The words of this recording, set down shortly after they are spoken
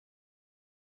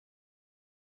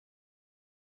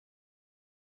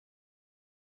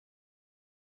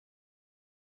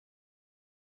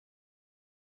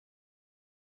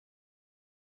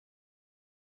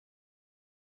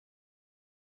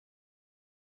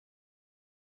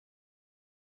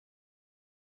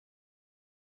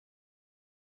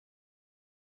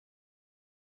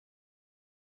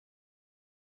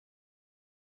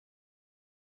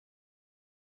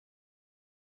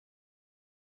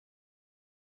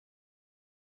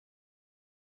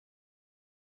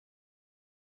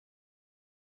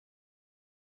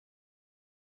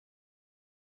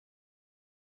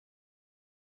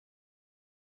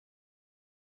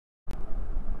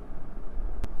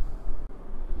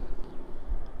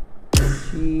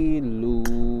Hello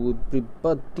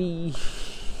everybody.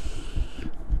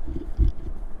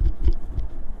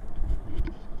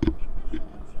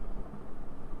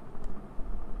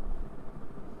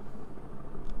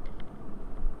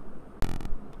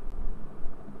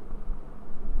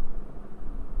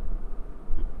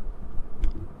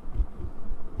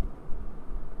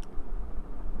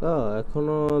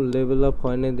 এখনো level up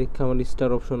হয় না দেখে আমার স্টার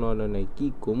অপশন অন নাই কি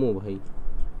কমো ভাই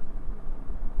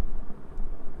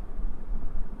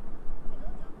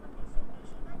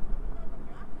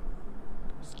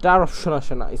স্টার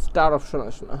অপশন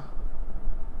আসে না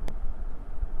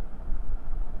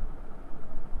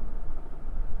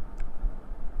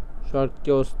শর্ট কি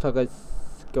অবস্থা গাইস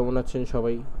কেমন আছেন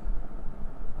সবাই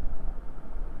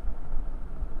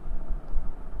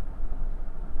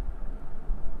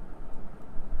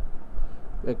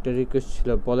একটা রিকোয়েস্ট ছিল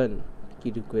বলেন কি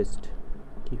রিকোয়েস্ট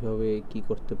কিভাবে কি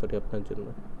করতে পারি আপনার জন্য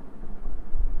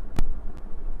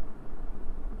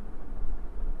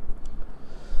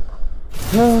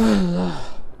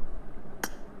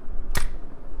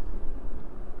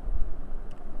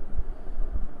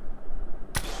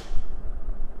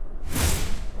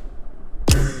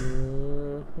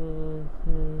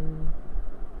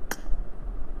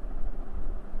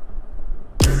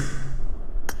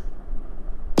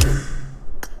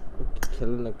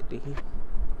খেলে নাকি দেখি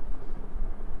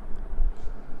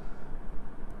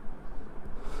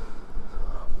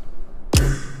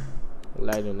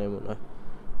লাইনে নেই মনে হয়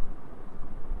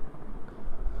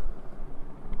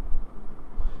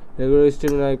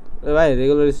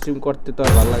রেগুলার স্ট্রিম করতে তো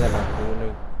আর ভালো লাগে না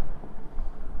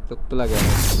তো লাগে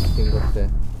স্ট্রিম করতে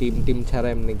টিম ছাড়া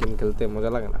এমনি গেম খেলতে মজা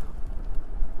লাগে না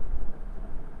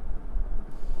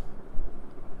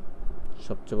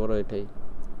সবচেয়ে বড় এটাই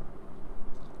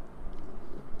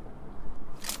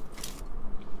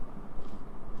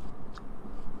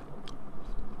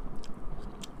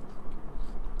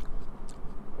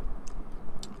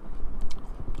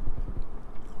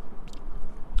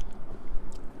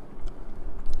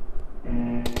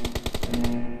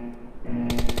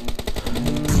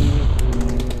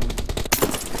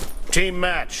Team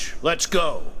match, let's go.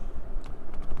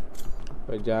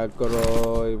 যা করো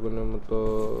ইবনের মতো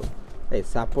এই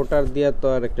সাপোর্টার দিয়া তো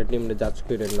আর একটা টিমে জাজ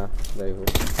করে না যাই হোক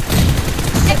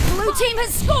The blue team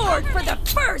has scored for the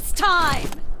first time.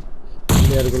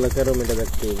 প্লেয়ারগুলো কেরো মেটা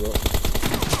দেখতে হইব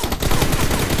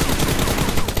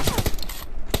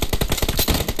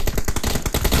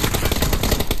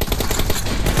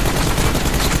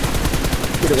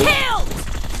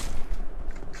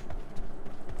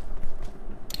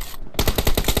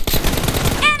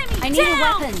I need a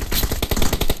weapon.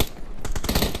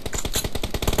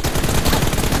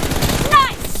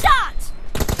 Nice shot.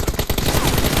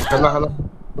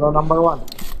 Hello, number 1.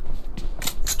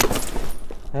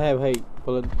 হ্যাঁ ভাই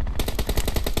বলেন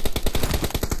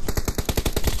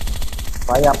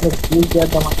ভাই আপনি স্কিল শেয়ার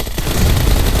দাও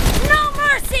No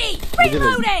mercy.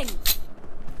 Reloading.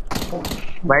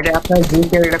 ভাইটা আপনার স্কিল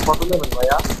শেয়ার এটা কত নেবেন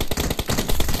ভাইয়া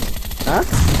হ্যাঁ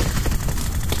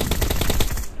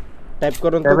টাইপ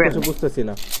করুন তো কিছু বুঝতেছি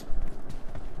না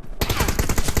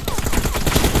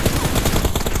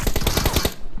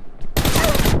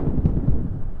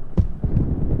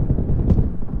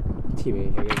ঠিক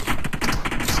আছে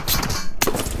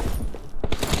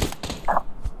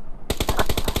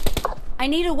I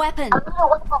need a weapon.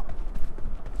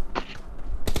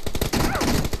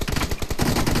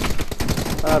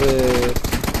 আরে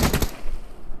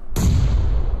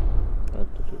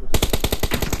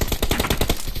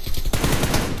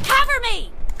Cover me.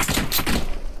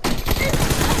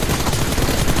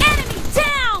 Enemy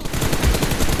down.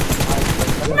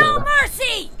 No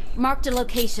mercy. Marked a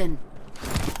location.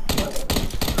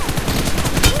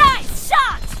 Nice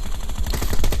shot.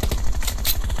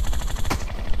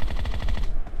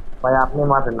 ভাই আপনি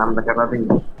মারেন নামটা কেন দিন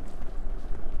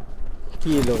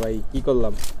কি হলো ভাই কি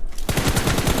করলাম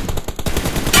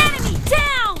Enemy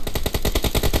down.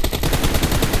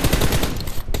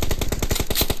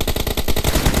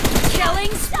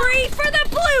 Killing spree for the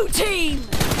blue team.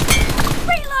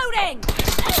 Reloading.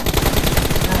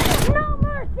 No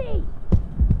mercy.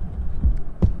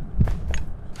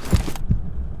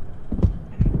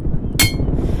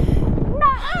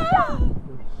 Nice shot.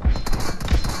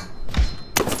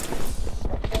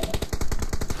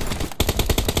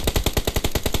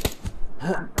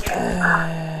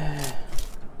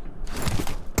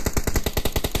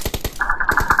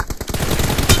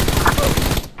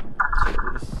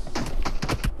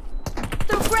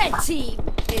 The red team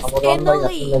is in the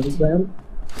lead.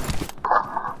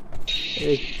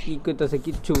 কি কইতাছে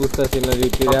কিচ্ছু বুঝতাছি না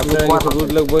রিপিরে আপনারা কিছু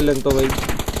বুঝলে বললেন তো ভাই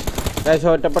তাই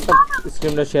সবাই টাপাটা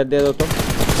স্ক্রিনটা শেয়ার দিয়ে দাও তো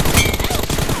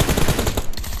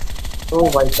ओ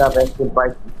भाई साहब ऐसे भाई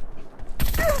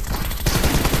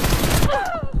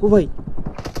ও ভাই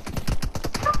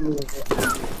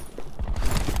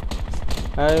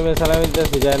আমি সালামি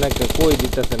দিতেছি যায় না কই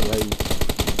দিতেছেন ভাই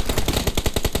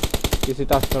কিছু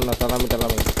তো আসতো না সালামি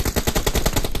টালামি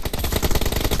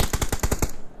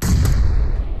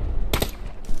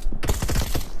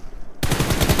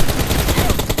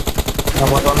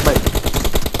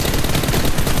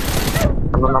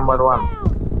नंबर 1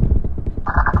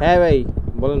 হ্যাঁ ভাই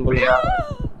বলেন বলেন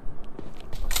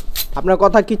আপনার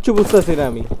কথা কিচ্ছু বুঝতেছি না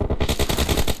আমি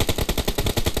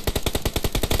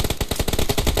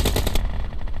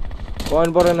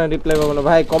কমেন্ট পড়ে না রিপ্লাই পাবো না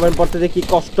ভাই কমেন্ট পড়তে যে কি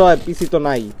কষ্ট হয় পিসি তো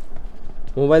নাই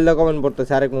মোবাইল দিয়ে কমেন্ট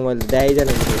পড়তেছে আরেক মোবাইল দেয়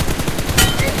জানেন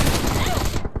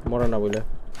মরে না বলে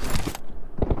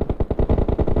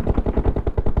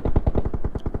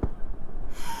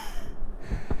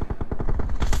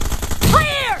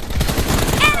Clear!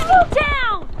 Enemy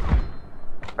down!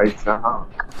 ऐसा हाँ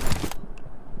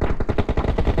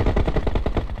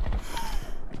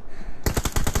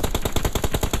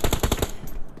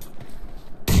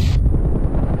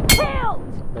Killed!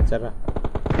 বেচারা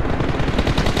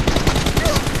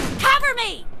Cover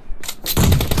me!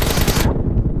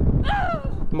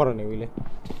 মরে নেই বলে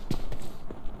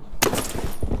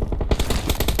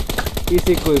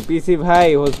পিসি কই পিসি ভাই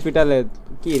হসপিটালে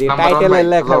কি রে টাইটেলে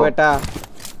লেখা বেটা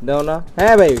দাও না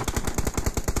হ্যাঁ ভাই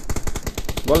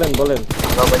বলেন বলেন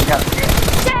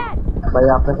भाई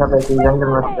आपने साथ एक इरंगल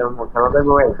मैच खेला था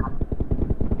भाई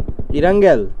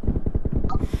ইরাঙ্গেল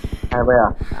हाँ भैया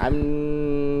আমি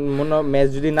মনে ম্যাচ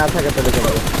যদি না থাকে তাহলে কেন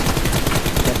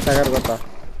ম্যাচ থাকার কথা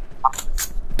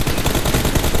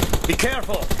Be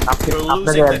careful. आपने You're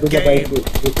आपने losing जो the भाई game.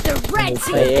 The red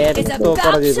Ayan, team is ito para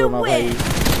about dito to na, bhai. win!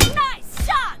 Nice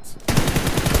shot!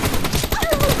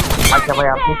 अच्छा भाई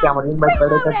आपने क्या मरीन भाई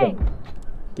पढ़े थे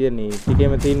কি জানি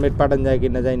টিটিএম এ 3 মিনিট পাঠান যায় কি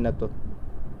না জানি না তো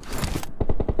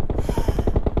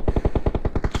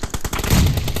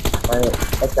भाई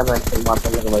अच्छा मैच मारने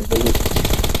लगा भाई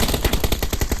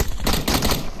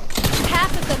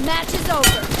Half of the match is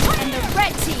over, and the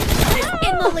red team is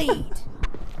in the lead.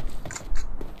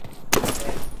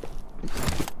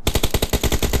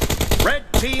 Red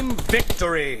team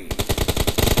victory.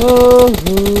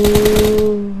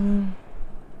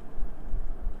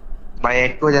 भाई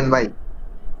एक को जन भाई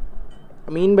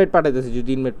আমি ইনভাইট পাঠাইতেছি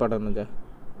যদি ইনভাইট পাঠানো যায়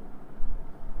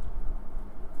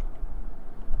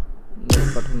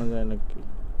পাঠানো যায় নাকি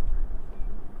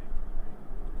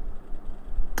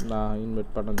না ইনভাইট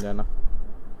পাঠানো যায় না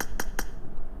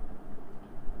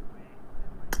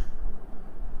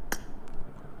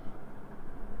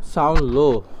সাউন্ড লো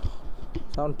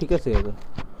সাউন্ড ঠিক আছে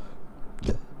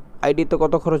আইডি তো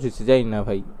কত খরচ হয়েছে জানি না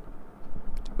ভাই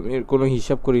আমি এর কোনো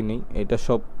হিসাব করি নাই এটা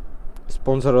সব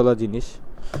স্পন্সর वाला জিনিস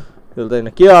চলতে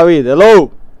না কি আবিদ হ্যালো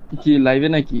কি লাইভে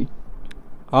নাকি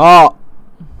হ্যাঁ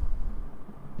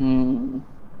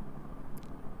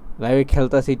লাইভে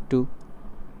খেলতাছি একটু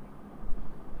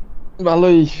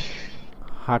ভালোই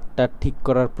হাতটা ঠিক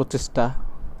করার প্রচেষ্টা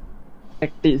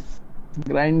প্র্যাকটিস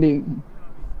গ্রাইন্ডিং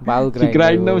বাল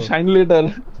গ্রাইন্ড নাও শাইন লেটার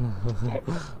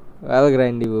বাল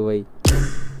গ্রাইন্ড দিব ভাই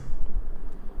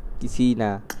কিছুই না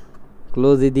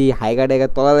ক্লোজ দি হাইগা ডেগা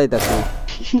তলা যাইতাছে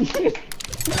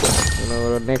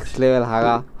নেক্সট লেভেল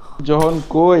হাগা যখন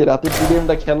কই রাতে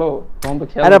পিডিএমটা খেলো তখন তো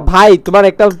খেলো আরে ভাই তোমার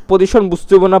একটা পজিশন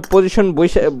বুঝতে হবে না পজিশন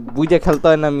বুঝে খেলতে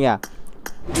হয় না মিয়া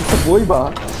বইবা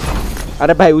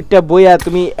আরে ভাই ওইটা বইয়া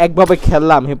তুমি একভাবে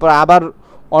খেললাম এরপর আবার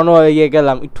অন্য ইয়ে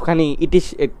গেলাম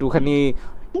একটুখানি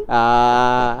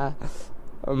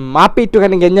মাপে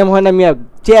একটুখানি গেঞ্জাম হয় না মিয়া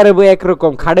চেয়ারে বই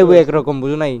একরকম খাড়ে বই একরকম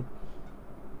বুঝো নাই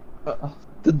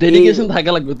তো ডেডিকেশন থাকা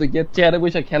লাগবে তো কি চেয়ারে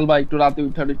বসে খেলবা একটু রাতে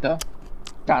উঠা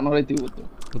কান হরাইতে হতো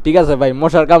ঠিক আছে ভাই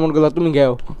মশার কামড়গুলো তুমি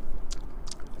গেও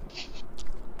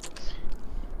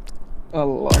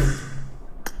আল্লাহ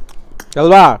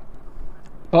খেলবা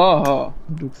হ্যাঁ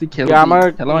ঢুকছি খেলা আমার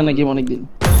খেলা হয় নাকি অনেকদিন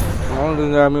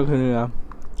আমি খেলি না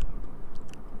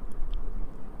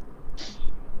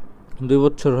 2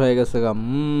 বছর হয়ে গেছে গা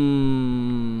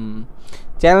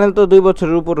চ্যানেল তো 2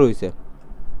 বছরের উপর হইছে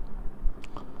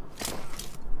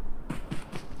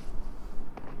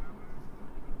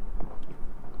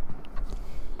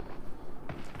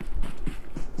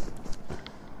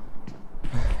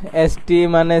এসটি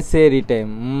মানে সেরি টাইম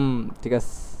ঠিক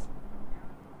আছে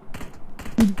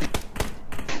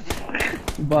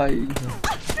ভাই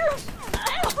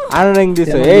আনরেং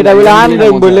দিছে এইটা বলে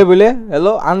আনরেং বলে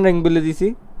হ্যালো আনরেং বলে দিছি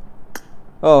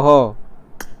ও হো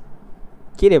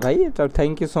কি রে ভাই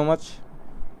থ্যাংক ইউ সো মাচ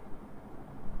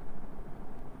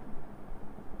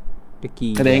কি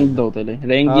র‍্যাঙ্ক দাও তাহলে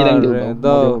র‍্যাঙ্ক কি র‍্যাঙ্ক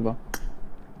দাও দাও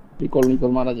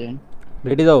নিকল মারা যায়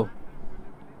রেডি দাও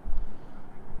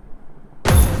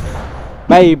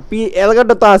ভাই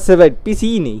এলগাটো তো আছে ভাই, পিসি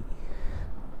নেই।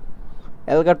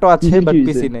 এলগাটো আছে বাট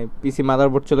পিসি নেই, পিসি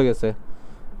মাদারবোর্ড চলে গেছে।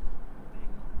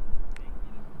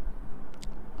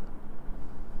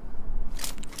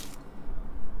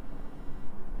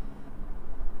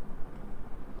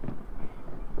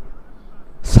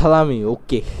 সালামি,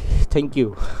 ওকে, থ্যাংক ইউ।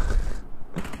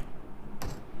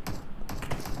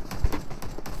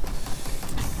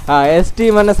 হ্যাঁ, এসটি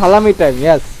মানে সালামি টাইম,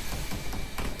 ইয়েস,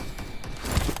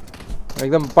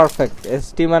 একদম পারফেক্ট।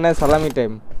 এসটি মানে সালামি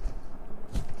টাইম।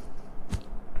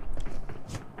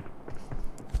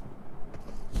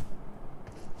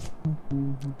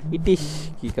 ইটিশ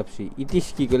কি কাপসি, ইটিশ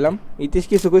কি কইলাম? ইটিশ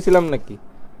কিছু কইছিলাম নাকি?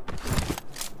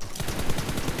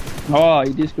 হ্যাঁ,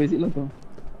 ইটিশ কইছিল তো।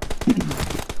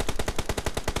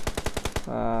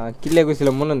 কিলে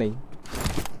কইছিলাম মনে নেই।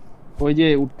 ওই যে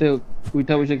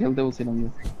উঠা বসে খেলতে বলছিলাম।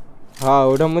 হ্যাঁ,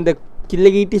 ওটার মধ্যে কিলে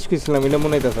কি ইটিশ কইছিলাম এটা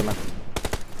মনে হইতাছে না।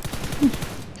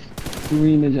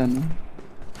 তুমি না জানো।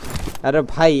 আরে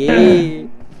ভাই এই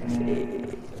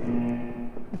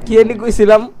কি এনি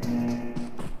কইছিলাম?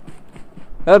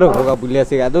 আরে হোগা ভুলে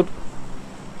আছি গাদুর।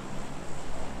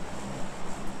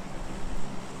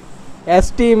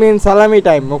 এসটি মিন সালামি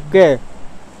টাইম, ওকে।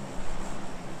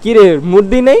 কি রে মুড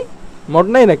নাই? মোড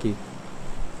নাই নাকি?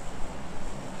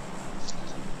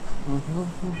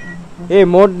 এ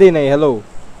মোড দি নাই, হ্যালো।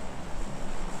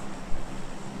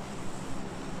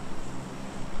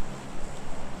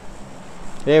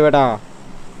 এ বেটা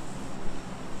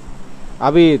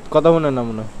আবিদ, কথা মনে না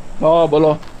মনে? বলো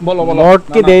বলো বলো। মোড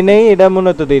কি দেই নাই? এটা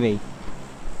মনে তো দেই নাই।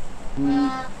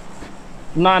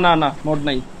 না না না, মোড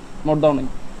নাই, মোড দাও নাই,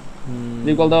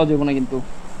 রিকল দাও যাবে না কিন্তু।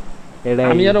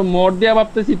 আমি আরো মোড দিয়া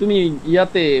ভাবতেছি তুমি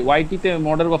ইয়াতে ওয়াইটিতে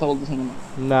মোডের কথা বলতেছ না।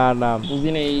 না না, বুঝি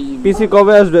নাই। পিসি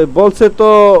কবে আসবে? বলছে তো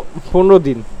 15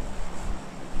 দিন।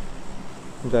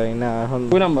 যাই না এখন।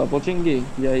 কই নাম্বার কোচিং কি?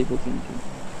 যাই কোচিং কি?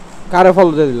 কারে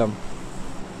ফলো দিয়ে দিলাম?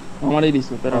 আমারই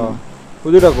দিছো তারা।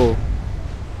 ওই দুটা কো?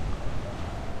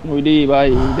 ওইডি ভাই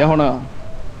দেখো না।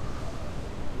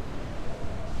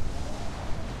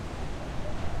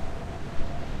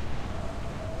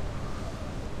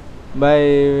 ভাই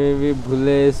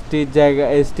ভুলে এসটি জায়গা,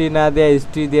 এসটি না দিয়ে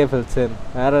এসটি দিয়ে ফেলছেন।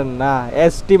 আরে না,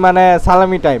 এসটি মানে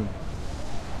সালামি টাইম।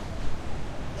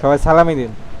 সবাই সালামি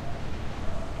দিন।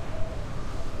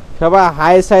 সবাই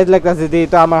হাই সাইজ লাগতেছে দিই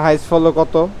তো। আমার হাইস ফলো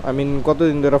কত? আই মিন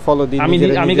কতদিন ধরে ফলো দিই?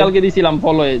 আমি কালকে দিছিলাম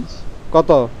ফলো এজ কত?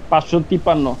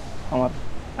 553 আমার।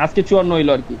 আজকে 54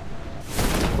 হইলো আর কি।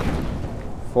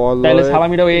 ফলো তাহলে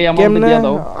সালামিটাও এই অ্যামাউন্টে দিয়া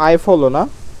দাও। আই ফলো না,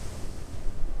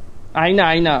 আইনা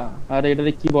আরে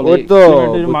এটারে কি বলে? ওই তো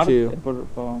বুঝছি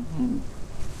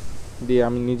দি।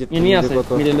 আমি নিজে কত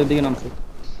মিডলের দিকে নামছে।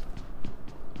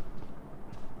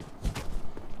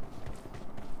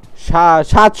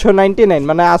 799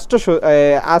 মানে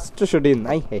 800 দিন।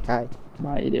 আই হাই হাই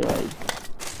ভাই রে ভাই,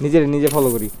 নিজে ফলো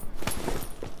করি।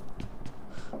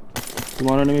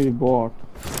 তোমার নেমে বট।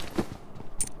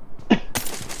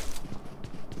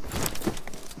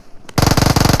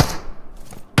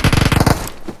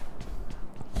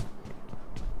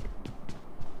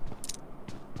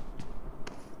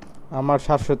 আমার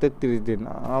 733 দিন।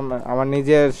 আমার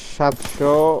নিজের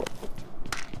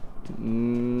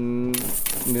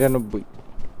 799।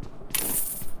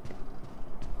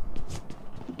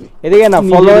 এদিকে না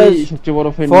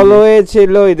ফলোয়ে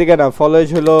ছিল, এদিকে না ফলোয়ে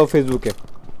ছিল ফেসবুকে।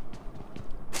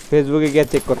 ফেসবুকে গিয়ে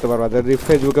চেক করতে পারবা যদি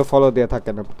ফেসবুকে ফলো দেয়া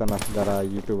থাকে না যারা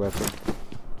ইউটিউব আছে।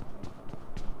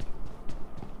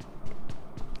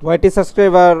 ওয়াইটি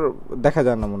সাবস্ক্রাইবার দেখা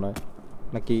যায় না মনে হয়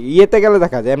নাকি? ইয়েতে গেলে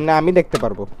দেখা যায়, এমনি আমি দেখতে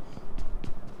পারবো।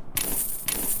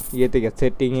 ইয়েতে গেছে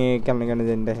সেটিং এ কেমন কেন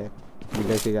জানি দেখে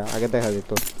বুঝাইছি। আগে দেখা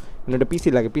যেত, এটা পিসি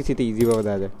লাগে, পিসিতে ইজি ভাবে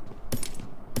দেখা যায়।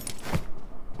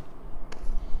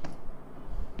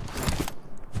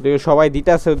 সবাই দিতে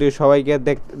আছে, সবাইকে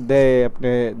আপনি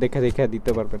দেখে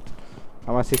দিতে পারবেন।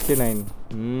 আমার 69।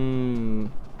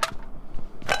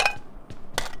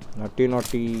 নটি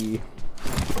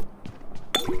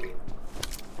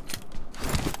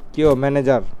কি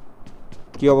ম্যানেজার,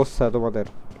 কি অবস্থা তোমাদের?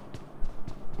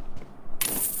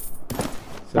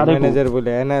 ম্যানেজার বলে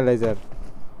analyser,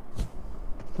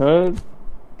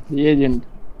 free agent.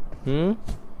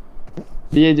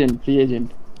 Free agent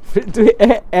তুই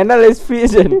অ্যানালাইজ ফ্রি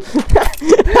এজেন্ট?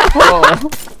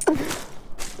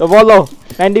 তো বলো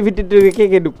 9052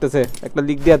 কে ঢুকতেছে? একটা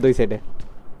লিখ দিয়া দুই সাইডে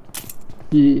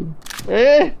কি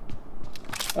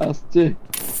আসছে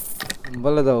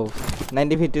বলে দাও।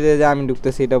 9052 যে আমি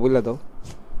ঢুকতেছি এটা বলে দাও।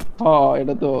 হ্যাঁ,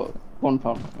 এটা তো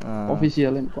confirm,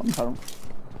 official and confirm.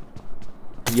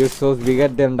 You sows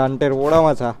bigger দেন ডান্টের ওড়া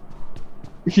মাছা।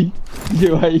 জি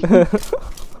ভাই।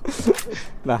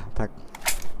 না থাক,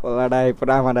 ওলাডাই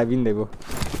পুরা আমারা বিন দেব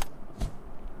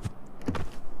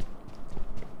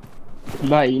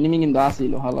ভাই এনিমি কিন্তু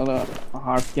আসিল হালালা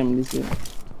হার্ড ক্যাম দিছে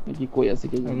কি কই আছে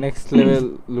কি নেক্সট লেভেল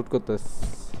লুট করতেছ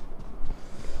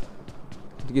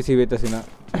কিছু বেতাছি না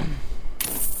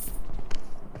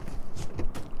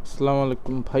আসসালামু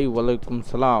আলাইকুম ভাই ওয়ালাইকুম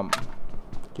সালাম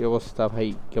কি অবস্থা ভাই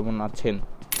কেমন আছেন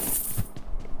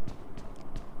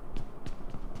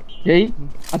এই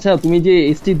আচ্ছা তুমি যে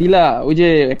এসটি দিলা ওই যে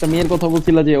একটা মেয়ের কথা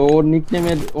বলছিলা যে ওর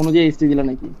নিকনেমের অনুযায়ী এসটি দিলা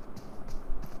নাকি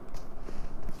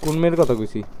কোন মেয়ের কথা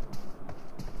কইছি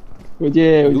ওই যে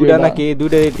দুইটা নাকি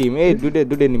দুইটা টিম এই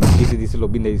দুইটা নিম দিছি দিছিল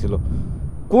বিন্দা দিছিল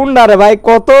কোনটা রে ভাই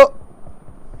কত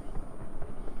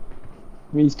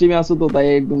তুমি স্ট্রিমে আসো তো তাই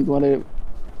একদম তোমারে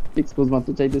এক্সপোজ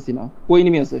মারতে চাইতেছি না কই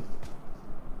এনিমি আছে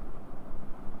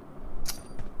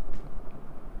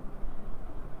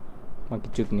মাকি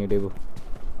চুক নিয়ে দেব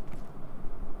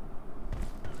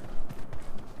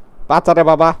পাচারে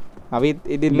বাবা আমি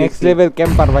এদি নেক্সট লেভেল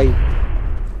ক্যাম্পার ভাই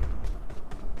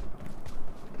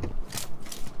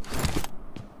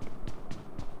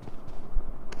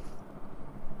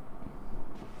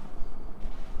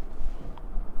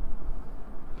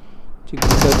ঠিক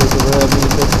আছে ভাই আমি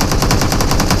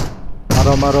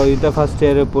তো মারো এটা ফার্স্ট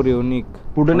ইয়ারে পড়ি উনিক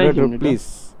পুডে নাই প্লিজ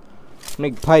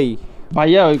উনিক ভাই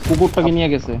ভাইয়া ওই কুকুরটাকে নিয়ে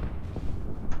গেছে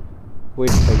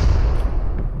ওয়েট ভাই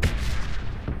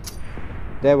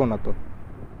দেব না তো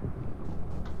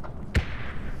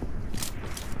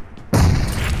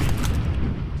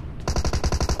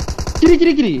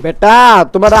কিরি বেটা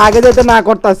তোমার আগে যেতে না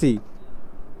করতাছি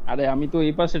আরে আমি তো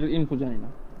এই পাশের ইনফো জানি না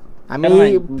আমি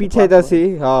পিছাইতাছি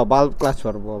হ্যাঁ বাল্ব ক্লাস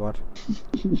করব আবার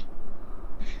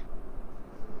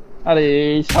আরে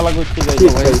এই শালা করতে যাই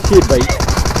ভাই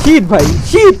শীত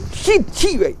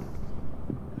ভাই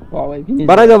বাহ ভাই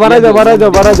বাড়া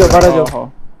যাও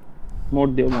মোড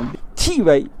দিও ছি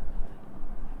ভাই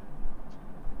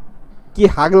কি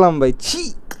হাগলাম ভাই ছি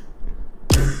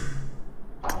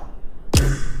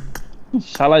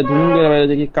শালায় ধুম করে বাইরে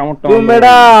দেখি কামড়টা তুমি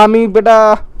বেটা আমি বেটা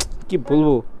কি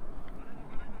বলবো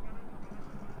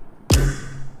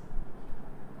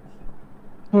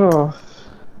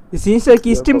সিনসে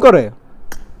কি স্ট্রিম করে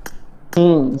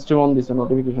স্ট্রিম অন দিছে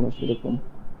নোটিফিকেশন আসছে দেখুন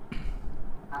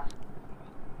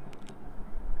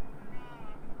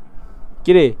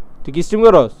কি রে তুই কি স্ট্রিম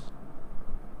করস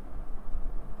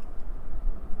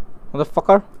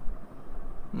motherfucker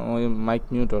no mic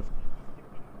muter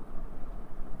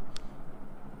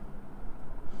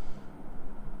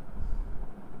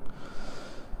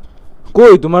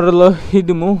কই তোমার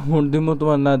দিমু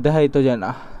তোমার না দেখাই তো যায় না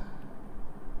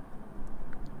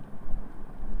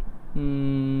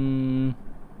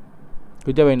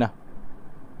বুঝতে পারি না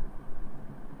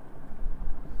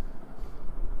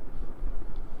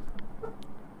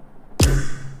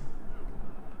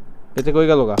এতে কই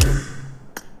গেল গা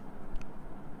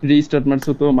রিস্টার্ট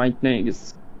মারছো তো মাইক নাই গেছে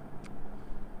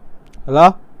হ্যালো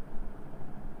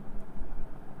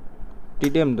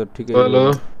টিডিএম তো ঠিক আছে হ্যালো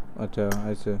আচ্ছা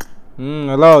আইছে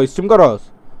হ্যালো স্ট্রিম করস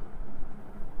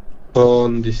ফোন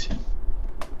দিছি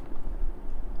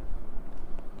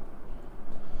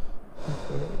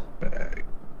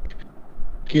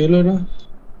কি হলো না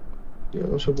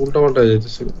সব উল্টা পাল্টা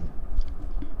যাইতেছে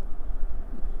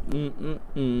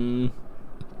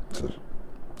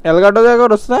এলগাটো জায়গা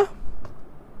করস না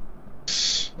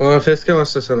ফেস ক্যাম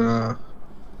আসতেছে না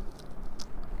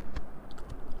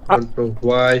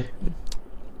why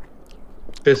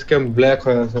ফেস ক্যাম ব্ল্যাক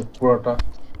হয়ে আছে পুরোটা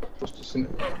বুঝতেছি না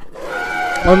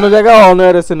অন্য জায়গা অন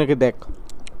হয়ে আছে নাকি দেখ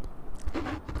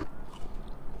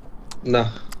না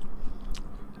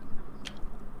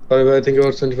ভাই ভাই থ্যাংক ইউ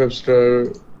ফর 25 স্টার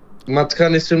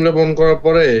মাঝখানে স্ট্রিমল্যাব অন করার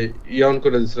পরে অন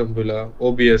করে দিছিলাম বইলা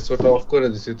ওবিএস ওটা অফ করে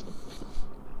দিছি তো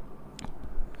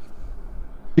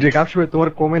রে কাপশি ভাই তোমার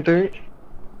কমেন্টে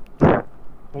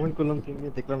কমেন্ট করলাম তুমি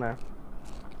দেখলা না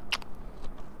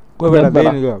কই বেটা দেই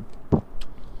নি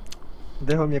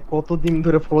দেখো আমি কতদিন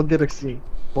ধরে ফলো দিয়ে রাখছি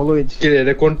ফলো হয়েছে কি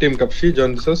রে কোন টিম কাপশি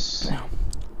জয়েন দিছস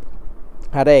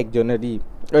আরে একজনেরই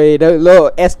ওই এটা হলো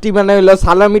এসটি মানে হলো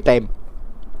সালামি টাইম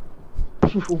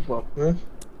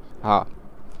হ্যাঁ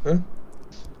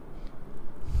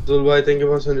দুল ভাই থ্যাংক ইউ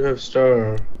ফর 25 স্টার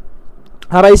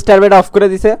হারা স্টার বেট অফ করে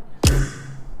দিছে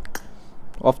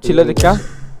অফ ছিল দেখা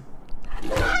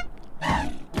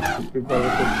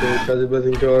কাজী ভাই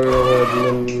থ্যাংক ইউ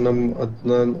নাম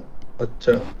আদনান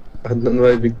আচ্ছা আদনান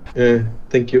ভাই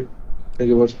থ্যাংক ইউ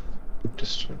ফর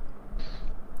 50 স্টার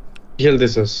কি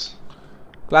খেলতেছস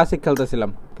ক্লাসিক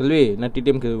খেলতেছিলাম খেলবি না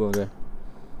টিটিএম খেলবো আগে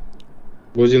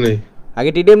বুঝি নাই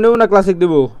আগে টিটিএম নেব না ক্লাসিক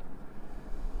দেব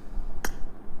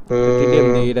টিটিএম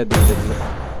নেই এটা দিতে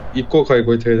ইকো খাই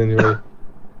কই থেকে জানি ভাই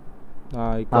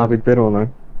হ্যাঁ ইকো আবিদ বেরো না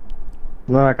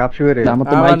না কাপশি হইরে আমার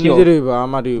তো আমার মাইকি নিজের হইব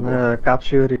আমারই হইব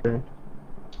কাপশি হইরে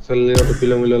চলে অটো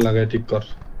পিলো লাগায় ঠিক কর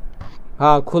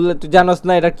হ্যাঁ খুললে তুই জানোস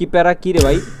না এটা কি প্যারা কি রে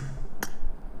ভাই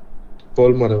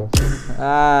বল মারে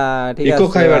ঠিক ইকো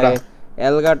আছে খাইবাটা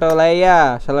এলগাটো লাইয়া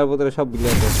শালার পুত্রে সব বিলে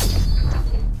আছে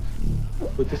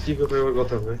কইতে ইকো খাইবার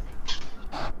কথা ভাই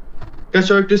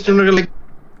কেসো একটা স্ট্রিম লাগে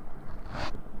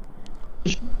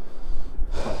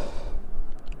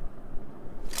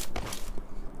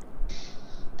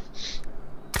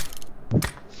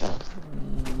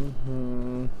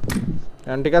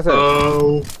ঠিক আছে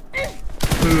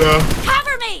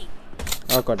Cover me!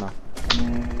 ওকে না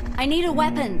I need a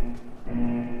weapon.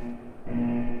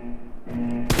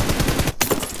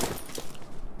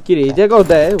 কি রে এই জায়গাও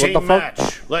দেয় what the Team fuck match.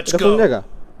 Let's এটা কোন go. জায়গা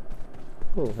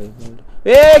ও ভাই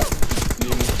এক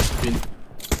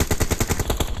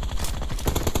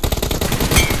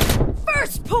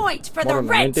First point for the More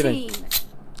than red 99. team.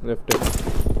 Left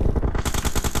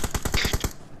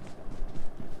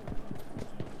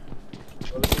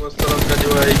আসসালামু কাজী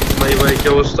ভাই মাই ভাই কি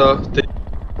অবস্থা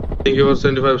থ্যাংক ইউ ফর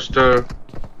 75 স্টার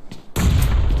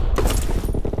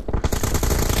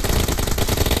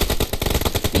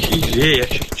কি রে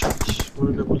 140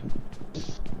 বলে বলে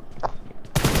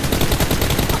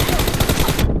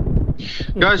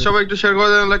গাইস সবাই একটু শেয়ার করে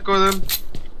দেন লাইক করে দেন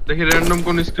দেখি র‍্যান্ডম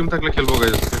কোন স্ক্রিম থাকলে খেলবো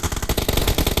গাইস আজকে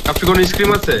আপনি কোন স্ক্রিম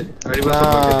আছে আইডি পাস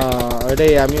আপনাকে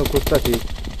এটাই আমিও খুঁজতাছি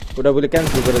ওটা বলে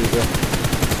ক্যান্সেল করে দিতে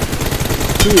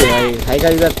কি ভাই হাই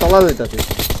গাড়িটা তলা দিতেছে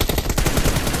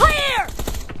Clear!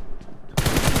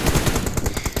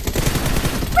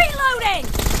 Reloading!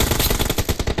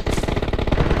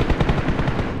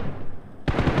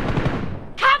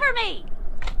 Cover me!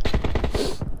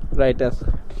 Right আছে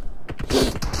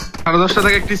আর 10টা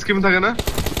থেকে একটা স্ক্রিম থাকে না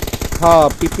হ্যাঁ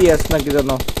পিপিএস নাকি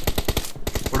জানো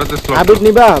ওটাতে স্লট আবিদ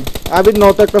নিবা আবিদ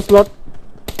নাও তো একটা স্লট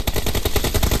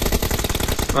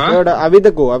হ্যাঁ ওটা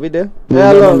আবিদে কো আবিদে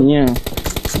হ্যালো নিয়ে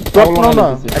স্লট নাও না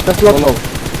একটা স্লট নাও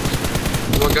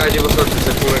তোমাকে আইডি পাস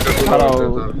করতেছে কোন একটা খারাও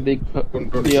টুর্নামেন্ট দেখ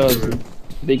Control ইয়া system.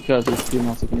 দেখা আছে স্ক্রিন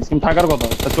আছে কিনা স্ক্রিন থাকার কথা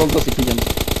এটা চলতেছে কি জানি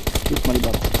ঠিক মারি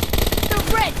বাবা The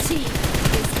red team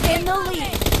is in the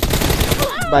lead.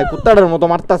 ভাই কুত্তাটার মতো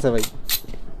মারতাছে ভাই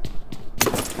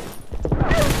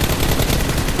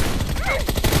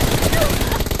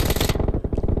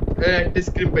এই একটা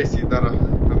স্ক্রিম পাইছি দাঁড়া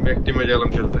আমি এক টিমে গেলাম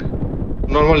খেলতে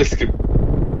নরমাল স্ক্রিম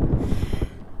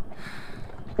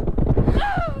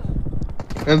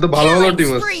এর তো ভালো ভালো টিম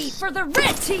Killing আছে spree for the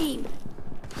red team.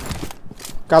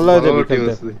 কাল লয়ে যাবি টিম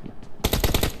খেলতে আছে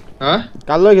হ্যাঁ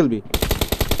কাল লয়ে খেলবি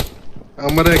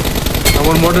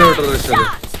আমার মডারেটরের সাথে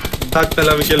Shot! থাক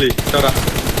তাহলে আমি খেলি তারা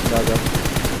যা যা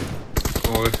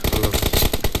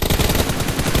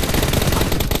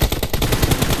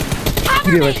কি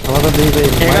রে ভাই খাওয়াটা দেই ভাই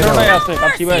 11টাই আছে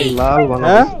কাপছি ভাই লাল বানা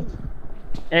হ্যাঁ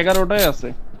 11টাই আছে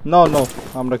নো নো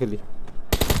আমরা খেলি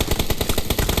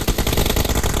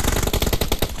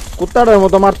কুত্তাটার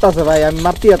মতো মারতাছে ভাই আমি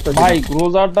মারতে যাচ্ছি ভাই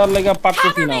গ্রোজারটার লাগা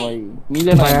পারতেছি না ভাই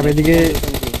মিলে না ভাই আমি এদিকে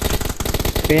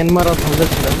পেন মারা ধান্দা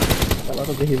ছিলাম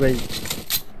খাওয়াটা দেখি ভাই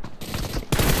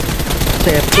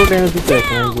এত ড্যামেজ দিতে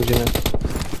এখন আমি বুঝি না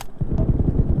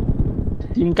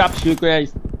টিম কাপশি কই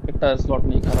আইস একটা স্লট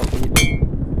নেই খারাপ হয়ে গেল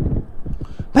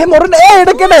ভাই মরে না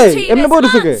এটা কে রে এমনি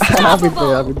বইছে কে আবিদ ভাই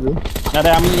আরে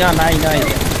আমি নাই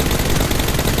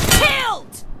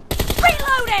Killed!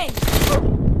 Reloading!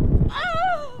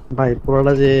 ভাই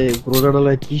পুরোটা যে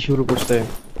গ্রোজারটা কি শুরু করছে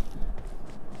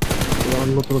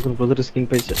নতুন নতুন গ্রোজার স্কিন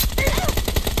পাইছে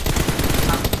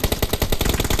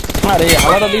আরে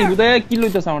আলাদা দিই হুদায় কি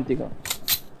লইতেছ আমার থেকে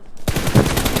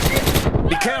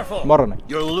Be careful. মরে না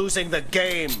You're losing the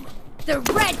game. The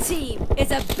red team is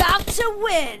about to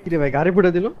win. কি রে ভাই গাড়ি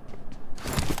ফুটে দিল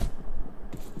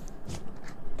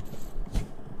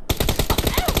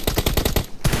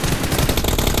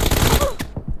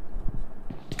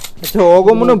আচ্ছা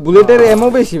ওগো মনে বুলেটের এমও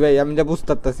বেশি ভাই আমি যা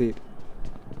বুঝতে পারতাছি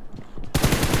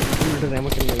এটা এমন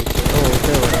কেন লাগে ও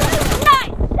ওকে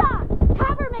Nice shot!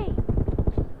 Cover me!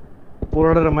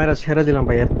 পুরোটার মাইরা ছেড়ে দিলাম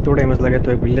ভাই এত ড্যামেজ লাগে তো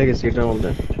বিল্লে গেছে এটার মধ্যে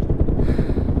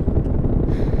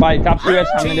ভাই কাপশি এর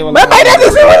সামনে দিয়ে বল ভাই বাইরে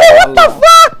গেছে বলে what the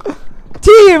fuck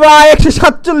ছি ভাই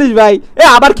 147 ভাই এ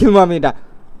আবার খেলবো আমি এটা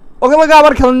ওকে আমাকে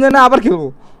আবার খেলুন যায় না আবার খেলবো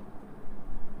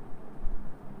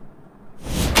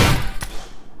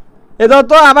এটা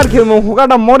তো আবার খেলবো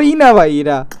হোকাটা মরি না ভাই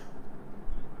এরা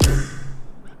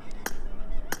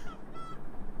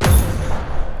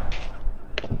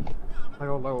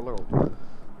লাগাও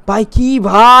ভাই কি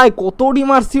ভাই কতটি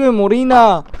মারছি ভাই মরি না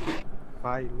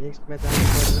ভাই নেক্সট ম্যাচ আমি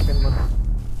পেন মার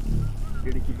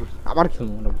রেডি কি করছ আবার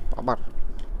খেলবো না আবার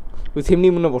ওই সেমনি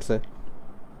মনে পড়ছে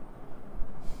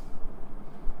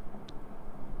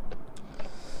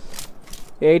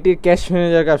এইটির ক্যাশ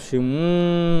ম্যানেজার কাপশি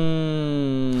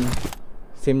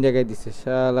সেম জায়গায় দিছে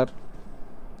শালার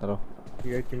দাঁড়াও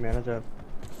এইটি ম্যানেজার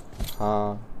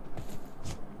হ্যাঁ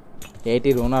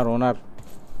এইটির ওনার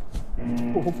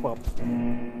ও বাপ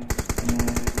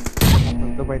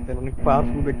তো ভাই তেল অনেক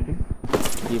পাওয়ারফুল ব্যক্তি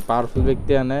কি পাওয়ারফুল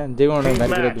ব্যক্তি আনে যে কোনো টাইম ব্যান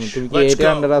করে দিবেন তুমি কি এইটার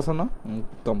আন্ডার আছো না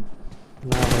একদম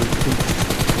না ভাই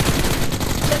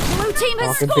The blue team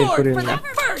has scored for the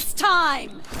first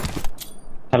time.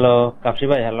 Hello কাপশি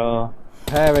ভাই হ্যালো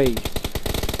হ্যাঁ ভাই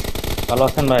ভালো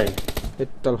আছেন ভাই এই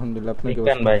তো আলহামদুলিল্লাহ আপনি কি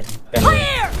কেন ভাই কেন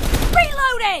Clear.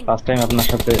 Reloading. ফার্স্ট টাইম আপনার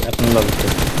সাথে আপনি লগতে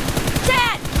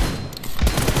Dead.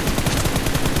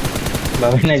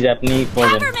 ভাবেন না যে আপনি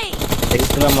করবেন Cover me.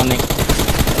 দেখছিলাম অনেক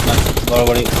বড়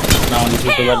বড় নাম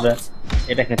ইউটিউবাররা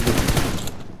এটা খেতে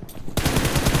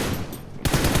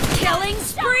Killing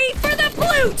spree for the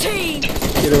blue team.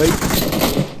 রে ভাই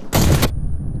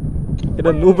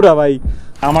এটা নুবরা ভাই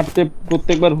আমার তে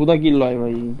প্রত্যেকবার হুদা কিল লয়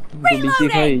ভাই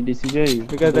ডিসি যাই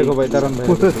ঠিক আছে দেখো ভাই দারুন ভাই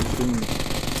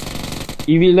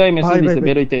ইভি লয় মেসেজ দিতে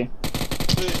বের হইতে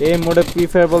এই মোডে ফ্রি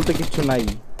ফায়ার বলতে কিছু নাই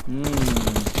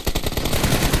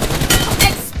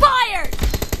Expired.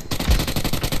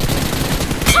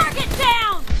 Target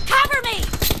down. Cover me.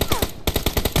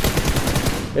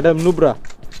 এটা নুবরা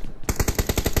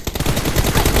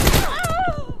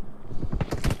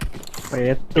ভাই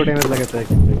এত ড্যামেজ লাগাতে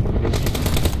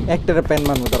একটা পেন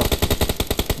মারবো দাঁড়াও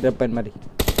দেব পেন মারি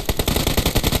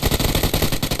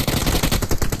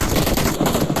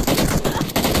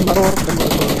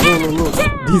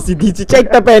দিছি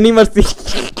চারটা পেনই মারছি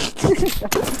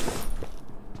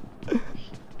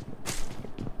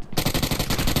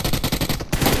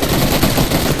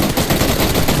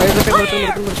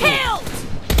Killed.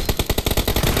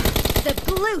 The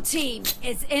blue team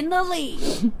is in the lead.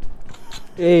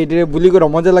 এই রে বুলি করে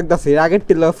মজা লাগতাছে আগের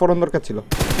টিলা ফরন দরকার ছিল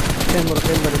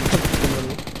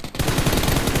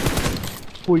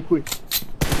কই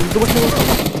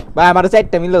ভাই আমার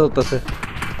চারটা মিলে ধরতেছে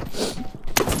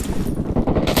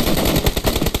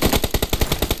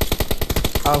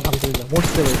আলহামদুলিল্লাহ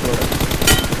মরছে ভাই তোরা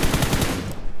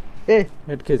এ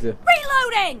হেড খেয়েছে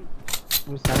Reloading.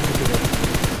 আমি সাইন করতে যাই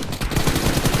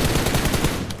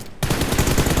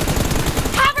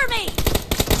Cover me.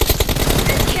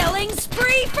 Killing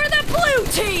spree for the blue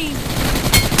team.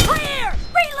 Clear.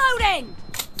 Reloading.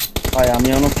 ভাই আমি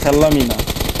এখনো খেললামই না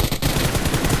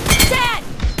Dead.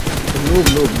 নুব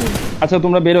আচ্ছা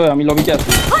তোমরা বের হও আমি লবিতে আছি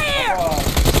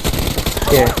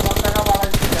Clear.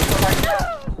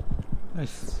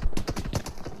 নাইস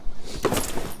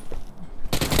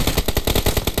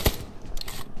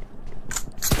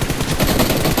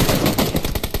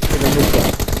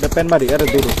এটা পেন মারি আরে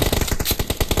দূর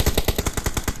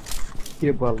কি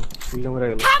রে বল ফুল মরে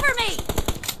গেল Cover me.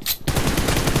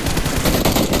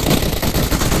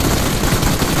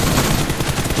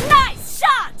 Nice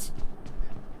shot.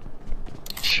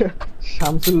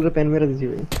 শামসুলের pen মেরে দিছি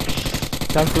ভাই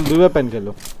চান্সুল দুইবার পেন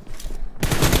খেলো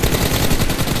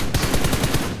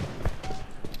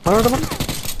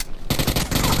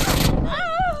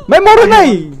ভাই মরে নাই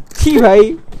কি ভাই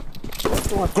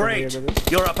Great.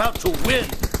 You're about to win.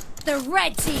 The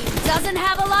red team doesn't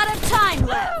have a lot of time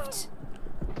left.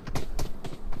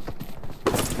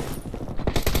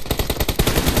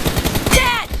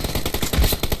 Dead.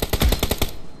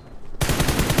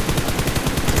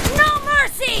 No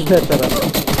mercy.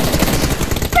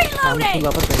 Reloading.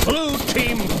 Blue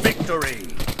team victory.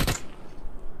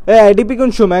 A IDP কোন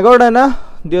শো 11টা না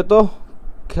দিও তো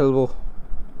খেলবো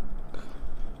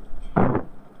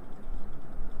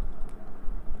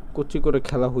কোচি করে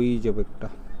খেলা হয়েই যাবে একটা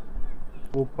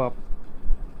ও বাপ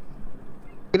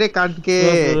রে কাটকে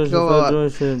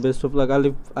বেস্ট অফ লাক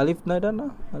আলিফ না এটা না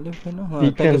আলিফ ভাই না হ্যাঁ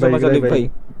ঠিক থ্যাংক ইউ সো মাচ ভাই, আলিফ ভাই।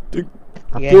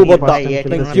 ভাই কেউ বদ্দা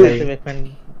থ্যাংক ইউ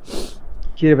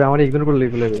কি রে ভাই আমার ইগনোর করলে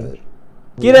ভুলে গেল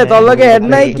কি রে তোর লগে হেড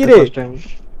নাই কি রে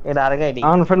এটা আরেক আইডি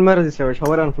আনফ্রেন্ড মেরে দিছে ভাই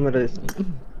সবার আনফ্রেন্ড মেরে দিছে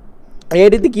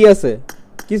এইডিতে কি আছে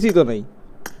কিছুই তো নাই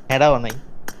হেডাও নাই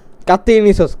কাটতে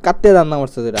নিছস কাটতে রান্না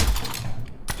মারছ যেটা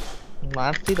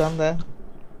মারছি দান্দা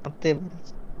মারতে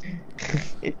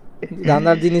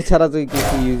রান্নার জিনিস ছাড়া তুই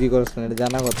কিছু ইউজই করছ না এটা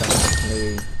জানা কথা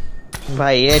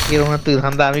ভাই এ কি রকম তুই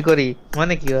ধান্দা আমি করি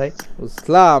মানে কি হয়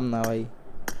বুঝলাম না ভাই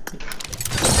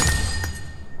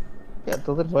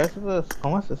তোদের বয়স তো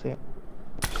কম আছে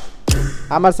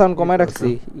আমার সাউন্ড কমায় রাখছি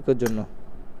ইকোর জন্য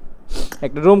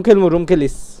একটা রুম খেলবো রুম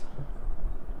খেলিস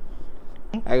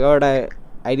 11টা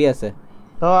আইডিয়া আছে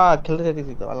তো খেলতে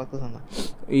যেতেছি তো ভালো লাগতেছে না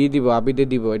দিব আবিদে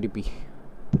দিব আইডিপি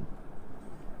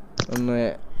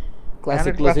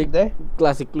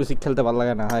ক্লাসিক ক্লাসিক খেলতে ভালো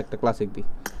লাগে না হ্যাঁ একটা ক্লাসিক দি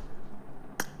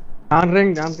আনরেঙ্ক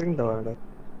দাও এটা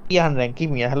কি আনrank কি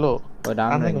মিয়া হ্যালো ওটা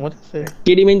আনrank মত আছে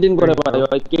কেডি মেইনটেইন করে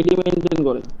ভাই কেডি মেইনটেইন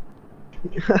করে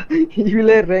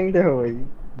ইভিলের র‍্যাঙ্ক দেখো ভাই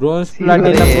ব্রোঞ্জ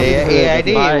প্লাটিনাম এই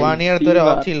আইডি 1 ইয়ার ধরে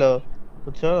অফ ছিল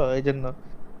বুঝছো এইজন্য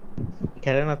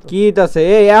খেলে না তো কি আছে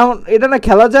এখন এটা না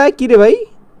খেলা যায় কি রে ভাই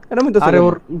এটা আমি তো আরে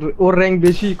ওর র‍্যাঙ্ক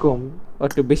বেশি কম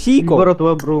একটু বেশি কম বড় তো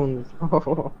ব্রোঞ্জ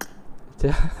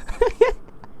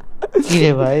কি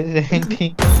রে ভাই র‍্যাঙ্ক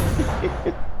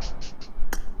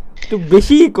একটু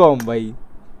বেশি কম ভাই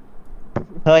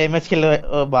হয় ম্যাচ খেলে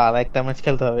ও বাবা একটা ম্যাচ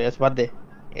খেলতে হবে বাদ দে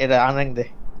এটা আনrank দে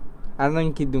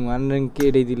আনrank কি দিমু আনrank কে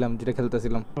এটাই দিলাম যেটা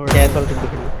খেলতেছিলাম ক্যাসল কিন্তু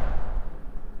খেলি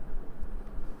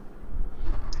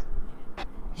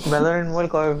Valorant মোবাইল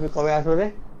কবে আসবে রে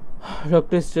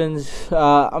ডক্টর স্ট্রেঞ্জ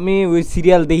আমি ওই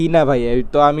সিরিয়াল দেখি না ভাই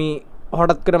তো আমি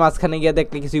হঠাৎ করে মাঝখানে গিয়ে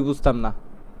দেখলে কিছুই বুঝতাম না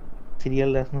সিরিয়াল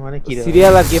দেখনা মানে কি রে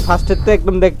সিরিয়াল আর কি ফার্স্ট এর তো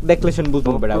একদম দেখলে শুন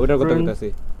বুঝবো বেটা ওটার কথা বলতাছি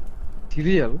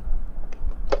সিরিয়াল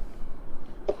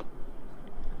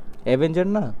অ্যাভেঞ্জার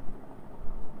না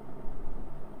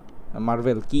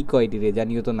মার্ভেল কি কয় রে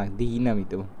জানিও তো না দেখি না আমি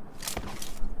তো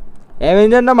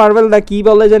অ্যাভেঞ্জার না মার্ভেল না কি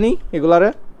বলে জানি এগুলারে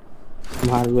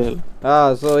মার্ভেল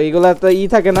সো এইগুলা তো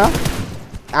থাকে না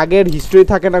আগের হিস্ট্রি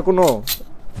থাকে না কোনো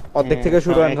অর্ধেক থেকে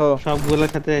শুরু হয় সবগুলা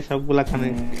সাথে সবগুলা কানে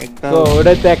একটা তো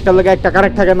ওটাই তো একটা লাগে একটা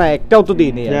কানেক্ট থাকে না একটাও তো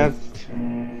দিই নেই জাস্ট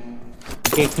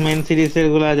এক্স-মেন সিরিজের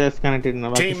গুলা জাস্ট কানেক্টেড না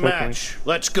বাকি সব কানেক্ট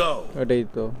লেটস গো ওটাই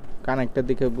তো কানেক্টের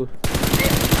দিকে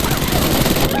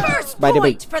First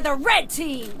point for the red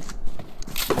team.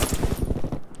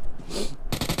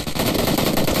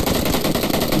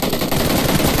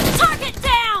 Target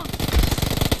down.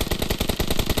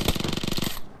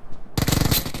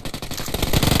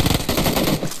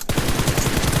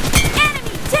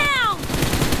 Enemy down.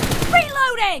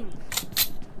 Reloading.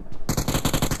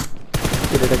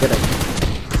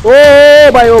 ও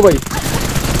ভাই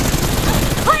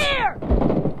Clear.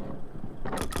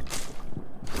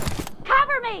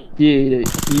 Cover me. কি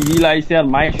ইভিল আইছে আর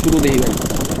মাইক শুরু দেই ভাই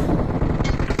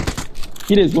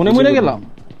কি রে জোনে মরে গেলাম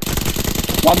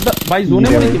ভাই জোনে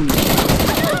মরে গেলাম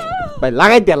ভাই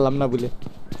লাগাইতে পারলাম না বলে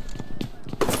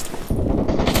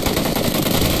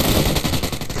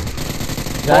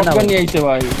জানা নিয়ে আইছে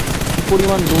ভাই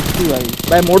পরিমাণ দোস্তি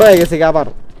ভাই মোড় হয়ে গেছে কি আবার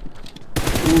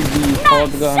উজি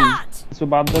শটগান কিছু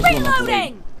বাদ দাও না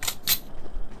Reloading.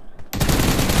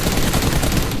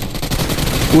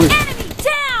 Enemy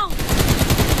down.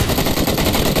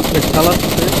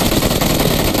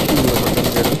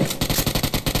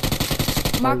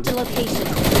 Mark the location.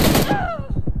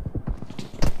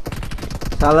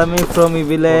 সালামি ফ্রম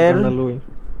ইভিলের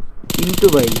ইনটু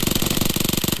ভাই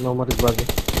নরমালি বাজে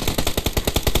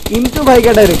ইনটু ভাই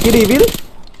কাটা রে কি ইভিল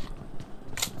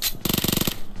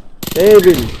এই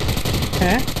ইভিল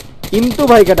হ্যাঁ ইনটু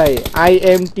ভাই কাটাই I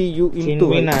M T U into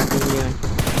চিনবি না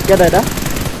কেডা এটা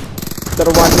তোর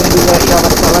ওয়ান ইন দিলে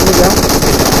আবার সালামি দাও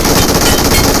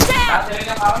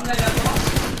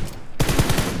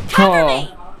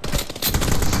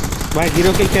ভাই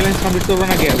 0 কিল চ্যালেঞ্জ কমপ্লিট করব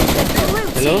না কি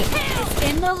hello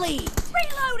In the lead.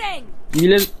 Reloading.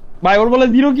 ইভিলের ভাই ওর বলে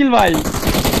 0 কিল ভাই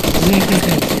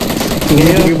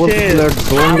তুমি বলছিলে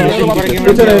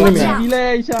ড্রোন ইভিলে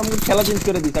আইসা আমি খেলা চেঞ্জ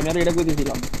করে দিছি আমি আর এটা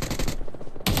কইতেছিলাম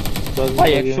ভাই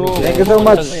 100 থ্যাংক ইউ সো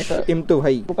মাচ ইমটু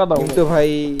ভাই ইমটু ভাই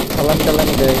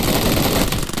সালামি দেয়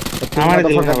আমার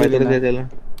দিল না ভাই তোরে দিয়ে দিল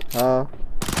হ্যাঁ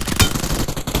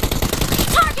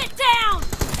Target down.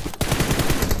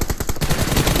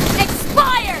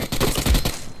 Expired.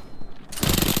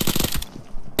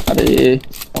 আরে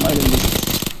আমার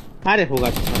আরে হোগা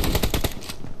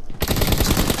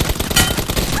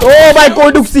ও ভাই কই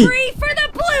ঢুকছি Free for the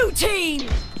blue team.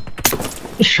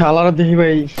 শালারা দেখি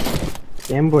ভাই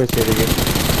এম বয়স এদিকে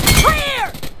Clear.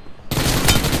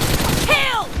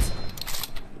 Killed.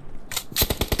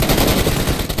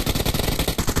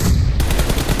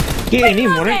 কে নি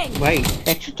মরে ভাই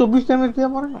 124 টাইমের কি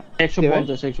মরে না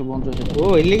 150 ও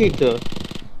এই লাগেই তো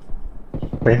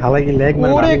ভাই হালাকি লেগ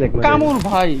মানে ওরে লেগ মানে কামুর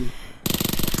ভাই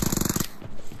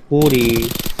ওরে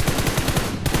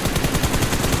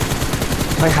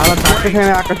ভাই হালা টাকা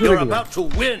খেয়ে আকাশে You're গেল about to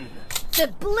win. The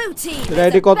blue team. is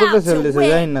রাইডি কততে about সেল to দিছে win.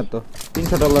 জানি না তো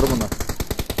 $300 মনে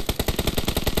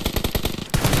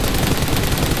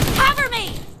Cover me.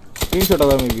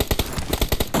 $300 মেবি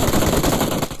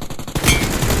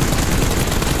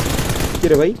কি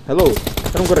রে ভাই হ্যালো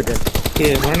কেমন করে কে কে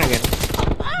মরে না কেন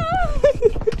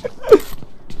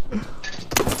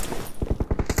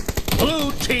Blue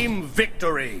team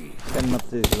victory. কেন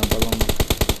মারতে দিছিলাম পারলাম না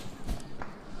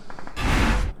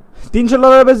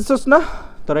 $300 বেচছস না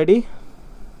তোর আইডি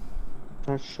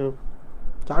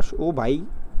 400 ও ভাই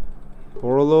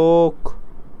বড় লোক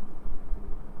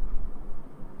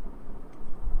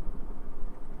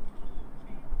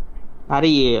আরে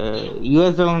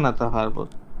ইউএস ডলার না তো হারবো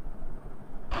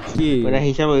কি ওরা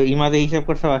হিসাব ইমাজে হিসাব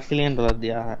করছে অস্ট্রেলিয়ান ডলার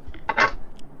দিয়া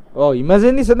ও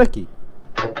ইমাজিন নিছে নাকি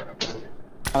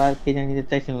আর কে জানি যে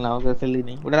চাইছিল না ওকে সেলি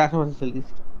নেই ওটা আশেপাশে সেল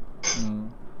দিছি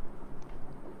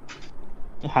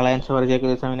হালায়ান সবার যে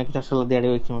করেছে আমি নাকি 400 দিয়ে আড়ে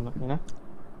হইছি মনে হয় না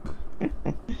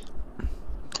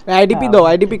আইডিপি দাও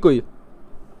আইডিপি কই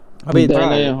আবে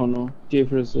তাই এখনো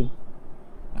GeForce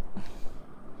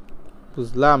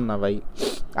বুঝলাম না ভাই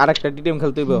আরেকটা টিম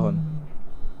খেলতে হবে এখন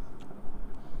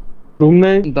রুম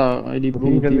নাই দা আইডিপি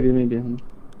মেবি এখন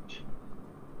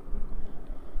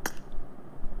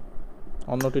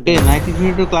অন্য টিম 90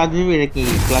 মিনিট ক্লাস দিবি এটা কি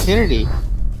ক্লাসে রেডি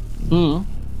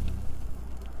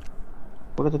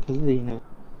ওটা তো খেলতে দেই না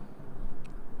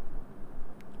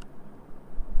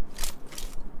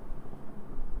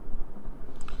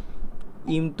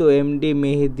ইম তো এমডি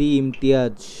মেহেদি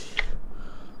ইমতিয়াজ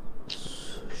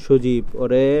সজীব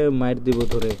ওরে মাইর দিব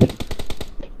ধরে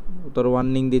তোর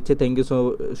ওয়ার্নিং দিচ্ছে থ্যাংক ইউ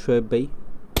শোয়েব ভাই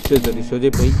সরি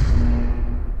সজীব ভাই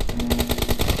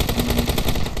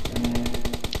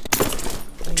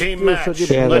Team match.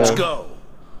 Let's go.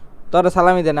 তোর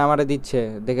সালামি দেন আমারে দিচ্ছে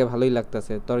দেখে ভালোই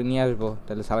লাগতেছে তোর নিয়ে আসবো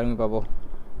তাহলে সালামি পাবো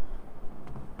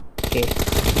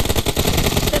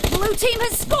The blue team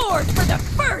has scored for the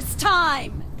first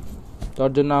time. তোর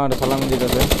জন্য আমারে সালামি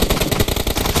দিতেছে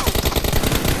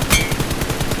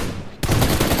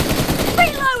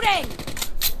Reloading.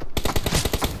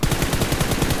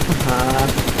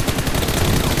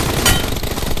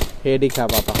 হেডি খা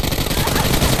বাবা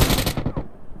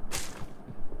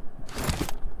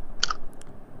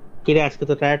কিরে আজকে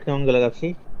তো টায়ার্ড কেমন গেল কাপছি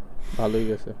ভালোই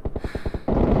গেছে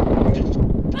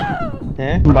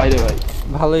হ্যাঁ বাইরে ভাই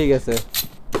ভালোই গেছে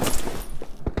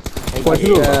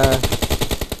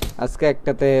আজকে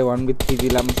একটাতে 1v3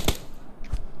 দিলাম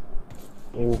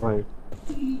ও ভাই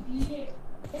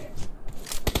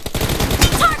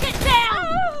Target down.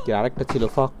 কি আরেকটা ছিল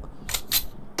ফাক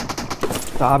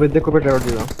সাহাবে দেখো পেটে অর্ডার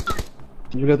দিলাম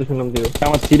জুলিয়া তো শুনলাম দিও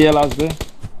আমার সিরিয়াল আসবে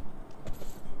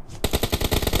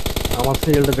আমার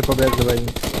সিরিয়ালটা কবে আসবে ভাই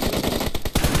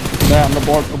না আমরা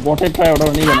বটে ট্রাই অর্ডার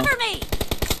নিয়ে গেলাম Cover me.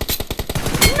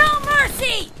 No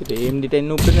mercy. এটা এমডি টাইম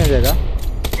উপরে না জায়গা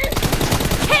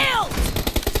Kill.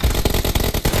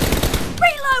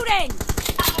 Reloading.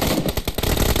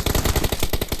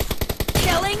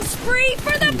 Killing spree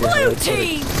for the blue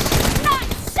team.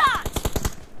 Nice shot.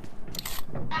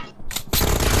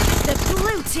 The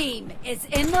blue team is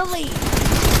in the lead.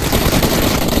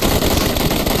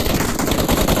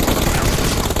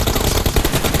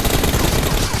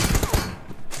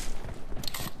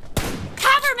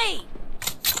 Cover me.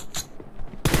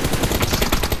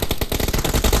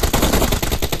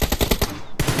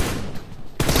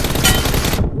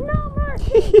 No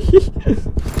mercy.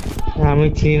 আমি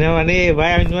চিনি না মানে ভাই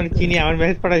আমি তোমার চিনি আমার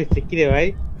মেসেজ পাঠা দিচ্ছে কি রে ভাই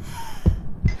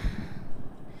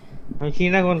আমি চিনি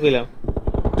না কোন কইলাম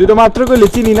তুই তো মাত্র কইলি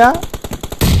চিনি না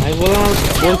আমি বললাম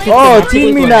বলছি ও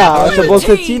চিনবি না আচ্ছা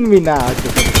বলছে চিনবি না আচ্ছা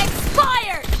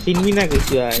Expired. চিনবি না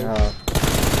কিছু ভাই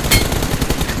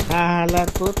হালার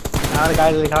পুত আর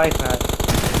গাড়ি খাওয়াই না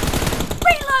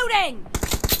Reloading.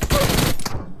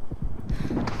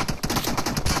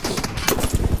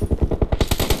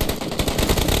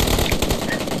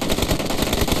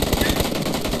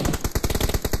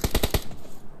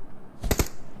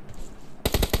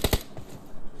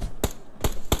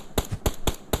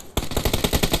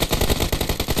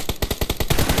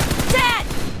 Dead.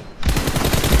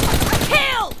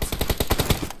 Killed.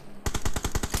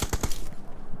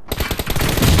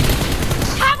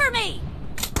 Cover me.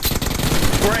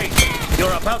 Great.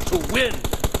 You're about to win.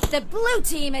 The blue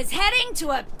team is heading to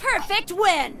a perfect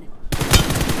win.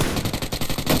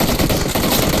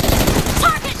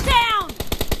 Target down.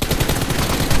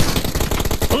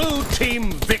 Blue team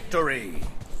victory.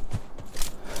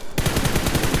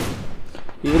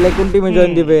 এগুলা কোন টিমে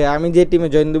জয়েন দিবে আমি যে টিমে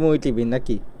জয়েন দিব ওই টিমে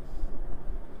নাকি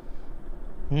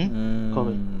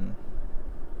কবে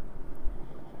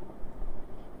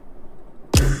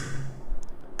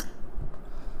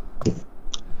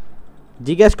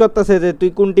জিজ্ঞেস করতেছে যে তুই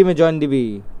কোন টিমে জয়েন দিবি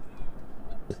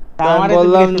আমারে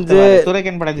বললাম বললাম যে যে তোরে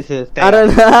কেন পাঠা দিছিস আরে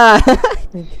না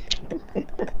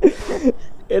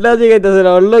এটা জিজ্ঞাসা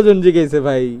না অন্যজন জিজ্ঞাসা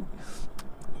ভাই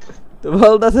তো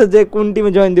বলতেছে যে কোন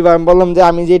টিমে জয়েন দিব আমি বললাম যে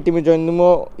আমি যে টিমে জয়েন দিব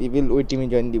ইভিল ওই টিমে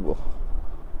জয়েন দিব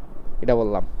এটা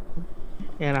বললাম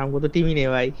এর আমগো তো টিমই নেই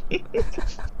ভাই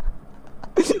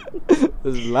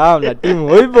বুঝলাম না টিম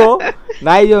হইব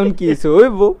নাই যখন কিছু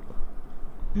হইব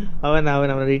হবে না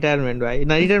আমরা রিটায়ারমেন্ট ভাই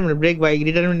না রিটায়ারমেন্ট ব্রেক ভাই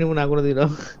রিটায়ারমেন্ট নিব না করে দিল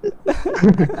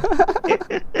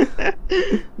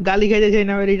গালি খাইতে চাই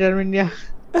না ভাই রিটায়ারমেন্ট নিয়া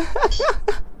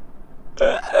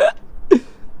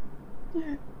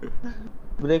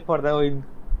break for the win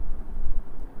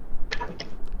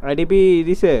IDP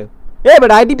দিছে এ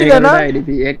বেটা আইডিপি দে না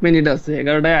আইডিপি 1 মিনিট আছে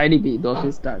 11টায় আইডিপি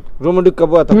 10 স্টার্ট রোমান্টিক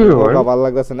কাবো এত ভালো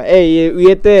লাগতেছে না এই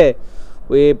ইয়েতে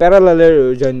ওই প্যারালালের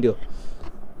জয়েন দিও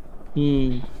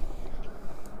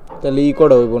তাহলে ই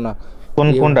কোড হইব না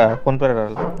কোন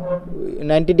প্যারালাল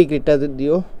 90 ডিগ্রিটা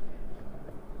দিও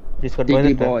ডিসকর্ড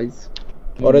বয়েজ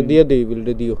ওরে দিয়ে দিই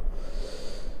বিলটা দিও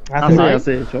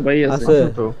আছে সবাই আছে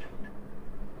তো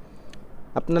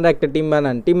আপনারা একটা টিম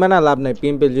বানা লাভ নাই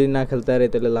পিএমপিএল যদি না খেলতে পারে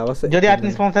তাহলে লাভ আছে যদি আপনি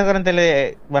স্পন্সর করেন তাহলে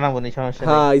বানাবো নি সমস্যা নেই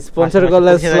হ্যাঁ স্পন্সর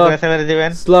করলে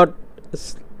স্লট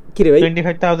কি রে ভাই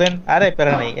 25000 আরে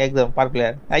প্যারা নাই একদম পার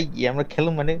প্লেয়ার আই আমরা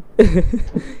খেলুম মানে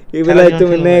ইবিলাই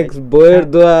তুমি নেক্সট বয়ের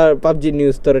দোয়ার পাবজি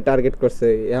নিউজ তোরে টার্গেট করছে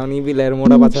এখন ইবিলাইয়ের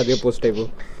মোড়া বাছা দিয়ে পোস্ট আইবো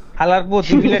হালার পো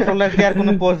ইবিলাই টলার কি আর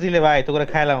কোনো পোস্ট দিলে ভাই তো করে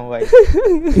খাইলাম ভাই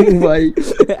ভাই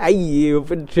আই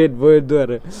ওপেন ট্রেড বয়ের দোয়ার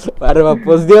আরে বাপ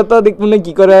পোস্ট দিও তো দেখ মনে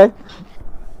কি করে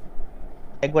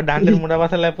একবার ডান্ডের মোড়া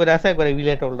বাছা লাই পড়ে আছে একবার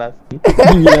ইবিলাই টলার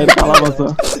ইবিলাইয়ের কালা বাসা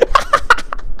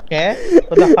কে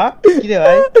ওটা হাক কি রে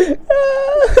ভাই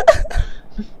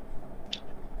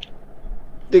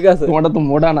ঠিক আছে তোমারটা তো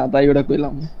মোড়া না তাই ওটা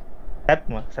কইলাম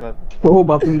আত্মা সারা ও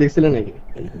বাপ তুমি দেখছিলেন নাকি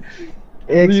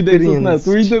এক্সপেরিয়েন্স না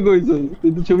তুই তো কইছিস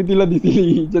তুই তো ছবি তুলা দিছিলি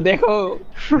যে দেখো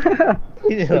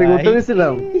আরে গোটা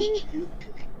দিছিলাম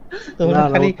তোমরা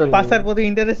খালি পাসার প্রতি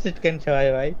ইন্টারেস্টেড কেন সবাই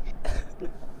ভাই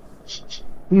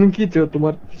তুমি কি চাও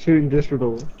তোমার সেই ইন্টারেস্টেড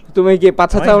হবো তুমি কি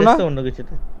পাছা চাও না অন্য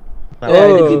কিছুতে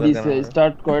আইডিপি দিছে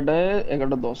স্টার্ট কয়টায়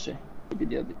 11:10 এ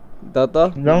ভিডিও দি দাও তো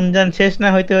রমজান শেষ না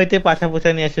হইতে হইতে পাছা পোছা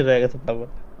নিয়ে শুরু হয়ে গেছে বাবা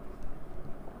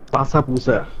পাছা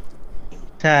পুষা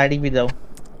আচ্ছা আইডিপি দাও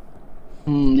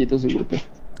দিতেছি গ্রুপে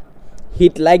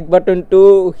hit like button to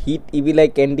hit evilai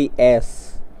candy ass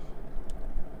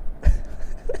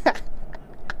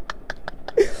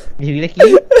video কি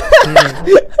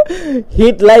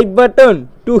hit like button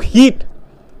to hit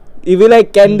evilai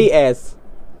candy ass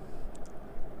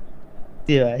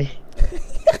দি ভাই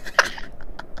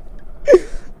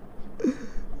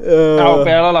আও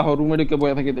প্যারালা রুমে ঢুকে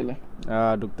বয়া থেকে দিলে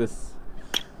ঢুকতেছ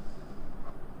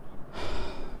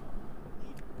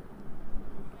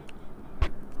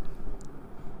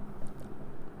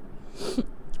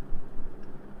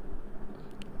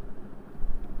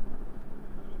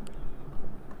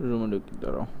রুমে ঢুকি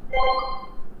দাঁড়াও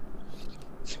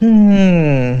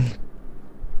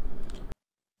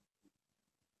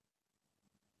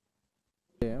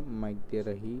माइक दे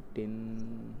रही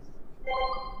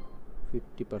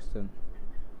 50%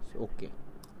 ओके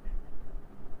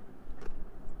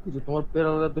जो तुम्हारा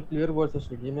पैराला तो क्लियर वॉइस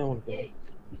আসে কি না মনে করে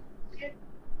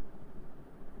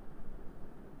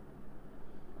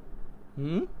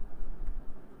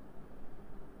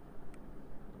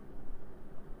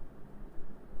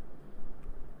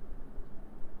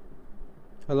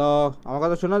হ্যালো আমার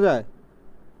কথা শোনা যায়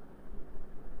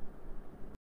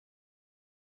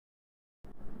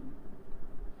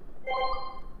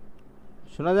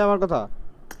শোনা যায় আমার কথা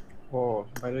ও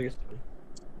বাইরে গেছে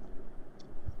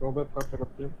প্রবলেম করতে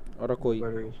করতে ওরা কই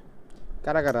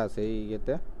কারা কারা আছে এই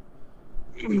ইয়েতে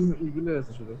ইগুলো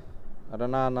আছে শুধু আরে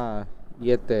না না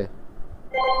ইয়েতে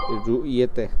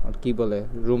ইয়েতে আর কি বলে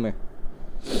রুমে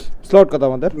স্লট কত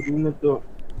আমাদের রুমে তো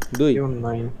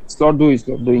 2 স্লট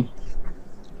 2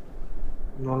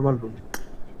 নরমাল রুম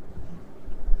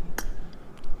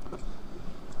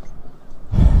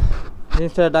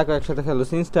সিনস্টার ডাকো একসাথে খেলো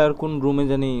সিনস্টার কোন রুমে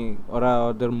জানি ওরা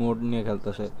ওদের মোড নিয়ে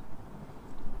খেলতেছে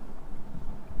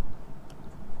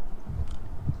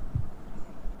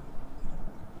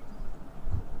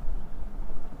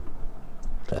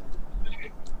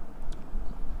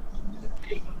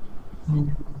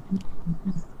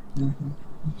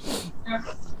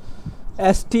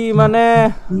এসটি মানে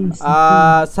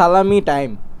সালামি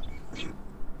টাইম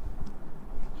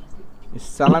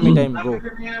ব্রো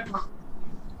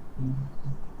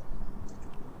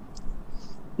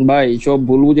ভাই সব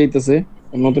ভুল বুঝাইতেছে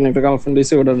নতুন একটা গার্লফ্রেন্ড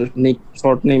হইছে ওটার নিক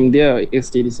শর্ট নেম দিয়া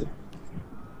এসটি দিছে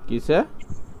কিসে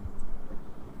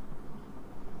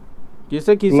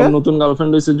নতুন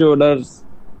গার্লফ্রেন্ড হইছে যে ওটার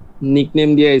নিক নেম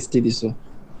দিয়া এসটি দিছো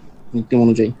নিকনেম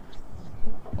অনুযায়ী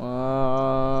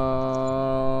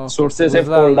sources have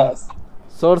told us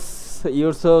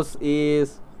your source is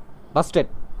busted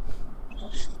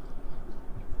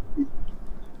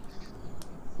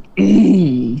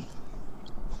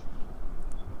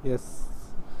yes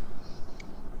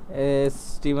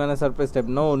ST মানে সারপ্রাইজ টাইপ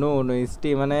নো ST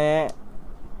মানে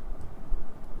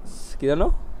কি জানো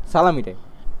সালামি টাইপ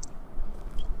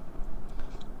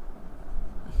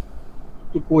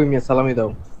তুই কই মিয়া সালামি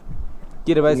দাও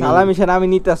কি রে ভাই সালামি সেনা আমি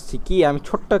নিতে আসছি কি আমি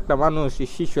ছোট্ট একটা মানুষ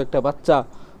শিশু একটা বাচ্চা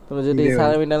তোমরা যদি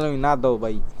সালামি টালামি না দাও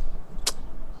ভাই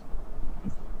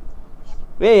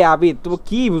এই আবিদ তুমি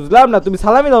কি বুঝলাম না তুমি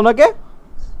সালামি দাও না কে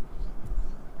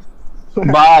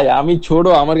ভাই আমি ছোট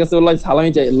আমার কাছে বললাই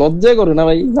সালামি চাই লজ্জা করে না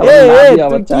ভাই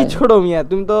তুমি কি ছোট মিয়া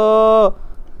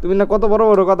তুমি না কত বড়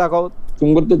বড় কথা কও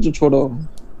তুমি করতে ছোট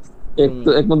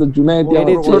একমাত্র জুনায়েদ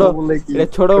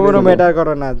ছোট বড় ম্যাটার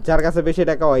করে না যার কাছে বেশি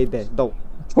টাকা হয় দেয় দাও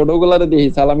ছোট গুলারে দেই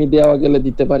সালামি দেওয়া গেলে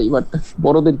দিতে পারি বাট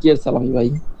বড়দের কি আর সালামি ভাই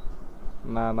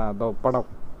না দাও পড়াও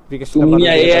তুমি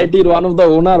AIT এর ওয়ান অফ দা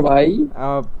ওনার ভাই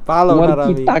ভালো ওনার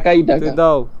আমি টাকাই টাকা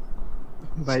দাও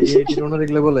ভাই AIT এর ওনার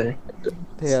দেখলে বলে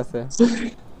ঠিক আছে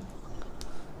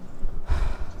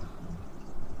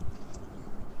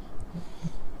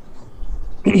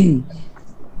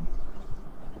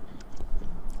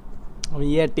আমি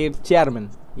AIT এর চেয়ারম্যান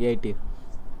AIT এর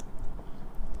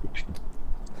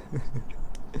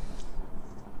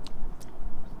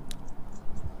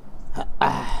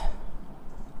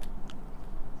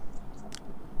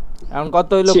এখন কত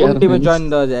হইলো কোন টিমে জয়েন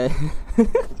দেওয়া যায়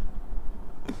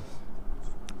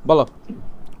বলো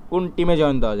কোন টিমে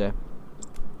জয়েন দেওয়া যায়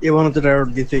এমন তো রাউট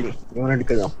দিতে এমন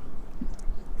ঢুকে যাও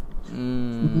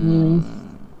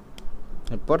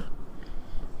এরপর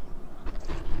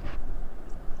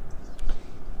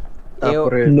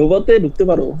তারপরে নোভাতে ঢুকতে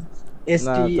পারো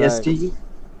এসটি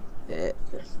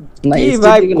না কি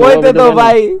ভাই কইতে তো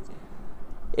ভাই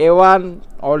A1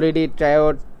 অলরেডি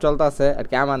ট্রাইআউট চলতেছে আর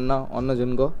কি আমার না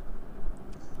অন্যজন গো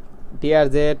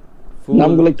TRZ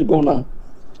নামগুলো একটু কও না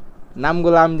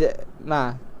নামগুলো আমি না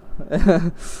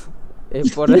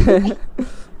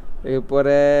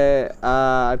এরপরে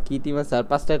আর কি টিম আছে আর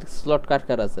 5টা স্লট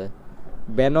কার আছে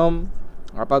ভেনম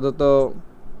আপাতত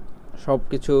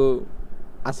সবকিছু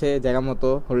আছে জায়গা মতো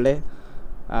হলে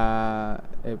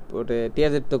এরপরে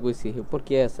TRZ তো কইছি এরপর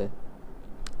কি আছে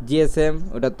GSM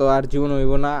ওটা তো আর জীবন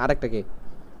হইব না আরেকটা কে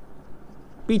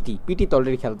পিটি তো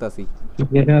অলরেডি খেলতাছি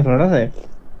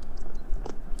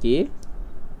কি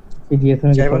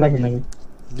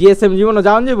GSM জীবন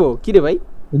যাওন যাবো কি রে ভাই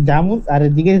জামু আরে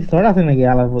দিকে থড় আছে নাকি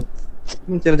আলাদা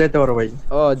তুমি চলে যাইতে পারো ভাই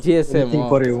ও GSM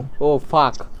ও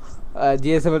ফাক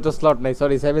GSM এর তো স্লট নাই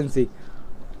সরি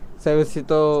 7C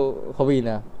তো হবেই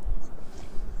না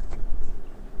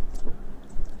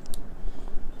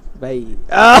ভাই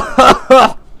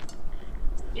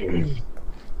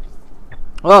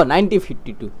ও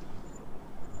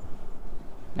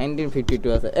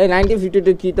 1952 আছে এই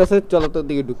 1952 কি আছে চলো তো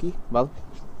দিকে ঢুকি বল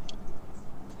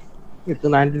এটা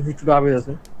 1952 আবে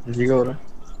আছে জিগা ওরা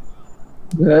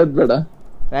বহুত বড়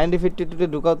 1952 তে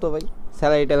ঢুকাও তো ভাই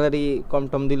স্যালারি কম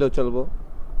টম দিলেও চলবো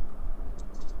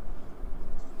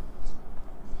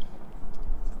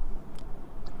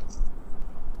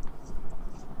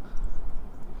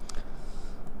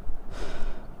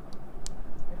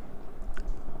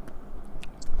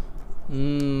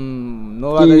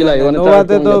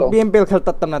নোভাতে তো PMPL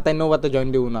খেলতাম না তাই নোভাতে জয়েন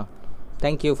দেব না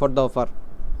thank you for the offer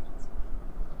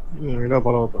এটা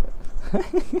ভালো হতো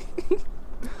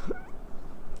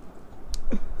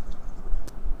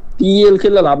PL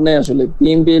খেললে লাভ নাই আসলে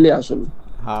PMPL এ আসলে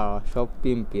হ্যাঁ সব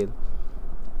PMPL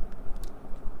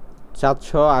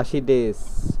 780 ডেজ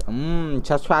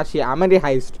 780 আমারই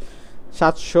হাইস্ট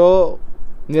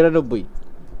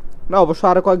 799 না অবশ্য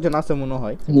আরো কয়েকজন আছে মনে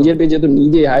হয় নিজের পেজে তো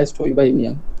নিজে হাইস্ট হই ভাই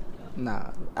মিয়া না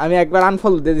আমি একবার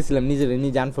আনফলো দিয়ে দিছিলাম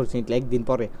নিজে আনফরচুনেটলি একদিন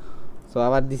পরে সো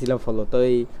আবার দিছিলাম ফলো তো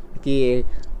এই কি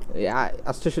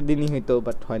 800 দিনই হইতো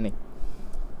বাট হয় নাই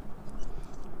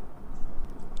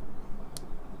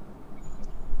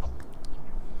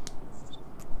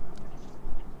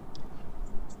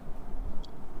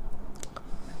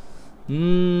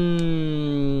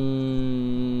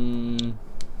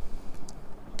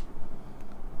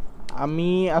আমি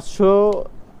আসছো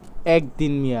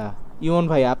একদিন মিয়া ইমন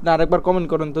ভাই আপনি আরেকবার কমেন্ট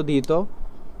করেন তো দিই তো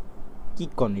কি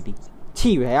কোয়ান্টিটি ছি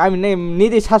ভাই আমি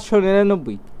নিজে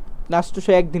 799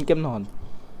 800 একদিন কেমন হন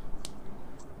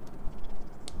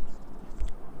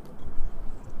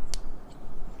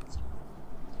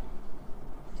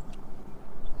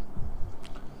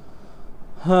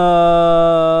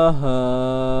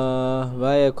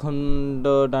ভাই এখন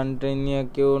তো ডানটেনিয়া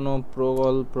কেউ নো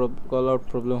কল আউট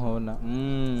প্রবলেম হবে না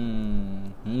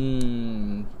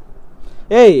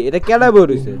এই এটা কেডা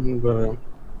বইছে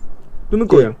তুমি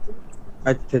কই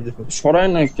আচ্ছা দেখো সরায়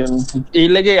না কেন এই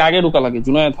লাগে আগে ঢোকা লাগে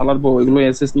জুনায়েদ থালার বউ এগুলো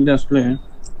এসএস নিতে আসলে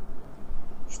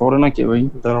সরে না কে ভাই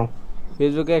দাঁড়াও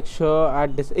ফেসবুকে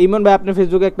 108 ডেজ ইমন ভাই আপনি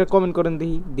ফেসবুকে একটা কমেন্ট করেন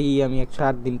দিই আমি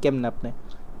 108 দিন কেমনে আপনি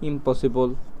ইম্পসিবল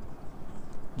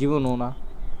জীবনও না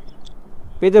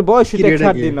পেজের বয়স এটা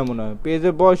 108 দিন না মনে হয়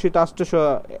পেজের বয়স এটা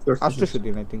 800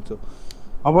 দিন আই থিংক সো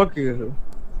আবার কি গেছে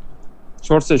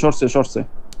শর্টসে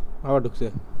আবার ঢুকছে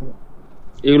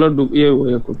এগুলো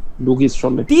ঢুকিস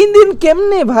চলে 3 দিন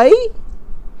কেমনে ভাই?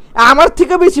 আমার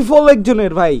থেকে বেশি ফলো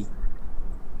একজনের ভাই।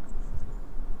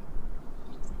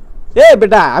 এ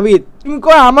বেটা আমি তুমি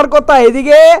কই আমার কথা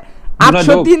এদিকে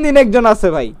 803 দিন একজন আছে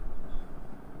ভাই।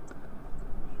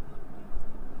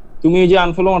 তুমি এই যে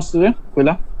আনফলো মারছো রে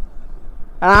কইলা?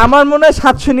 আর আমার মনে হয়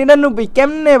 799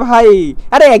 কেমনে ভাই?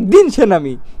 আরে একদিন ছেন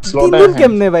আমি 3 দিন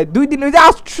কেমনে ভাই? 2 দিন ওই যে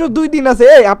 802 দিন আছে।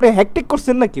 এই আপনি হ্যাকটেক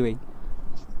করছেন নাকি ভাই?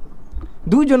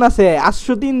 দুইজন আছে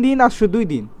 803 দিন 802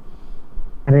 দিন।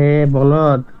 আরে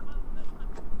বলদ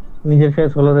নিজের ফেস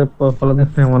ফলো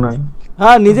দিতে মনে হয়।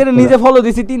 হ্যাঁ নিজে ফলো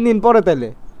দিছি 3 দিন পরে তাইলে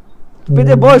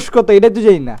পেজে বয়স কত এটা তো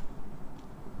জানি না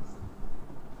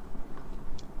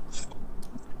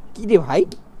কি রে ভাই।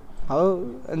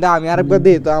 না আমি আরেকবার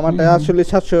দিই তো আমারটা আসলে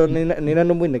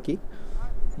 799 নাকি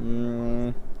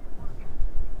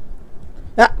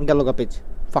গেল গা পেজ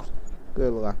ফাক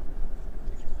গেল গা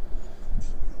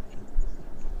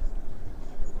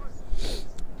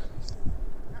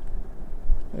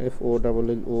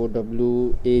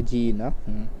FOLLOWAG না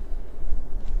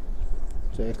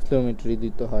এক্সক্লেমেটরি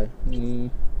দিতে হয়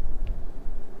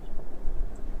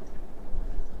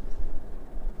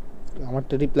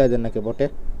আমারটা রিপ্লাই দেন নাকি বটে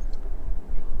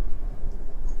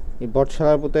এই বট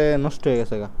ছাড়ার পথে নষ্ট হয়ে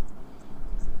গেছে গা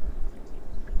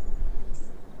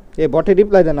এই বটে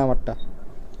রিপ্লাই দেন আমারটা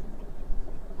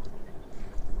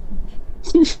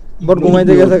বট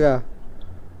ঘুমাইতে গেছে গা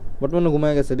বট মনে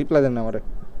ঘুমাই গেছে রিপ্লাই দেন আমারে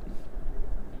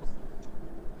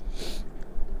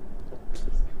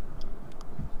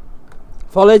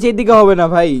ফলো এই দিকে হবে না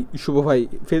ভাই শুভ ভাই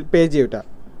পেজে ওটা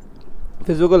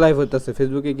ফেসবুকে লাইভ হইতাছে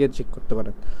ফেসবুকে গিয়ে চেক করতে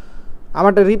পারেন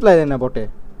আমারটা রিপ্লাই দেন না বটে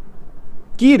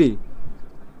কি রে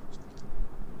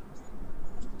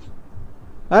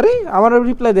আরে আমার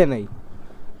রিপ্লাই দেয় নাই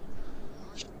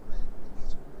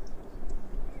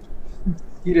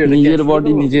নিজের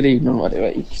বডি নিজেরই মারে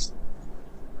ভাই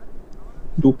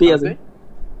ঢুকতে আছে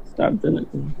স্টার্ট দেন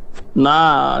না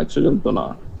একজন তো না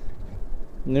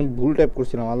আমি ভুল টাইপ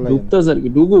করছিলাম আল্লাহ ঢুকতে স্যার কি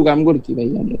ঢুকু কাম করছি ভাই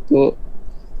আমরা তো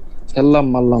খেললাম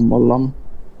মারলাম বললাম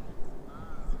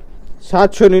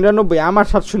 799 আমার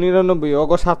 799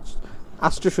 ওগো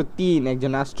 803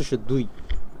 একজন 802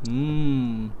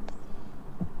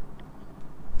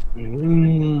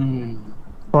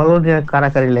 ফলো দিয়ে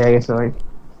কারাকারি লেগে গেছে ভাই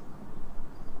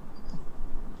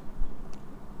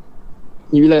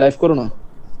ইবিলা লাইভ করো না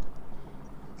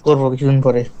করবো কিছুদিন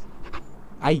পরে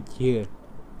আই হিয়ার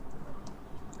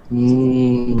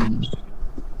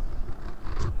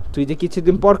তুই যে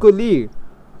কিছুদিন পর কইলি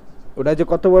ওটা যে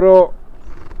কত বড়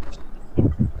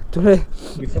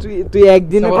তুই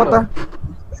একদিনের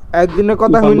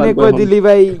কথা হইনে কই দিলি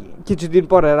ভাই কিছুদিন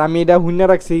পরে আর আমি এটা হইনা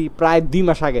রাখছি প্রায় 2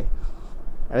 মাস আগে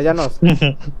আরে জানোস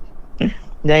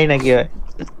জানি না কি হয়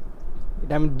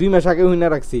এটা আমি 2 মাস আগে হইনা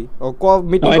রাখছি ও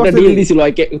মিটিং করছিলি একটা ডিল দিছিল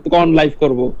কোন লাইভ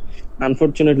করব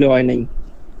আনফরচুনেটলি হয় নাই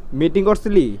মিটিং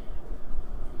করছিলি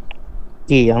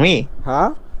কি আমি হ্যাঁ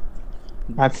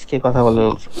আজকে কথা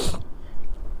বলবো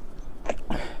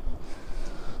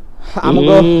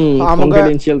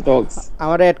কনফিডেন্সিয়াল টকস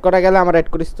আমার এড করা গেলে আমার এড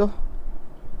করিস তো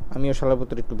আমিও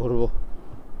শালাপত্র একটু ভরবো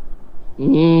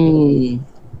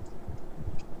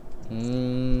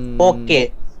ওকে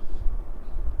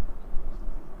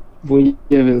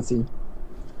বুঝতে পেরেছি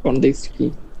কনটেক্সট কি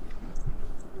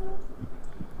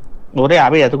ওরে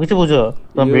আবে এত কিছু বুঝো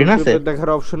তোমার ব্রেন আছে দেখার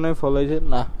অপশন নাই ফলো হইছে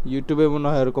না ইউটিউবে মনে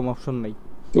হয় এরকম অপশন নাই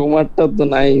তোমারটা তো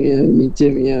নাই নিচে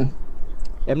মিয়া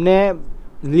এমনি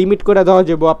লিমিট করে দেওয়া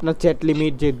যাবে আপনার চ্যাট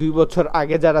লিমিট যে 2 বছর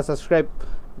আগে যারা সাবস্ক্রাইব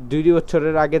 2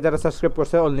 বছরের আগে যারা সাবস্ক্রাইব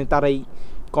করছে অনলি তারাই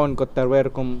কমেন্ট করতে পারবে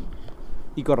এরকম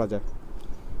ই করা যায়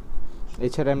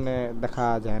এছাড়া এমনি দেখা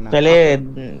যায় না তাহলে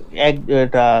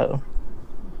এটা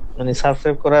মানে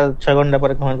সাবস্ক্রাইব করা 6 ঘন্টা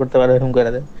পরে কমেন্ট করতে পারবে এরকম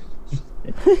করে দেয়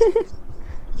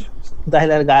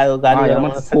তাহলে আর গাড়ি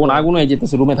আমার ফোন আগুন হয়ে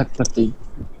যেতেছে রুমে থাকতে থাকতেই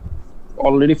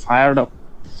অলরেডি ফায়ারড আপ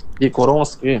এই গরম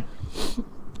আজকে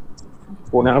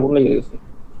ফোনে আগুন লেগে গেছে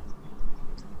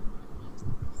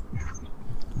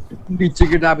নিচে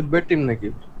কি ডাবিদ ভাই টিম নাকি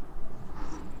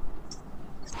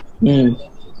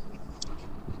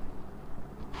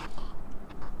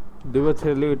দুই বছর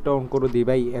লিমিটটা অন করে দিই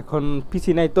ভাই এখন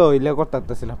পিসি নাই তো ইলে করতে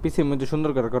পারতেছি না পিসির মধ্যে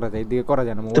সুন্দর করে করা যায় এদিকে করা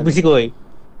যায় না তো পিসি কই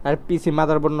আর পিসি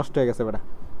মাদারবোর্ড নষ্ট হয়ে গেছে বেটা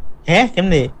হ্যাঁ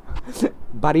কেমনে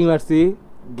বাড়ি মারছি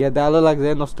গেদা আলো লাগছে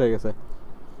নষ্ট হয়ে গেছে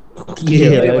কি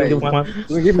রে ভাই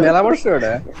তুমি কি মেলা বসছো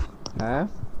ওটা হ্যাঁ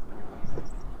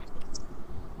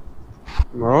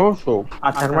নরসো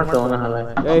আচ্ছা আমার তো মনে হয়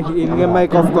এই ইন গেম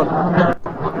মাইক অফ কর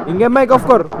ইন গেম মাইক অফ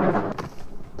কর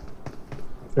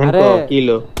আরে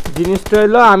কিলো জিনিসটা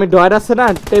হলো আমি ডয়ার আছে না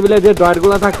টেবিলে যে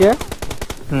ডয়ারগুলো থাকে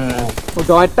ও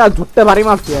ডয়ারটা ঝুটতে বাড়ি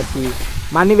মারছি আর কি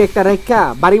মানি ব্যাগটা রেখা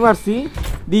বাড়ি মারছি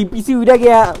দি পিসি উইরা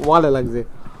গিয়া ওয়ালে লাগছে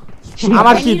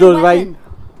আমার কি দোষ ভাই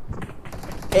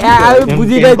আমি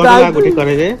বুঝি নাই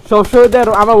সবসময় তো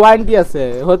আমার ওয়ারেন্টি আছে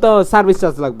হয়তো সার্ভিস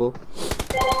চার্জ লাগবো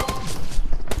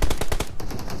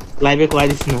লাইভে কয়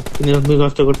দিস না তুমি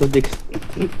নষ্ট করতে দেখ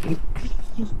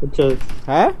আচ্ছা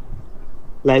হ্যাঁ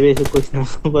লাইভে এসে কইস না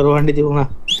পর ওয়ারেন্টি দিব না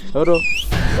ধরো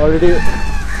অলরেডি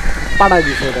পাঠাই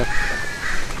দিছে এটা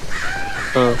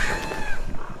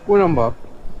কোন নাম্বার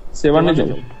 7 এ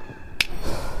যাও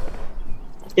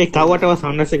এই কাওয়াটা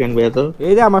সাউন্ড আছে কেন ভাই তো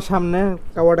এই যে আমার সামনে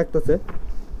কাওয়া ডাকতেছে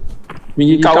তুমি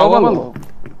কি কাওয়া বলো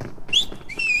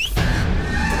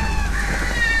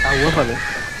কাওয়া ফলে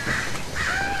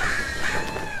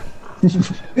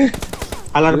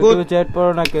আলার গো চ্যাট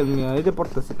পড়ো না কেন মিয়া এই যে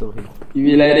পড়তেছে তো ভাই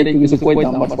টিভি লাইরে কিছু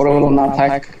কইতাম বাট পরে হলো না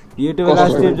থাক ইউটিউবে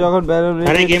লাস্ট টাইম যখন ব্যালন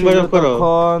আরে গেম বন্ধ করো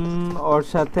তখন ওর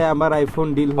সাথে আমার আইফোন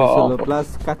ডিল হয়েছিল প্লাস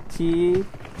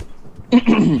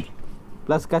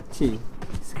কাচ্চি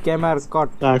স্ক্যামার কট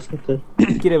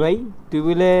কি রে ভাই তুই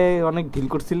বলে অনেক ডিল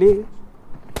করছিলি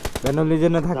ব্যানল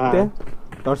লিজেন্ডে থাকতে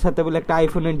তোর সাথে বলে একটা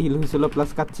আইফোনের ডিল হয়েছিল প্লাস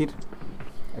কাচ্চির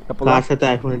একটা তার সাথে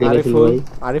আইফোনের ডিল হয়েছিল ভাই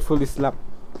আরিফুল ইসলাম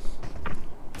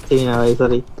চিনি না ভাই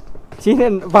সরি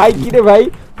চিনেন ভাই কি রে ভাই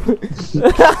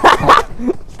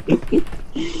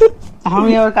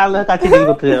আমি আবার কাল কাচ্চি ডিল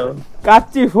করতে যাব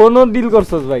কাচ্চি ফোনও ডিল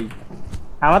করছস ভাই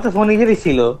আমার তো ফোন ইজেরই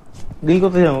ছিল ডিল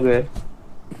করতে যাব আমাকে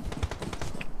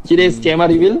চিরে স্ক্যামার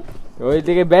রিভিল ওই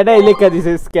দিকে ব্যাডাই লেখা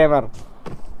দিছে স্ক্যামার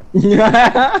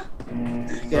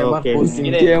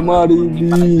স্ক্যামার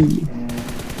রিভিল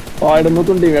এটা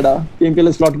নতুন টিম এটা PMPL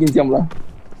স্লট কিনছি আমরা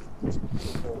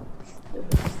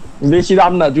বেশি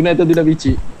দাম না জুনাইতে দুইটা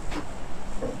বিচি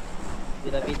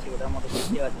ওটার মতো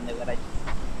বেশি আছে না গারাই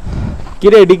কি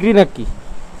রে ডিগ্রি নাকি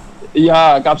ইয়া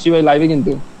কাপসি ভাই লাইভে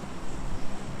কিন্তু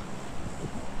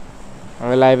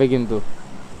আমি লাইভে কিন্তু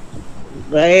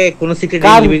ভাই কোন সিক্রেট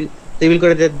রিভিল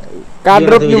করে দে কার্ড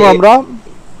ড্রপ নিব আমরা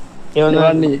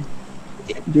এবার নি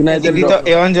জুনাইতের তো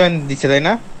এওয়ান জয়েন দিছে তাই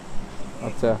না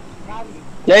আচ্ছা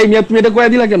এই মিয়া তুমি এটা কইয়া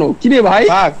দিলা কেন কি রে ভাই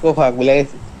ফাক বলে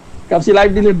গেছি কাপসি লাইভ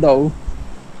ডিলিট দাও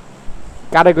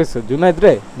কারে কইছো জুনাইদ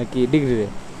রে নাকি ডিগ্রি রে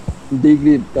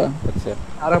ডিগ্রিটা আচ্ছা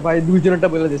আরে ভাই দুইজনেরটা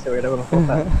বলে দিছে এটা কোনো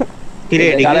কথা কি রে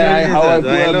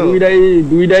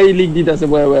দুইটাই লিক দিতেছে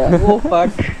বয়া বয়া ও ফাক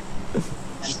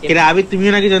কি রে আবি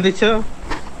তুমিও নাকি জানতেছ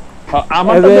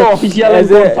আমার তো official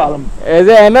confirm as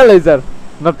a analyser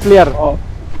not player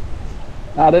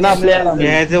আরে না প্লেয়ার আমি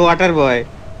এজ এ ওয়াটার বয়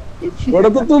ওটা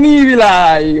তো তুমি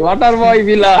বিলাই ওয়াটার বয়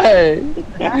বিলাই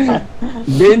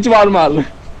বেঞ্চ ওয়ার্মার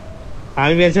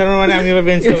আমি বেঞ্চ ওয়ার্মার মানে আমি এবার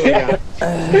বেঞ্চ করব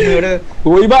ওটা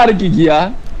কইবার কি গিয়া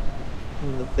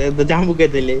তো জাম্বুকে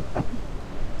দিলে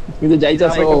তুমি তো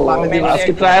যাইতাছো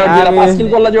আজকে ট্রায়াল দিলা 5 কিল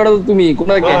করলা যে ওটা তো তুমি কোন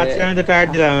কে আজকে আমি তো ট্রায়াল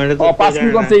দিলাম এটা তো 5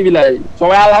 কিল করতে বিলাই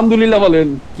সবাই আলহামদুলিল্লাহ বলেন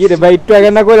কি রে ভাই একটু আগে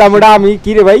না কইলাম ওটা আমি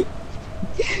কি রে ভাই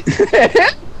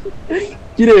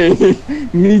কি রে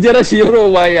নিজেরা শিওর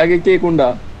ভাই আগে কে কোনটা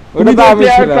ওটা তো আমি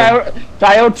ছিলাম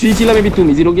ট্রায়াল 3 ছিলাম আমি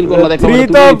তুমি 0 কিল করলা দেখো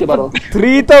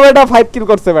 3 তো বেটা 5 কিল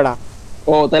করছে বেটা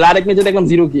ও তাহলে আরেক ম্যাচে দেখলাম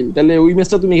 0 কিল তাহলে ওই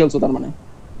ম্যাচটা তুমি খেলছো তার মানে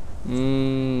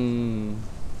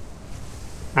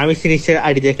আমি সিরিজের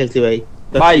আইডি দিয়ে খেলছি ভাই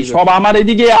ভাই সব আমার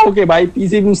এদিকে ওকে ভাই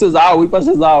পিসি মুছে যাও ওই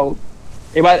পাশে যাও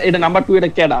এবার এটা নাম্বার 2 এটা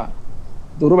কেডা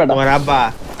ধরো বেটা আমার আব্বা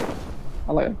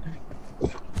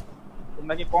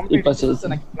তোমরা কি কম্পিটিটিভ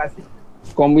নাকি ক্লাসিক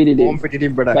কম্পিটিটিভ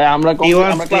বেটা ভাই আমরা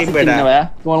ক্লাসিক বেটা ভাই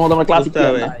তোমার মত আমরা ক্লাসিক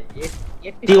হবে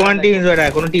T1 টিম বেটা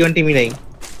কোনো T1 টিমই নাই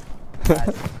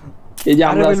এই যে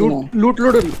আমরা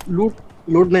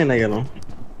লুট নাই না কেন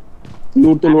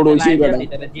লুট তো লোড হইছে বেটা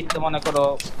এটা জিততে মনে করো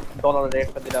ডলারের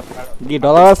রেটটা দিলে আপনার কি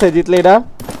ডলার আছে জিতলে এটা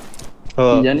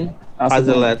কি জানি $5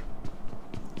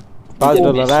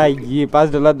 $5 আই ই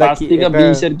 $5 দা কি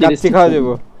কাচ্চি খাওয়া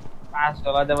যাবো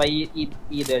 $5 দে ভাই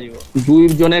ই দেয়া যাবো দুই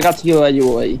জনের কাছে কি হয়ে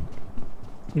যাবো ভাই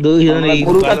দুই জনের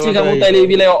গরু কাচ্চি খাবো তাইলে এই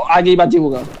বিলে আগেই বাঁচিবো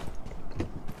গা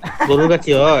গরু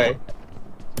কাচ্চি হয়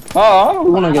হ্যাঁ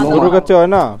ওনা কেন গরু কাচ্চি হয়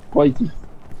না কই কি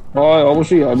হয়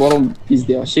অবশ্যই হয় বড় পিস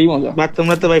দেওয়া সেই মজা বাট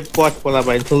তোমরা তো ভাই পশ পলা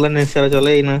ভাই সুলতানের সারা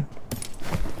চলেই না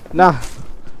না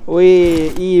ওই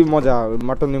ই মজা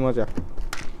মটনই মজা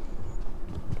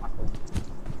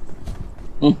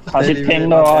খাসির ঠ্যাং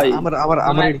না হয় আমার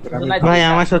ভাই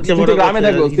আমার সবচেয়ে বড় গ্রামে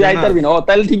থাকো তুই আইতে পারবি না ও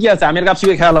তাহলে ঠিকই আছে আমি আর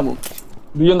কাপসিকে খেলাম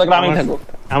দুইজন তো গ্রামে থাকো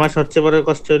আমার সবচেয়ে বড়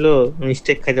কষ্ট হলো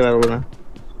মিস্টেক খাইতে পারবো না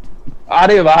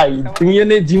আরে ভাই তুমি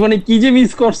এনে জীবনে কি যে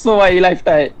মিস করছো ভাই এই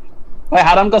লাইফটায় ভাই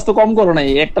হারাম কাজ তো কম করো নাই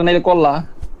একটা নাইলে করলা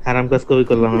হারাম কাজ কবি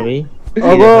করলাম আমি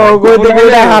ওগো দেখে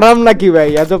এটা হারাম নাকি ভাই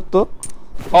আজব তো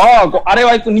আরে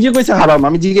ভাই নিজে কইছে হারাম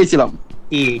আমি জিজ্ঞাসিলাম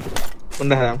কি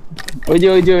কোনটা হারাম ওই যে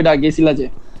ওইটা গেছিলা যে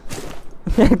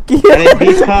কি আরে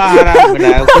বিছা হারাম বেটা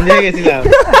কোন জায়গায় গেছিলাম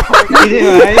কি রে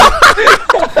ভাই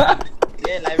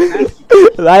এ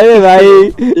লাইভে ভাই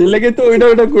এর লাগে তো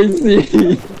ওইটা কইছি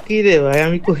কি রে ভাই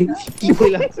আমি কই কি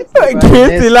কইলাম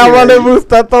গেছিলাম মানে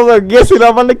বুঝতা তো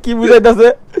গেছিলাম মানে কি বুঝাইতাছে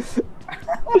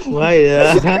ভাই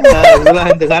বলা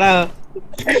হতে খারাপ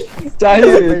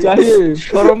চাহিয়ে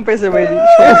শরম পেছে ভাই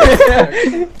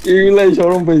এগুলাই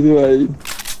শরম পাইছে ভাই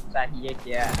चाहिए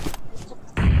क्या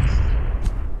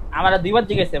हमारा দুইবার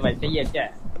জিজ্ঞেসে ভাই चाहिए क्या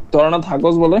তোরা না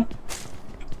থাকস বলে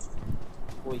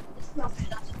ওই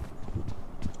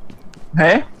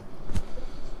হ্যাঁ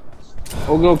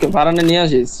ওকে ওকে ফারানে নিয়ে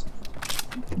আসিস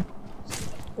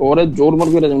ওরে জোর মার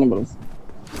করে যেমন বলছ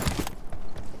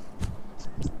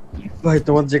ভাই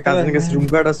তোমার যে কাজিনের কাছে রুম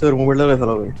কার্ড আছে ওর মোবাইলটা লয়ে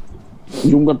ফেলাবে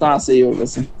জুম করতে আসেই ওর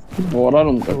কাছে ওরা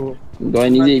রুম কার্ড দয়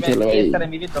নিজেই খেলে ভাই সারা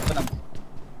মিলি দপনাম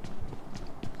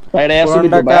বাইরে আসবি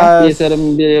তো ভাই এসআর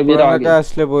বিরা আগে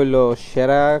আসলে বললো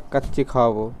সেরা কাচ্চি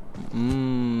খাওয়াবো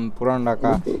পুরান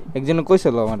ঢাকা একজন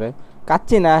কইছিল আমারে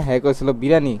কাচ্চি না হ্যাঁ কইছিল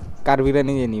বিরিয়ানি কার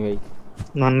বিরিয়ানি জানি ভাই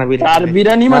নান্না আর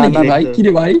বিরিয়ানি মানে কি ভাই কি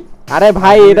রে ভাই আরে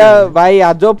ভাই এরা ভাই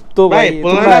আজব তো ভাই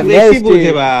পোলাটা বেশি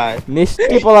বুঝে ভাই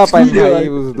মিষ্টি পোলা পাই ভাই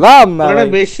বুঝলাম না পোলাটা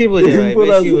বেশি বুঝে ভাই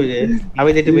বেশি বুঝে আমি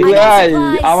যেটা বেশি ভাই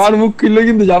আমার মুখ খুললে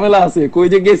কিন্তু ঝামেলা আছে কই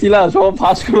যে গেছিলা সব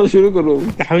ফাঁস করা শুরু করো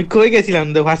আমি কই গেছিলাম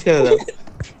তো ফাঁস করে দাও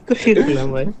কই গেছিলাম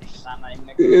ভাই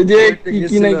এই যে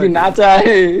কি নাকি না চায়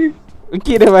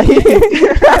কি রে ভাই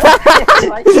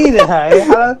কি রে ভাই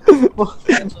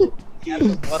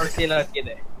বড় ছেলে কে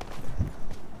দেয়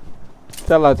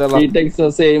চলো চলো এটেক্স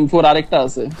আছে M4 আরেকটা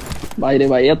আছে বাইরে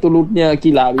ভাই এত লুট নিয়ে কি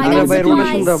লাভ আরে ভাই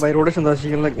রোটেশন দাও ভাই রোটেশন দাও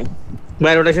শিখেন লাগে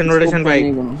ভাই রোটেশন ভাই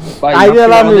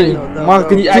আইজেল আমি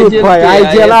মার্কেট ভাই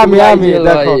আইজেল আমি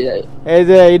দেখো এই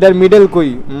যে এটার মিডল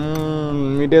কই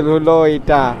মিডল হলো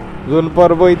এটা জোন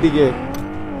পর্ব এইদিকে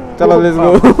চলো লেটস গো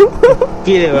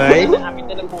কি রে ভাই আমি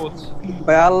তাহলে কোচ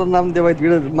ভাই আল্লাহর নাম দে ভাই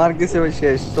দুইটা মার গেছে ভাই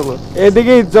শেষ চলো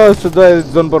এদিকেই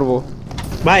জোন পর্ব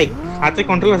ভাই হাতে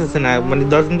কন্ট্রোল আছে না মানে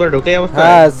 10 দিন পরে ঢোকে অবস্থা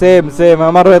হ্যাঁ সেম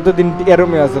আমারও এতদিন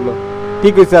এরমই আছিল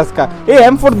ঠিক হইছে আজকে এই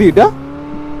M4 দি এটা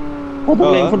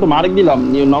তাহলে M4 তো মার্ক দিলাম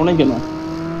নাও না কেন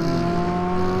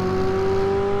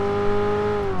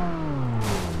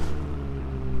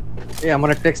এই আমার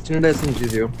একটা এক্সটেন্ডেড এসএমজি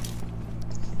দিও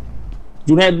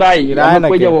জুনায়েদ ভাই আমরা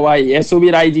কই যাব ভাই এসওবি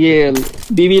আইজিএল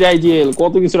বিবি আইজিএল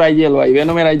কত কিছু আইজিএল ভাই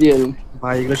ভেনমের আইজিএল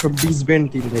ভাই এগুলো সব ডিসব্যান্ড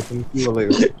টিম ভাই তুমি কি বলো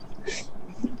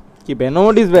কি ভেনম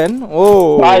ডিসব্যান্ড ও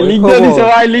ভাই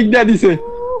লিক দে দিছে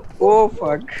ও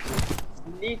ফাক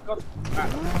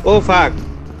ও ফাক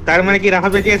তার মানে কি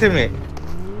রাফাত ভাই আছে মে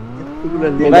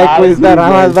ভাই কইছ দা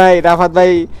রাফাত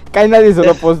ভাই কাইনা দিছিল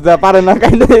পোস্ট দা পারে না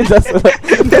কাইনা দিছস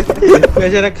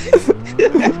বেচারা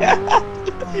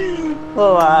ও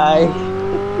ভাই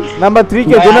নাম্বার 3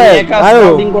 কে জুনায়েদ আয়ো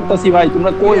স্কাউটিং করতেছি ভাই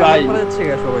তোমরা কই ভাই হচ্ছে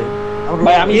গা সবাই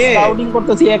ভাই আমি স্কাউটিং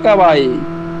করতেছি একা ভাই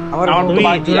আমার তুমি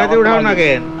জুনাতে উঠাও না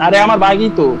কেন আরে আমার বাগই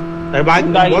তো আর বাগ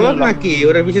বলো না কি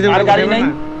ওরা পিছে আর গাড়ি নাই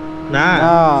না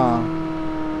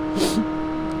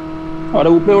আরে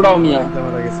উপরে উড়াও মিয়া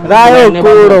রায়ো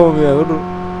কোড়ো মিয়া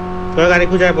তো গাড়ি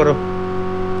খুঁজায় পড়ো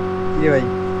কি ভাই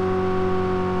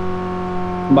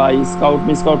ভাই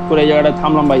স্কাউট করে এই জায়গাটা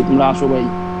থামলাম ভাই তোমরা আসো ভাই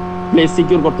প্লেস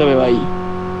সিকিউর করতে হবে ভাই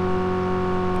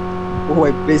ও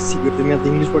ভাই প্লিজ সিকিউর তুমি এত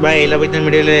ইংলিশ পড়ো ভাই এলাবিটের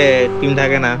মিডলে টিম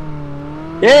থাকে না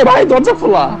এ ভাই দরজা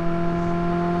খোলা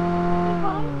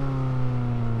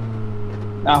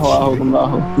আহো তোমরা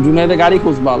আহো জুনাইদে গাড়ি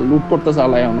খুঁজবাল লুট করতে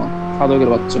চালায় এখনো সাধকের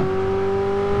বাচ্চা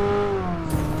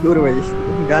দূর ভাই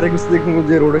গাড়ি কিছু দেখুন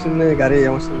যে রোটেশনে গাড়ি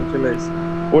আমার সামনে চলে আসছে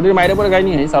ওদের মাইরে পরে গাড়ি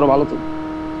নিয়ে আইস আরো ভালো তো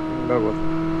বাবা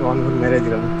তো অনভর মেরে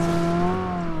দিলাম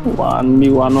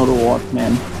 1v1 or what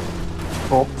man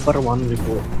proper one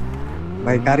report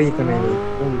ভাই গাড়ি তো নেই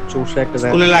কোন চৌষা একটা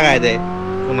স্কুলে লাগায় দেয়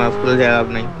তোমার স্কুলে যাওয়া লাভ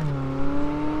নাই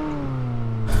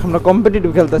আমরা কম্পিটিটিভ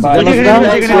খেলতেছি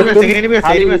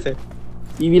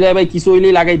টিভি লাই ভাই কিছু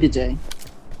হইলেই লাগাইতে চাই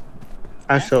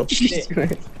আসো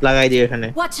লাগাই দিই এখানে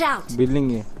Watch out! বিল্ডিং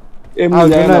এ এমনি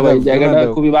যায় না ভাই জায়গাটা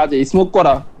খুবই বাজে স্মোক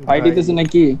করা ফাইট হইতেছে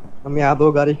নাকি আমি আদৌ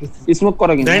গাড়ি স্মোক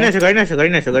করা কিন্তু গাড়ি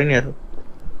নিয়ে আসো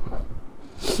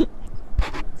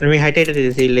আমি হাইটাইটা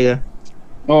দিতেছি ইলেগা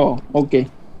ও ওকে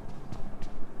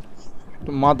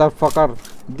মাদারফাকার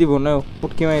দিব না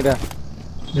পুটকি মাইরা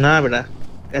না বেটা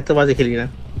এত বাজে খেলি না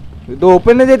তো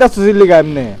ওপেনে যেতাছ সিলিগা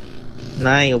এমনে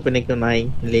নাই ওপেনে কেউ নাই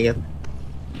ইলেগা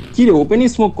কি রে ওপেনই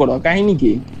স্মোক করা কাহিনী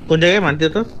কি কোন জায়গায় মানতে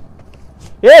তো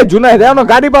এ জুনাইদ এখনো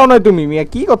গাড়ি পাও না তুমি মিয়া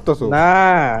কি করতেছো না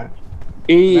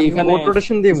এই এখানে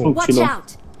রোটেশন দিয়ে smoke Watch ছিল out!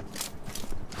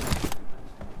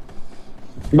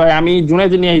 ভাই আমি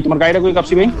জুনাইদে নিয়ে আই তোমার গাড়িটা কই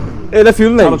কাপছি ভাই এটা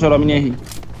ফিউল নাই চলো আমি নিয়ে আই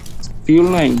ফিউল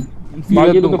নাই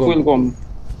বাকি তো ফুয়েল কম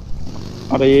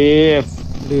আরে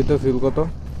এই তো ফিল কত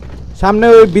সামনে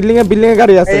ওই বিল্ডিং এ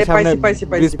গাড়ি আছে সামনে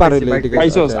ব্রিজ পার হইলে ঠিক আছে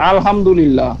পাইছস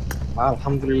আলহামদুলিল্লাহ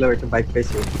একটা বাইক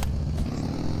পাইছি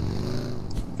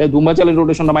এই দুম্বা চালের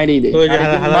রোটেশনটা মাইরেই দে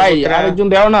ভাই আরেকজন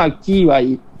দেও না কি ভাই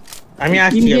আমি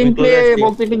আসছি গেম প্লে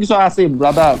বলতে কিছু আছে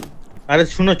ব্রাদার আরে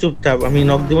শুনো চুপচাপ আমি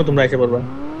নক দিব তোমরা এসে পড়বা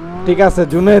ঠিক আছে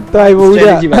জুনের তো আইবো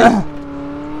উইরা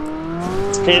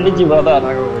স্ট্র্যাটেজি ব্রাদার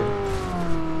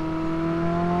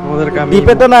আমাদের কাম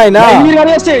ডিপে তো নাই না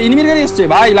এনিমি গাড়ি আসছে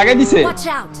ভাই লাগাই দিছে Watch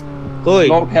out! কই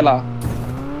লব খেলা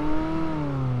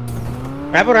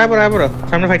আইবো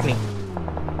সামনে ফাইট নি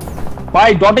ভাই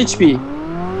ডট এইচপি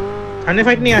সামনে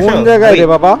ফাইট নি আসো কোন জায়গায় রে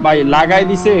বাবা ভাই লাগাই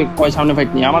দিছে কয় সামনে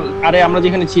ফাইট নি আমার আরে আমরা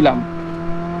যেখানে ছিলাম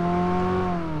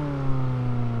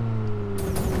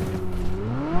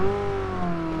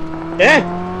এ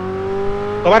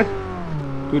কভার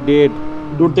তুই ডেড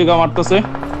দূর থেকে মারতেছে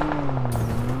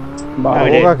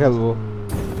হোগা খেলবো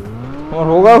আমার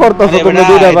হোগা করতেছ তোমরা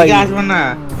দুইটা ভাই আসবে না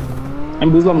আমি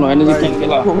বুঝলাম না এনার্জি ট্যাঙ্ক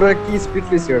খেলা তোমরা কি স্পিড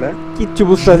পেয়েছি ওটা কিচ্ছু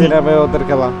বুঝতাছি না ভাই ওদের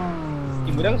খেলা কি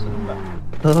বুঝা গেছো তোমরা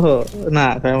না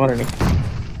তুমি মরেনি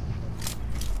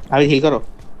আগে হিল করো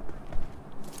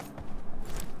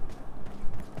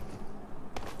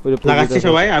লাগাচ্ছি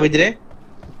সবাই আবিদ রে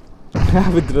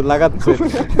লাগাচ্ছে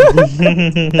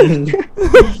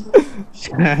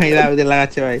আবিদ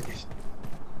লাগাচ্ছে ভাই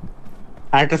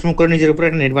আরেকটা স্মোক করে নিজের উপরে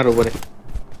একটা নেট মারো উপরে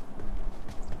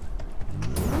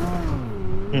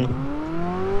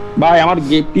भाई আমার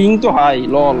পিং তো হাই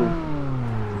লল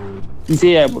কিসে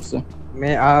আয় পড়ছে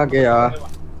मैं आ गया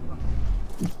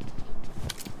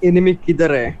एनिमी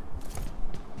किधर है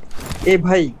ए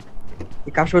भाई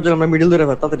ये काश हो जाए আমরা মিডল ধরে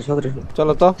তাড়াতাড়ি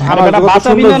চলো তো আরে বেটা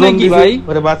বাঁচাবি না নাকি ভাই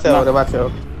ওরে বাঁচাও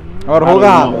और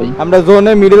होगा আমরা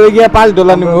জোনে মিডলে গিয়ে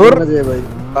 $5 নিব ওর ভাই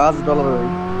 $5 ভাই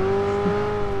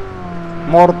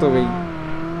মর তো ভাই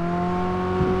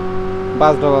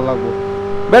 $5 লাগবে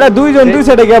বেটা দুইজন দুই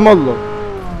সাইডে গিয়ে মরলো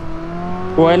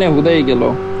কোয়েনে হুদাই গেল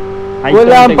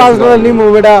বললাম $5 নিমু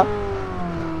বেটা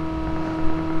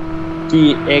কি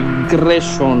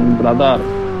এগ্রেশন ব্রাদার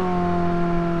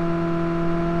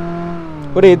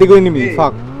ওরে এদিকে নিবি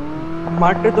ফাক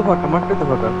মারতে তো ফাকা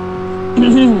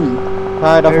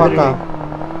হ্যাঁ এটা ফাকা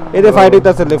এতে ফাইট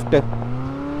হইতাছে লেফটে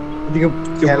এদিকে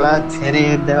খেলা ছেড়ে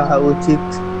দেওয়া উচিত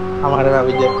আমার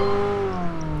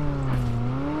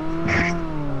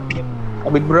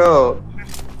আবিদ ব্রো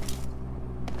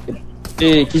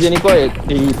কি জানি কয়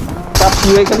এই কাপশি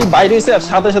হয়ে খালি বাইরে এসে আর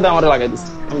সাথে সাথে আমারে লাগাই দিছে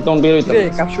আমি তখন বের হইতাম এ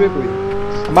কাপশি কই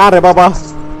মারে বাবা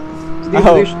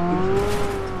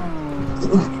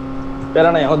প্যারা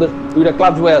নাই আমাদের দুইটা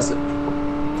ক্লাব বয় আছে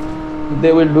they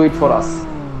will do it for us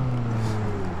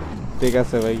ঠিক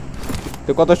আছে ভাই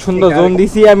তো কত সুন্দর জোন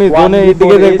দিছি আমি জোনে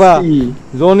এদিকে দেখবা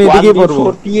জোন এদিকে পড়ব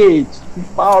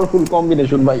 48 পাওয়ারফুল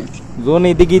কম্বিনেশন ভাই জোন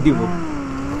এদিকে দিব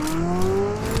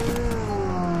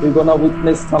we gonna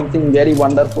witness something very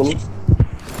wonderful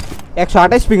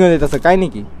 128 ping হয়ে যাচ্ছে কাই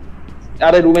নাকি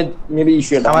আরে রুমে মেবি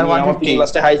ইস্যু এটা আমার আমার পিং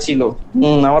লাস্টে হাই ছিল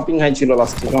আমার পিং হাই ছিল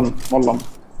লাস্টে যখন বললাম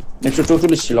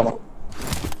 144 ছিল আমার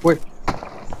ওই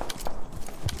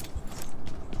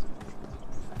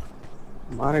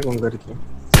मारे कौन करके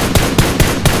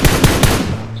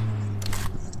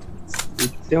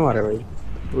इतने मारे भाई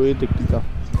ওই দেখি তা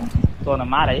তো না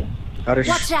মারে अरे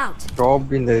Watch out! टॉप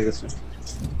बिन दे गए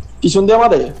পিছন দিয়ে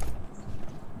আমাদের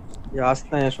ये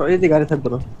आस्ता है सो ये गाड़ी থাকবে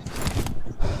না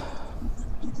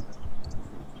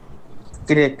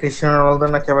ক্রিশ্চিয়ানো রোনালদো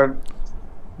নাকি আবার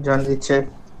জান দিচ্ছে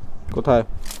কোথায়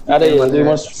আরে দুই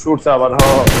মাস শুটস আবার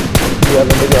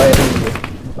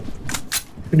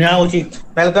নেওয়া উচিত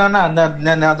বেলকা না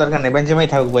নেওয়া দরকার নেই বেঞ্জামাই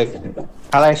থাকুক ভাই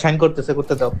খেলায় শাইন করতে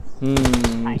দাও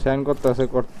সাইন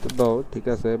করতে দাও ঠিক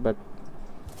আছে বাট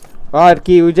আর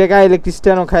কি ওই জায়গায়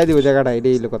ইলেকট্রিসিয়ানও খাই দিব জায়গাটা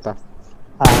এটাই হলো কথা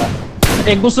হ্যাঁ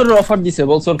এক বছরের অফার দিছে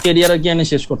বলছর ক্যারিয়ার কি এনে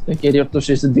শেষ করতে ক্যারিয়ার তো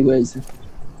শেষের দিকে আইছে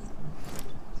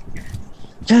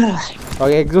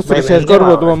আগে এক বছর শেষ করব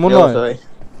তোমার মনে হয়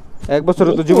এক বছরে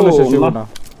তো জীবনে শেষ হবে না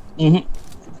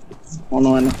মনে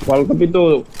হয় না ওয়ার্ল্ড কাপই তো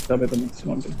যাবে তো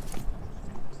ম্যাক্সিমাম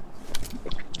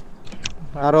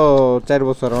আরো 4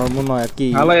 বছর আমার মনে হয় কি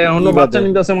আলা এখনো বাচ্চা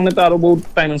নিতেছে মানে তো আরো বহুত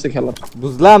টাইম আছে খেলার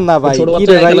বুঝলাম না ভাই ছোট কি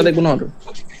বাচ্চা রে ভাই খেলা দেখুন আর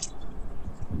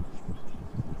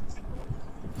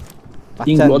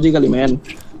থিং লজিক্যালি ম্যান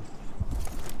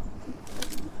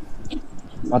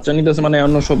বাচ্চা নিতেছে মানে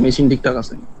অন্য সব মেশিন ঠিকঠাক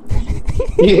আছে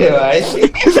ভাই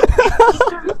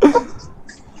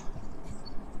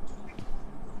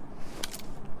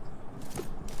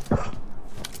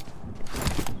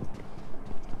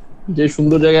যে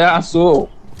সুন্দর জায়গায় আসো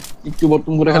একটু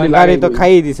বর্তমান করে খালি গাড়ি তো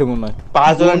খাইয়ে দিছে মনে হয়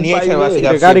 $5 নিয়ে ছাড়বা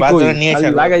গাড়ি কই $5 নিয়ে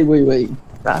ছাড়বা লাগাই বই ভাই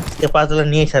আজকে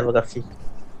 $5 নিয়ে ছাড়বা কাপছি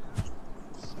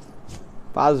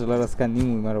 $5 আজকে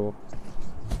নিমু মারবো।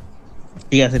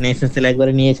 ঠিক আছে নেক্সট সেল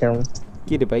একবারে নিয়েছি আমি।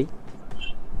 কি রে ভাই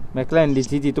ম্যাকলারেন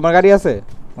জি তোমার গাড়ি আছে?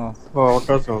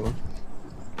 ওটা আছে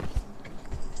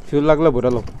ফিউল লাগলে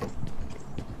ভরালো।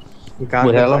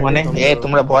 বুঝালো মানে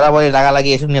তোমরা বরাবরই লাগা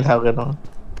লাগিয়ে এসে নিয়ে থাকো কেন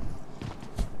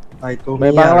ভাই তো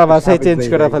ভাই বাংলা ভাষায় চেঞ্জ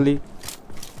করা খালি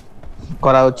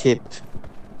করা উচিত।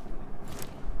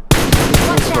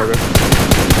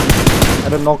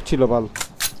 এটা নক ছিল বাল।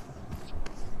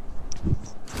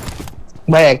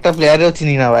 ভাই একটা প্লেয়ারও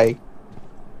চিনি না ভাই।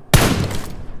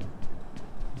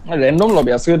 র‍্যান্ডম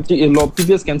লবি আজকে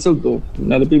পিপিএস ক্যান্সেল তো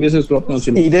নালে পিপিএস এর স্লট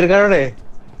ছিল ঈদের কারণে।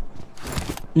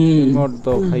 ইমোট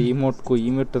তো ভাই ইমোট কই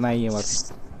ইমোট তো নাই আমার।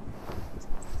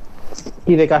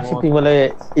 কি রে কাশি কি বলে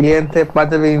ইলিয়ান তে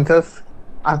পাঁচবে ইনসাস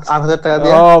 8000 টাকা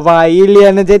দিয়ে। ও ভাই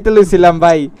ইলিয়ানে যেতে লইছিলাম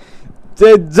ভাই যে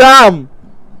জাম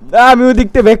আমি ওই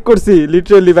দিকতে ব্যাক করছি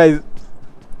লিটারালি ভাই।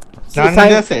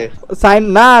 সাইন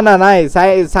না নাই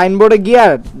সাইনবোর্ডে গিয়া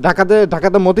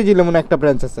ঢাকাতে মতিঝিলে মনে একটা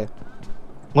ব্রাঞ্চ আছে।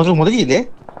 মতিঝিলে?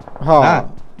 হ্যাঁ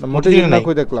মতিঝিল না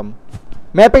কই দেখলাম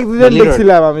ম্যাপে দিন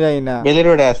দেখছিলাম আমি জানি না। বেলি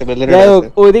রোডে আছে বেলি রোডে আছে।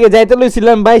 ওইদিকে যাইতে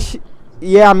লইছিলাম ভাই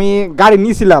আমি গাড়ি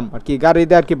নিছিলাম আর কি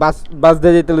গাড়িতে আর কি বাস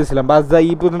দিয়ে যেতে লইছিলাম। বাস দিয়ে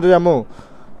এই পর্যন্ত যাবো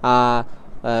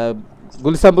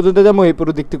গুলিস্তান পর্যন্ত যাবো এই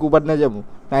পুরো দিক থেকে উবার না যাবো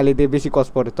নাহলে দিয়ে বেশি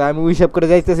কষ্ট পড়ে। তো আমি ওই হিসাব করে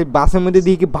যাইতেছি বাসের মধ্যে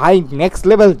দেখি ভাই নেক্সট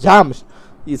লেভেল জাম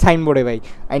সাইনবোর্ডে ভাই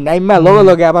আই নাইমা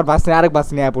লগে আবার বাস নিয়ে আরেক বাস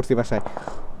নিয়ে পড়ছি বাসায়।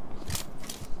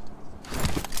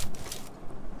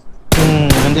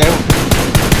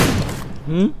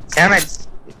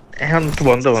 এখন তো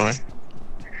বন্ধ মনে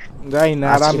যাই না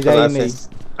আর আমি যাই নাই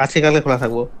আজকে কালকে খোলা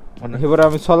থাকবো এবার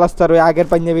আমি সলাস্টার ওই আগের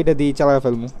পাঞ্জাবিটা দিয়ে চালা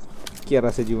ফেলবো কি আর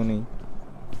আছে জীবনে।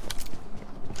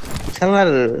 শালার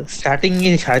স্টার্টিং এ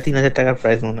 3500 টাকার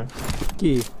প্রাইস মনে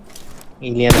কি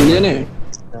ইলিয়ানে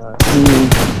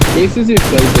এক্সেসিভ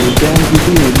প্রাইস কেন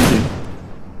কিছু নেই দিতে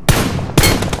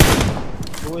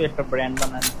ওই একটা ব্র্যান্ড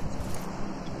বানান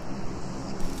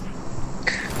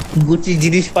গুচি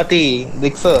জিনিসপাতি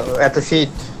দেখছো এত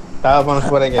শীত তা মানুষ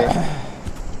পরে গে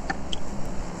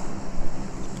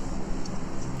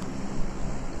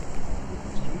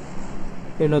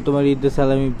You know তোমার ঈদ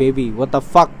সালামি baby what the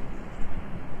fuck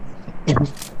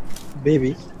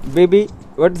baby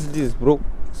what is this bro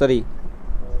sorry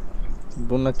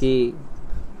bro নাকি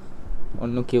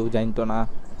অন্য কেউ জানতো না।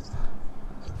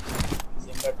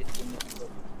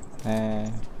 হ্যাঁ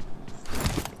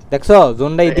দেখছো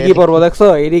জোনটা এদিকেই পড়বো দেখছো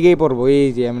এদিকেই পড়বো এই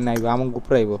যে এমনি আইবো আমার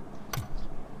উপরে আইবো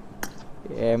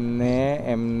এমনে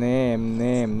এমনে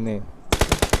এমনে এমনে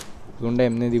জোনটা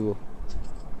এমনে দিব।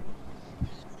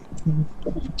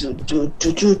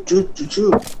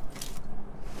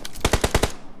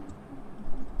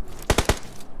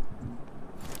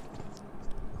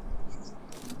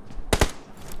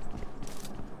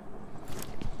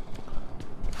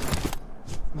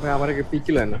 ভাই আমার কি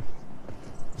পিছিল না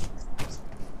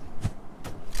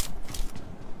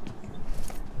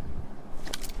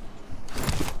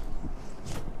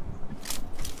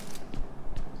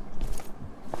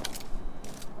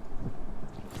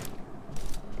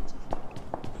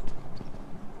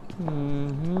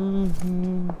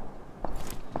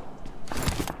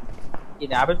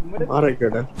এটা আবে আরে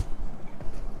কেডা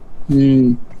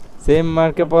সেম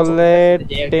মার্কে পড়লে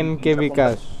 10k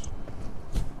বিকাশ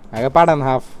আগে পাঠান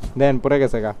হাফ দেন পড়ে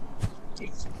গেছে গা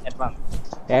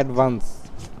অ্যাডভান্স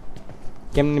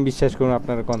কেমনে বিশ্বাস করুন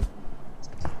আপনারা কোন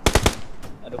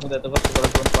এরকম এত কষ্ট করে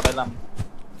ফোন করাইলাম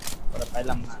পরে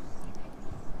পাইলাম না।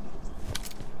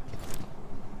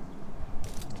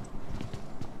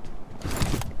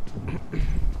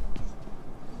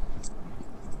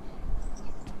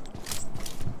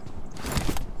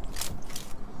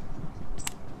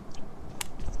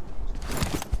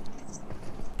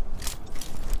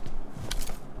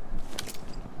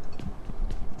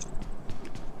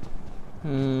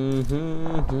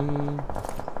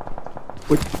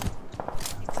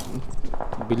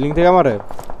 বিল্ডিং থেকে আমারে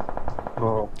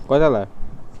কয় তলা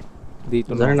দিই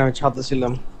তো জানেন আমি ছাদে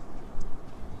ছিলাম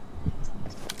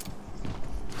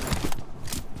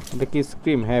দেখি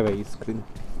স্ক্রিম হ্যাঁ ভাই স্ক্রিন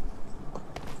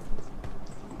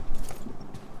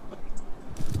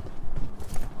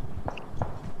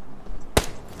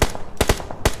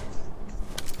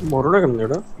বড় না কেন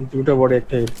এটা দুটো বড়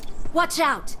একটা Watch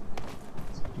out!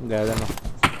 দেখা যায় না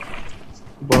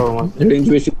বড় মাছ রেঞ্জ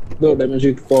বেশি তো ড্যামেজ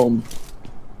কম।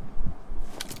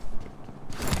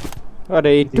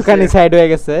 আরে একটুখানি সাইড হয়ে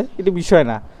গেছে এটা বিষয়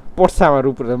না পড়ছে আমার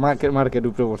উপরে মার্কেট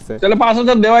উপরে পড়ছে তাহলে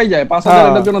 5000 দেওয়াই যায়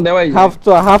 5000 এর জন্য দেওয়াই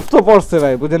যায় হাফ তো পড়ছে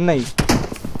ভাই বুঝেন নাই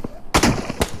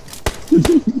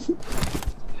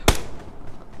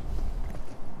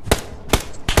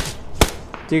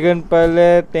চিকেন পাইলে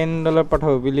 $10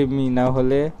 পাঠাবো বিলিভ মি না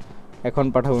হলে এখন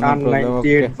পাঠাবো না problem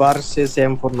okay 98 versus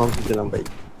M4 knock দিলাম ভাই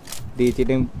দি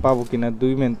চিটিং পাবো কিনা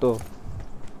 2 মেন তো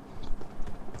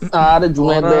আরে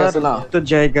জুনায়েদ ভাই আছে না তো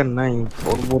জায়গা নাই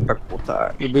পর্বটা কোথায়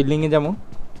এই বিল্ডিং এ যাবো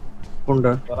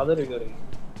কোনটা তোরাদেরই করে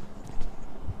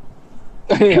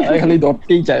খালি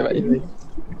দপটেই চাই ভাই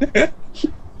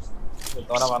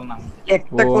তোরা ভালো না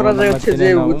একটা করা যায় হচ্ছে যে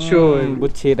বুঝছো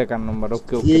বুঝছি এটা কার নাম্বার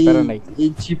ওকে ওকে প্যারা নাই এই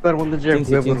চিপার মধ্যে যে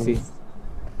চিনছি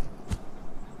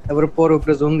তারপরে পর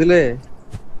উপরে জোন দিলে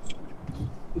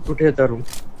উঠে যেতে পারো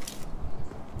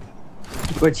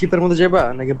কই চিপার মধ্যে যাবা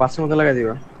নাকি বাসের মধ্যে লাগাই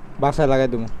দিবা বাসায় লাগাই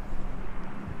দেবো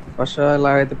বাসা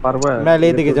লাগাইতে পারবা না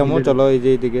এই দিকে যাবো চলো এই যে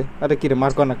এইদিকে আরে কি রে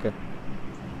মার্কো নাকে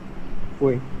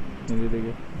কই এই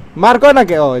দিকে মার্কো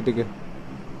নাকে ও এইদিকে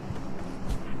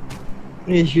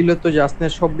এই হিল তো যাসনে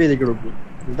সব দিকে ঢুকবি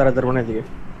দাঁড়া বানাই দিকে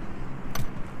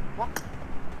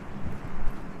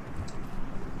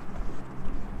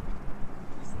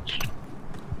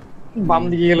বাম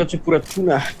দিকে গেল হচ্ছে পুরো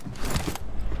চুনা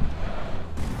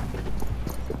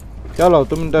চলো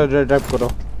তুমি ড্রাইভ করো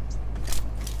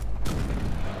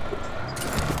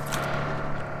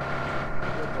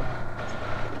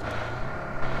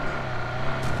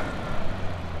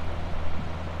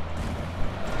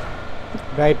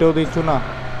রাইটেও দিচ্ছ না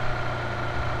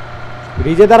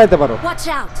রিজে দাঁড়াইতে পারো Watch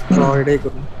out! এটাই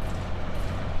করুন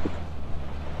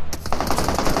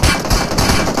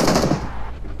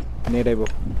নিয়ে যাইবো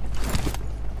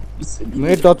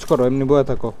মিনিট ডচ করো এমনি বয়ে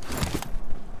থাকো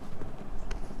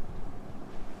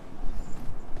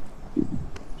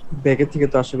ব্যাগের থেকে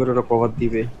তো আশা করি ওরা কভার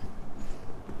দিবে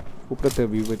উপরে থেকে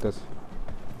ভিউ পাইতাছে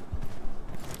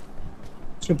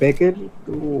আচ্ছা ব্যাগের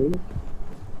তো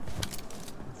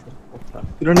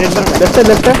তুই নেট মার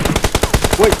লেফটে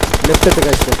ওই লেফটে থেকে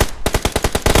আসছে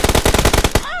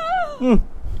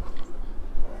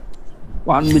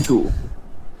 1v2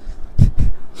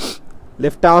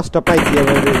 লেফট আওয়াজটা পাইছি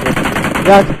এবার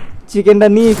যাক চিকেনটা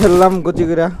নিয়ে খেললাম গচি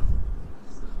করে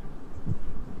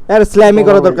আর স্ল্যামই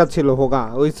করা দরকার ছিল হোগা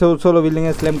ওই সোলো বিল্ডিং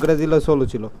এ স্ল্যাম করে দিল সোলো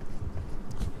ছিল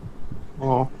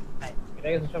ও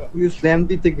তুই স্ল্যাম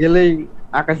দিতে গেলেই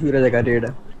আকাশ উড়ে যায় গাড়ি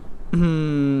এটা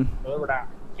ওই বড়া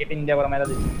কেটিং দিয়ে বড় মেরা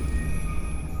দিছি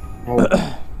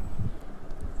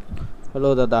হ্যালো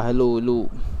দাদা হ্যালো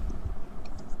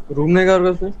রুম নেই কার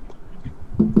কাছে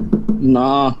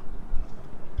না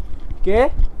কে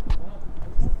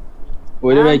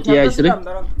ওরে ভাই কি আইছে রে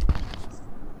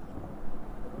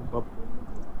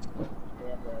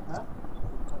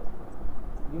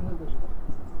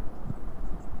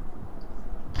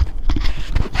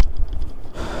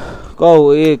কও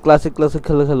এই ক্লাসিক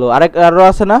খেলো আরো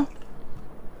আছে না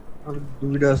আর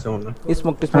দুইটা আছে মনে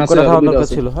স্মোক করে খাওয়া দরকার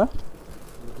ছিল হ্যাঁ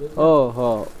ও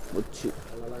বুঝছি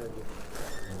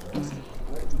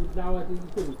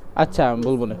আচ্ছা আমি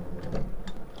বলবো না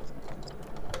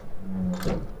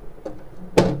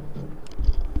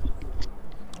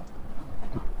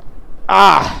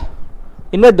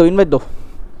ইনভাইট দো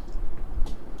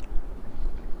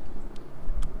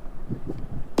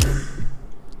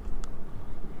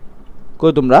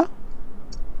কই তোমরা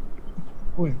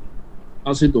কই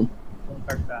আসি তো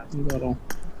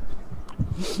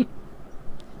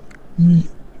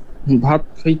ভাত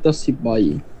খাইতাছি ভাই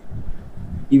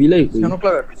কি বিলাই কই সানক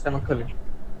লাগা সানক খালি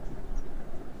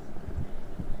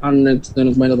আর নেক্সট দিন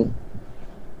মাইনা দাও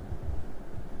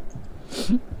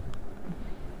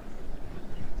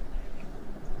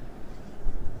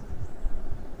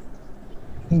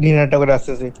ডিনারটা করে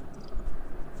আসতেছি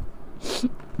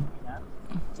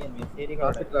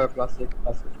ক্লাসিক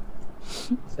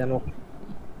সানক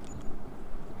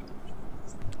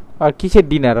আর কিসের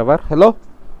ডিনার আবার হ্যালো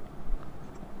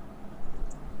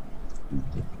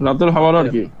রাতের খাবার আর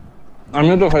কি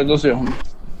আমিও তো খাইতেছি এখন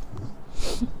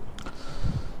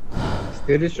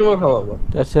এর সময় খাওয়াবো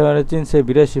আচ্ছা মানে চিনছে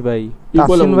 82 ভাই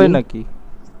তাসিন ভাই নাকি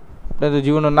আপনার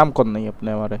জীবনের নাম কোন নাই আপনি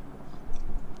আমারে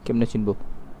কেমনে চিনবো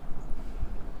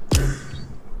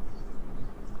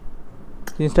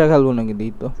ইনস্টা খেলবো নাকি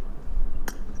দিই তো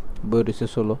বইরিসে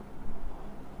সোলো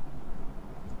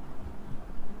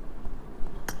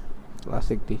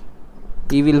ক্লাসিক দি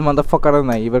ইভিল মাদারফাকার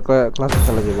নাই এবার ক্লাস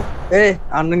খেলা যাবে এই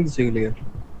আনলেন কিছু গেলে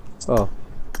ও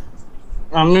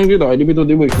আমি কি আইডিপি তো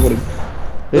দিব একটু করে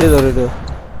রেডি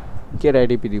কে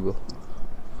আইডিপি দিব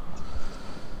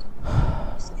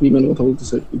কি মানে কথা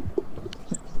বলতেছ কি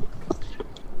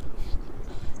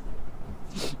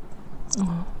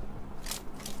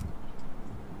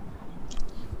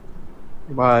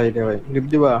ভাই রে ভাই লিপ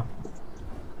দিবা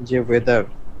যে ওয়েদার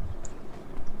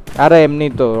আরে এমনি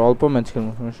তো অল্প ম্যাচ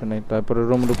খেলবো সমস্যা নাই তারপরে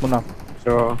রুম ঢুকবো না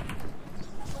তো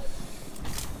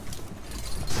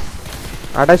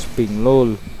 28 পিং লোল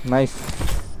নাইস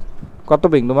কত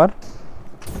পিং তোমার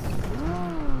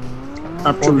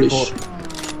 48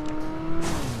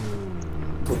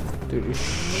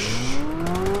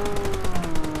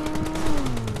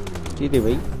 কি রে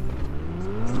ভাই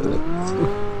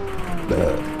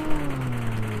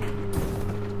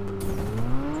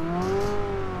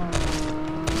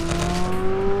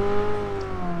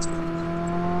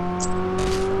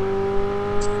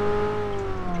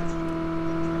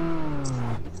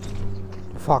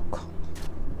fuck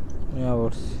yeah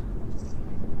what's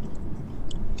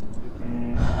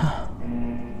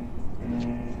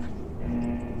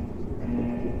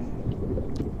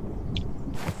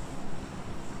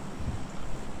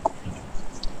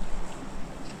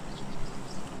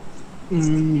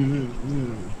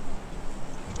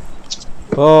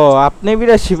ও আপনি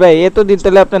বিরাশি ভাই এত দিন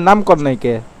তাহলে আপনার নাম কর নাই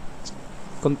কে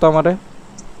কোন তো আমারে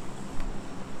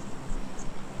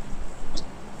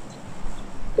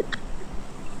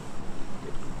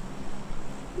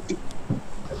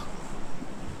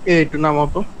একটু নাম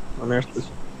হতো মানে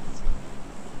আসতেছে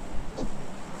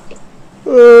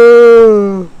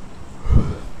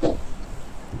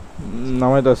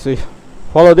নামাই দছি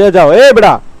ফলো দিয়ে যাও এ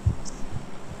বড়া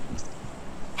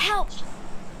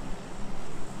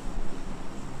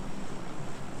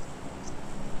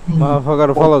মাফাকার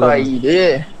ফলো দাও রে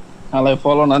আলাই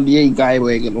ফলো না দিয়েই গায়েব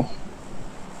হয়ে গেল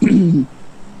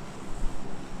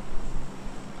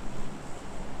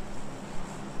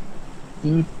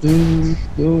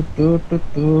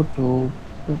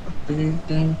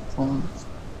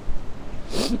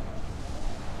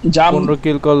জাম 15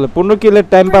 কিল করলে 15 কিলের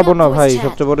টাইম পাবো না ভাই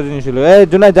সবচেয়ে বড় জিনিস হলো এই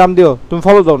জুনাই জাম দিও তুমি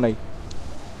ফলো দাও নাই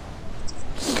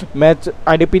ম্যাচ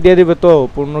আইডিপি দিয়ে দিবে তো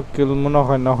 15 কিল মনে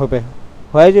হয় না হবে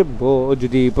হয় যে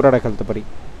যদি পুরাটা খেলতে পারি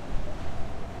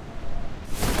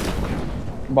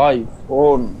ভাই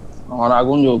ফোন আমার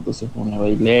আগুন জ্বলতেছে ফোনে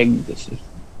ভাই ল্যাগ দিতেছে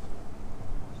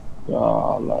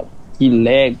ইয়ালা কি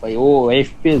ল্যাগ ভাই ও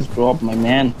এফপিএস ড্রপ মাই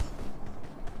ম্যান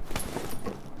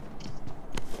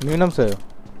মিনিমাম সে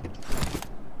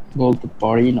বলতে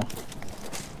পারি না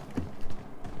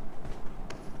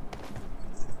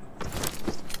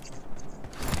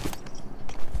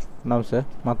নাম সে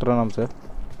মাত্র নাম সে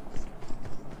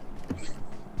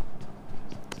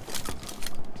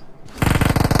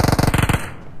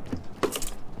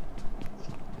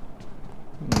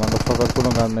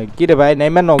কোনো গান নাই কি রে ভাই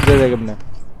নেইমার নক দিয়ে দেয় কেমনে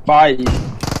ভাই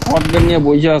হটগান নিয়ে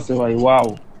বসে আছে ভাই ওয়াও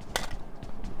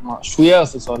শুয়ে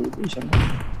আছে সরি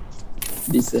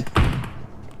দিছে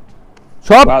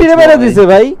সব টিরে মেরে দিছে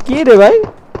ভাই কি রে ভাই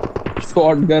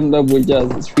হটগান দা বসে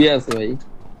আছে শুয়ে আছে ভাই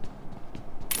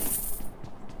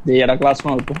দে এরা ক্লাস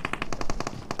মারবো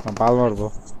পাল মারবো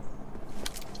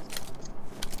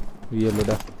রিয়েল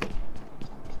ওটা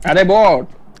আরে বট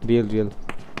রিয়েল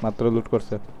মাত্র লুট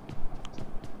করছে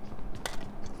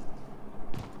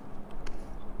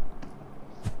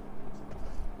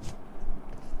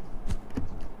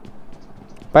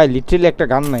ভাই লিটারালি একটা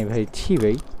গান নাই ভাই ছি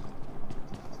ভাই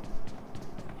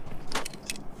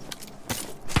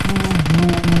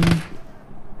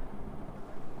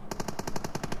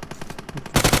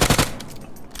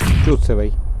চুপছে ভাই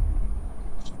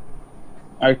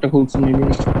আরেকটা খুলছে নিবি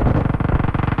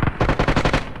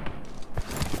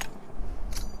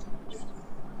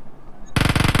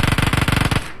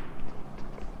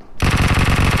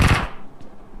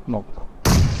নক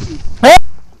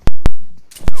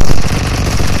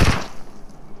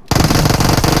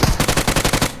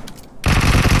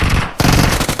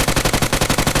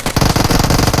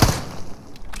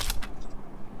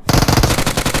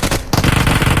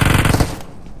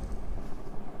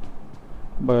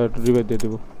বাট রিভাইভ দিয়ে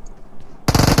দেব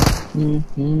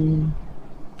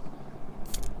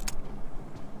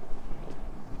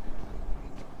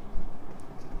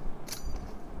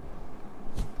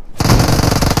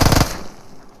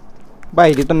ভাই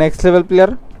এটা তো নেক্সট লেভেল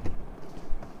প্লেয়ার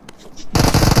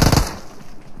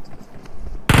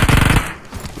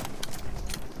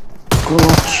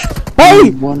ভাই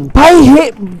ভাই হে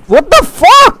what the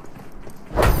fuck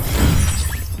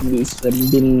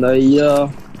বিন্দাইয়া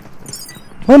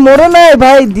ভাই মরে নাই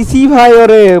ভাই দিছি ভাই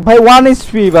ওরে ভাই 1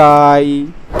 HP ভাই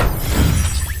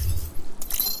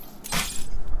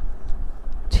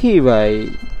ছি ভাই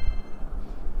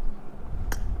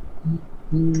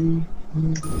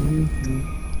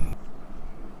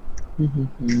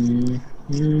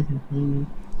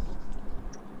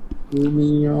তুমি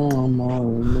আমার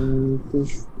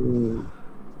পুষ্প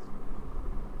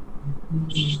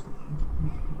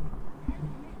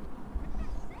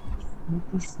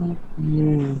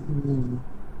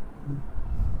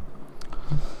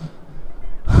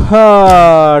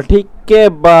हाँ ठीक है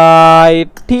भाई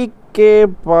ठीक ওকে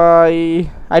ভাই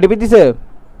আইডিপি দিছে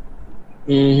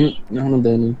এখনো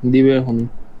দেয়নি দিবে এখন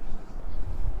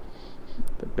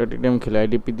টিম খেলে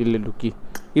আইডিপি দিলে ঢুকি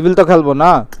ইভিল তো খেলবো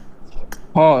না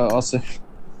হ্যাঁ আছে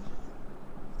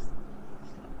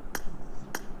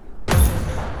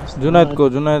জুনায়েদ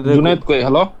কই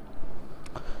হ্যালো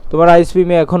তোমার আইসপি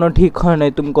মে এখনো ঠিক হয় নাই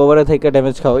তুমি কভারে থেকে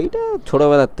ড্যামেজ খাও এটা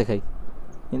ছোটবেলাতে খাই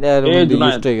এটা আর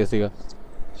ইউজড হয়ে গেছে গা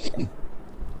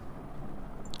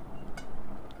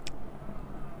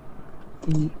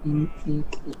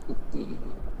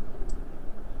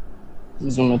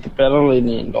জুনায়েদ প্যারালাই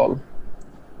নেই লল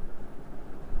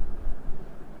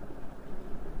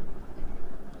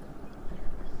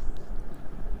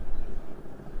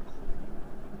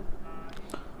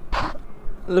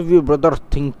Love you, brother.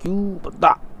 Thank you,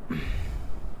 brother.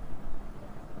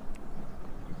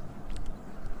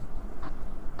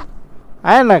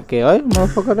 आया ना के ओए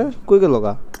मफकर कोई के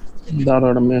लगा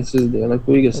दारा मैसेज दिया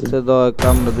कोई के से तो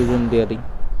काम न दुजन दिया रही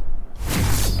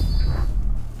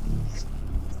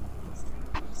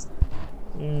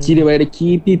চিরে ভাই এটা কি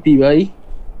পিপি ভাই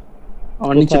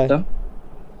আমার নিচেটা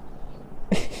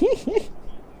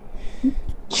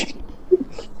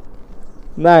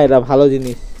না এটা ভালো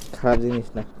জিনিস খারাপ জিনিস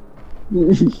না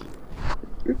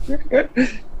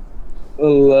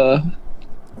আল্লাহ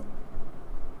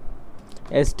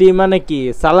এসটি মানে কি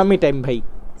সালামি টাইম ভাই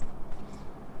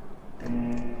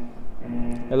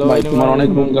হ্যালো ভাই তোমার অনেক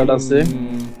রুম গার্ড আছে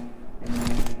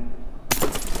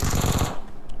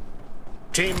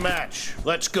Team match,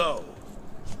 let's go.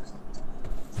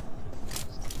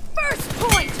 First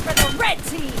point for the red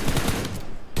team.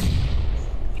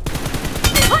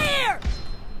 Clear.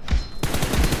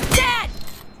 Dead.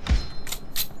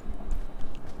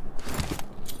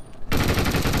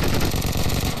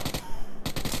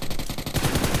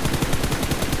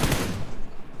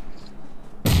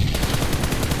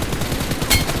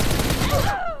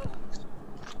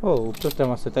 Oh, উপরটা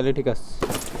মারছে তাহলে ঠিক আছে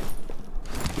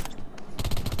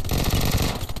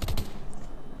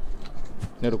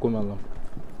এরকম আলো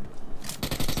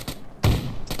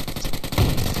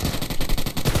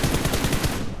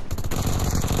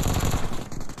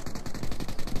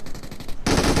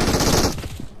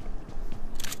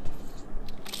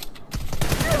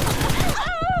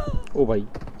ও ভাই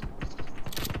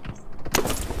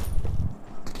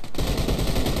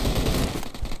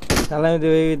সালামি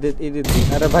দেবে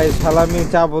আরে ভাই সালামি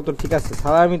চাবো তো ঠিক আছে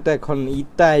সালামি তো এখন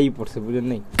ইতাই পড়ছে বুঝেন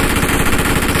নাই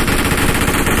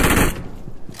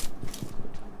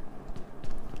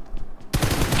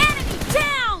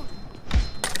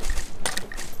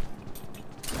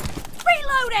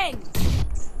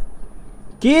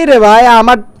কি রে ভাই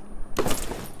আমার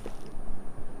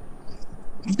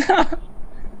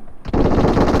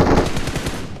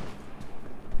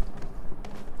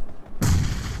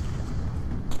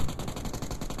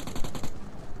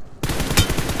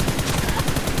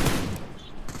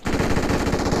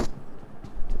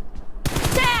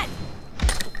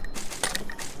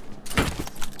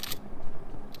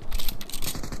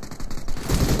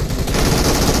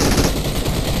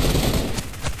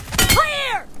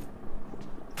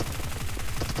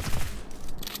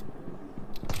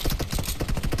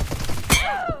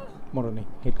মরনে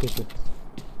হিট কেসে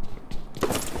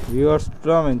ভিউয়ার্স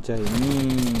টুর্নামেন্ট চাই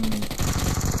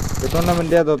টুর্নামেন্ট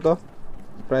দেয়া দাও তো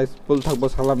প্রাইস ফুল থাকবো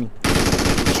সালামি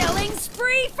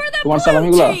তোমার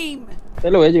সালামিগুলো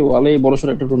হ্যালো এই যে ওয়ালে বড় সর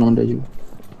একটা টুর্নামেন্ট হয়ে যাবে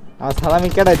আর সালামি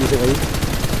কেডা দিছে ভাই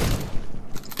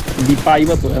দি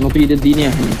পাইবা তো এনো তো ঈদের দিনে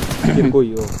আসেনি কই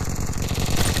ও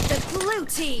The blue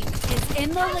team is in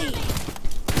the lead.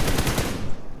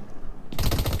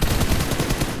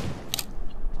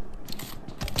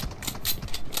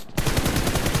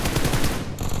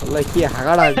 আল্লাহ কি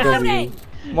হাগাড়া আসবে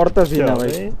মরতাছি না ভাই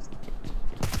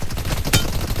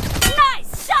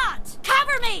Nice shot.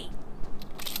 Cover me.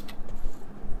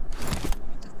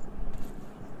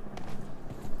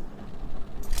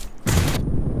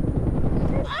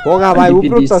 হোগা ভাই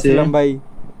উপরতাছিলাম ভাই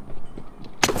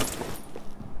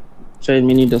 4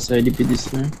 মিনিট আছে আইডিপি দিস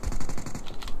না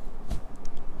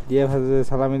দিয়ে ভাজে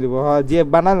সালামি দিব হ্যাঁ দিয়ে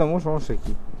বানালাম সমস্যা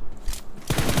কি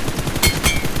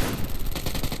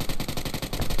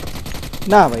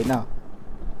না ভাই না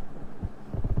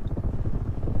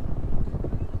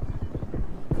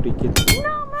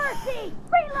No mercy.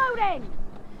 Reloading.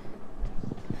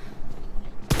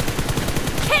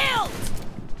 Killed.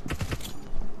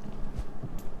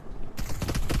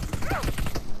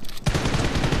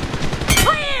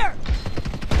 Clear.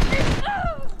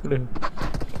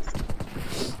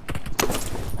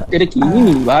 এটা কি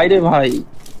ভাই রে ভাই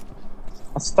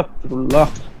আস্তাগফিরুল্লাহ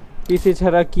পিসি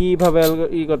ছাড়া কিভাবে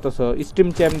ই করতেছো স্ট্রিম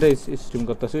চ্যামটা স্ট্রিম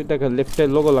করতেছো এটাকে লেফটে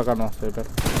লোগো লাগানো আছে এটা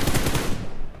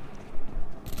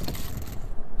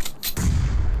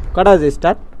কটা আছে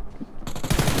স্টার্ট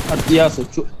আর কি আছে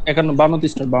 51 তে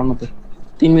স্টার্ট 52 তে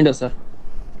 3 minute sir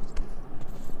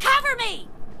Cover me!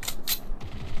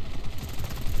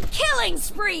 Killing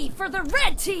spree for the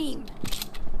red team!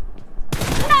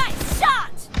 Nice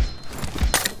shot!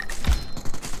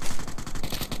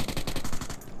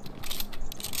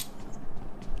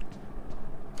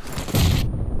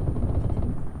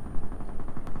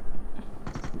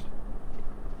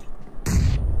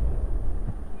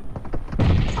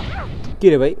 কি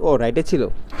রে ভাই ও রাইটে ছিল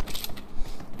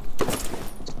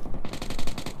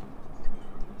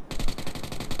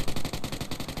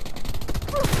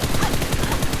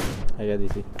আইয়া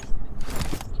দিছি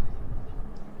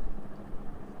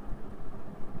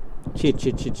shit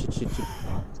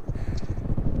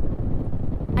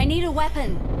I need a weapon.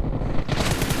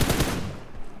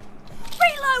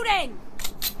 Reloading!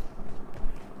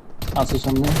 আছে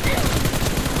সামনে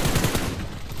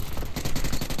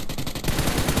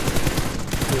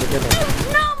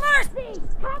No mercy!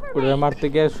 Cover me! ওরে মারতে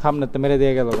গিয়ে সামনেতে মেরে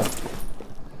দিয়ে গেল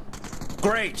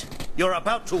Great! You're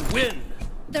about to win!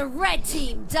 The red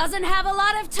team doesn't have a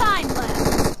lot of time left.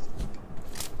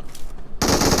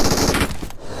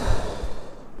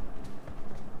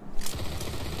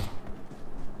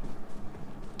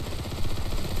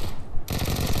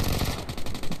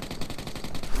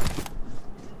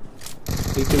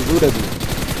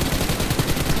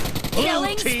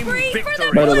 Killing team spree for the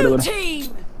victory. blue team!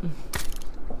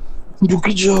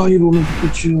 ঢুকে যাই রুমে ঢুকে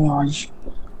যাই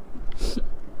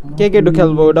কে কে একটু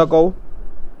খেলবো ওটা কও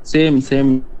সেম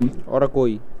ওরা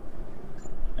কই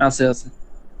আছে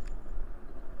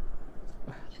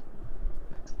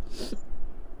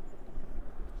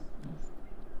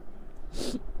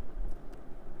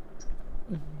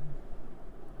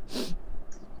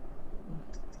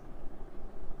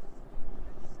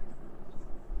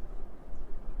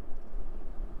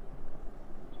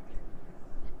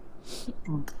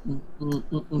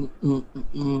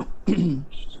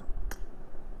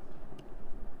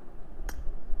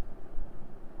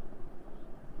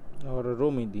और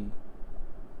रोमी दी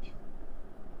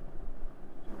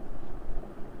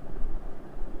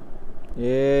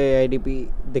ये आईडीपी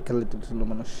देख लेते ছিল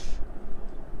মানুষ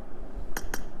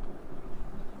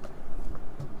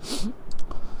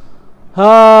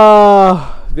হ্যাঁ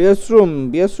বিএস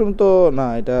রুম তো না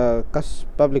এটা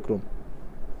পাবলিক রুম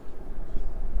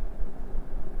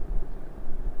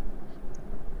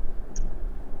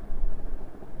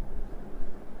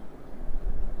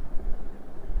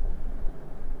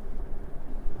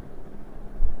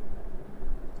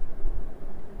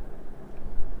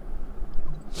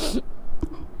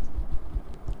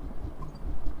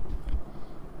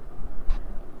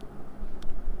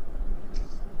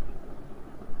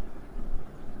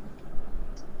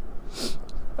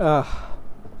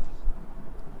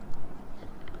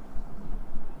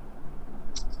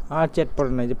আর চ্যাট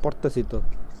পড়ে নাই যে পড়তেছি তো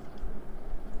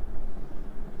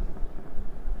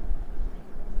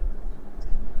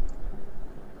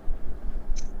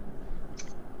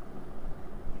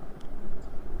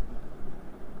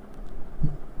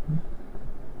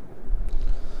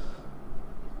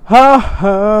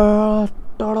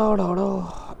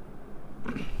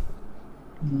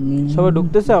সবাই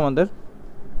ঢুকতেছে আমাদের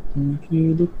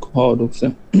ঢুকছে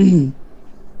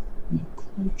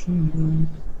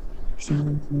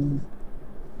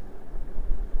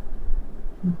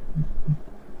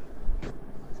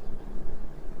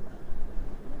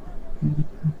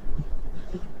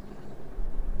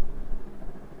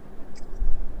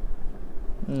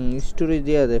স্টোরি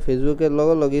দিয়া দে ফেসবুকের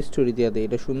লগে স্টোরি দিয়া দে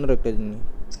এটা সুন্দর একটা জিনিস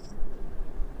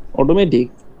অটোমেটিক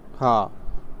হ্যাঁ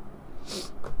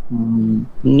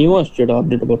নিউ আসছে এটা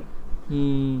আপডেট আবার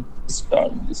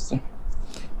স্টার্ট দিছে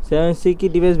 7C কি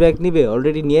ডিভাইস ব্যাক নিবে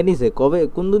অলরেডি নিয়ে নিছে কবে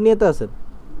কোন দুনিয়াতে আছেন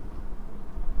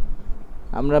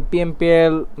আমরা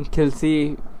PMPL খেলছি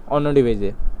অন্য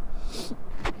ডিভাইসে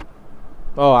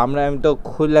আমি তো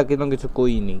খুললা কোনো কিছু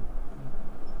কইনি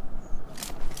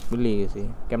ভুলে গেছি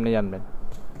কেমনে জানবেন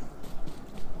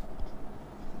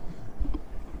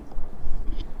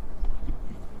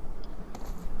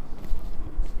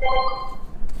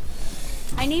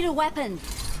I need a weapon.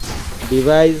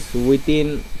 Device within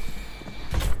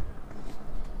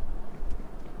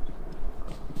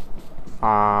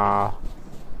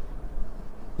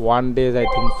 1 days I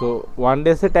think so 1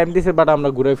 days time দিছে বাট আমরা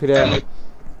ঘুরে ফিরে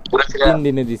 3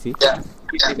 দিনে দিছি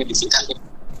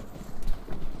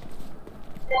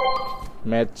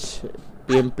ম্যাচ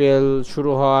PMPL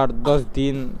শুরু হওয়ার 10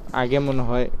 দিন আগে মনে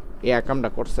হয় এই কামটা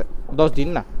করছে 10 দিন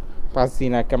না 5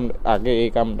 দিন আগে এই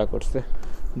কামটা করছে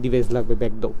ডিভাইস লাগবে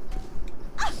ব্যাক দাও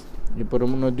এরপর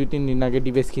মনে 2-3 দিন আগে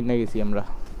ডিভাইস কিনে গেছি আমরা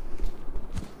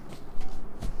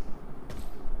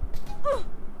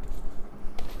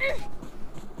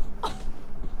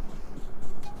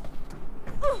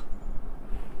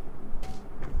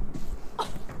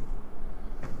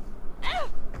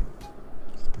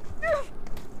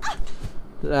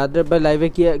রাতের ভাই লাইভে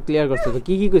কি ক্লিয়ার করছে তো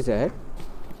কি কইছে হ্যাঁ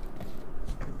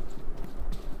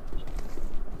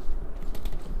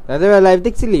রাতের ভাই লাইভ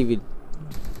দেখছিলি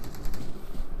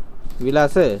বিল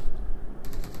আছে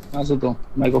তো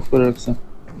মাইক অফ করে রাখছে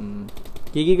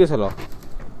কি কইছিল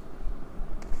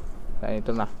তাই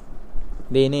তো না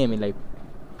দেই নেই আমি লাইভ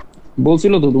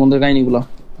বলছিল তো তোমাদের কাহিনীগুলো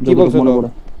কি বলছিল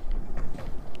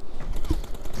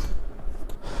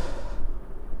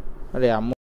আরে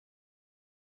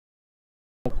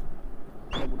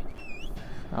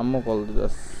আম্মু কল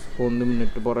দিস ফোন 2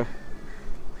 মিনিট পরে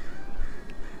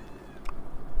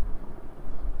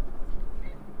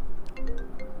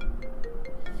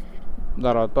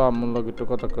দাঁড়াও তো আম্মুর লগে একটু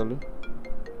কথা কলি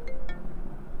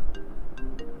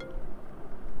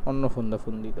অন্য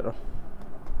ফোন দি দাঁড়াও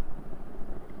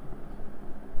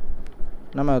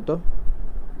নামে তো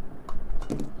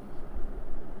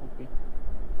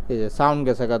এই যে সাউন্ড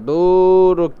গেছে কা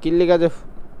দূর কিল্লি কাজে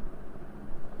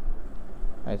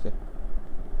আইছে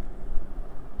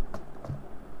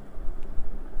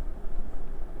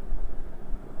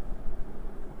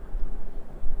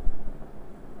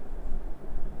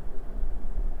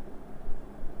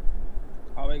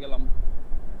আওয়াই গেলাম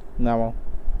নামো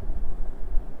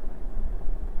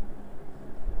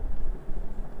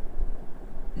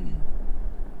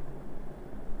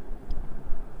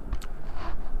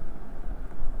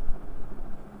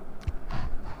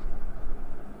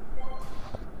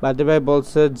বাদে ভাই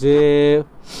বলছে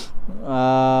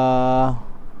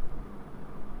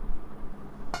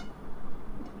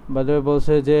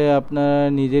যে আপনারা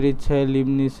নিজের ইচ্ছায় লিভ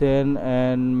নিছেন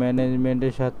এন্ড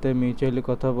ম্যানেজমেন্টের সাথে মিউচুয়ালি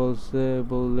কথা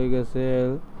বলে গেছে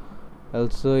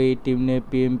অলসো এই টিম নিয়ে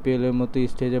পিএমপিএল এর মতো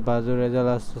স্টেজে বাজে রেজাল্ট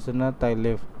আসছে না তাই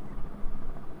লেফট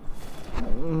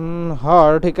হ্যাঁ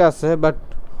ঠিক আছে বাট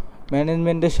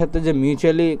ম্যানেজমেন্টের সাথে যে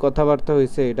মিউচুয়ালি কথাবার্তা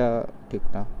হয়েছে এটা ঠিক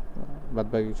না বাদ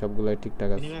বাকি সবগুলাই ঠিকঠাক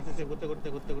আছে করতে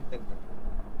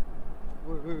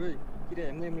ওই কি রে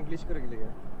এমনি ইংলিশ করে গেলে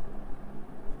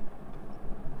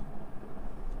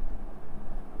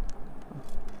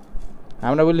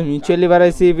আমরা বলি মিউচুয়ালি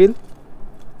বাড়াইছি বিল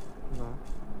না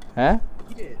হ্যাঁ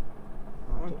কি রে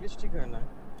আমার ইংলিশ ঠিক হয় না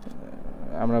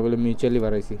আমরা বলি মিউচুয়ালি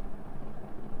বাড়াইছি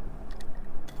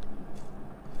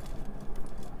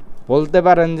বলতে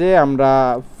পারেন যে আমরা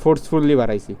ফোর্সফুলি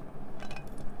বাড়াইছি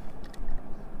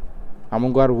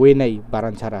আমাকে আর ওয়ে নাই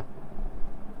বাড়ান ছাড়া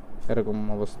এরকম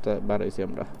অবস্থা বাড়াইছি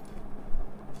আমরা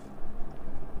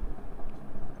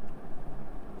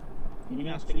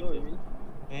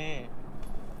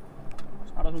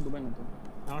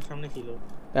আমার সামনে ছিল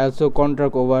অলসো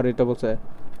কন্ট্রাক্ট ওভার এটা বলছে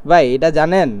ভাই এটা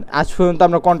জানেন আজ পর্যন্ত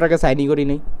আমরা কন্ট্রাক্টে সাইনই করি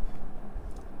নাই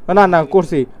না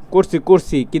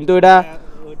করছি কিন্তু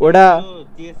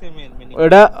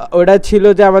ওটা ছিল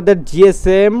যে আমাদের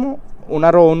জিএসএম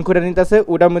ওনারা অন করে নিতেছে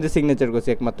ওটার মধ্যে সিগনেচার করছে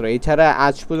একমাত্র এছাড়া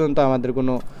আজ পর্যন্ত আমাদের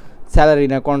কোনো স্যালারি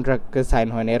না কন্ট্রাক্টে সাইন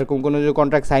হয় না এরকম কোনো যদি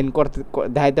কন্ট্রাক্ট সাইন করতে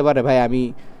দেখাইতে পারে ভাই আমি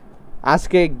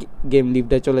আজকে গেম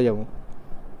লিভটা চলে যাব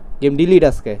গেম ডিলিট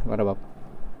আজকে মারা বাপ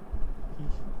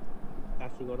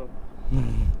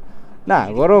না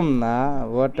গরম না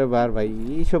হোয়াট এভার ভাই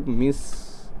এইসব মিস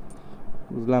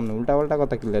বুঝলাম না উল্টা পাল্টা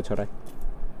কথা কিনলে ছড়ায়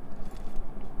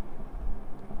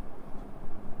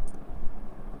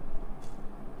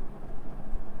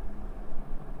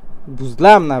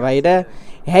বুঝলাম না ভাই এটা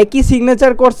হ্যাঁ কি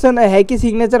সিগনেচার করছে না হ্যাঁ কি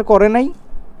সিগনেচার করে নাই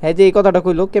হ্যাঁ যে এই কথাটা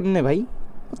কইলো কেমনে ভাই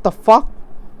what the fuck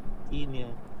কি নিয়ে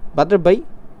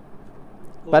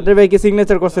বাদর ভাই কি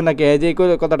সিগনেচার করছে নাকি হ্যাঁ যে এই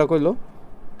কথাটা কইলো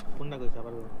কোনটা কইছে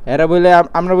আবার এরা বলে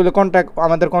আমরা বলে কন্ট্রাক্ট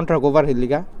আমাদের কন্ট্রাক্ট ওভার হইল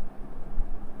লিগা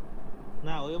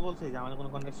না ওই বলছে যে আমাদের কোনো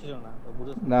কন্ট্রাক্ট ছিল না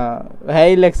না হ্যাঁ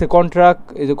লেখছে কন্ট্রাক্ট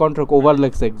এই যে কন্ট্রাক্ট ওভার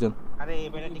লেখছে একজন আরে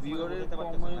এটা ঠিক ভিউয়ারের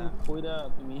কমেন্ট কইরা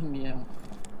তুমি নিয়া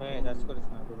হ্যাঁ জাজ করিস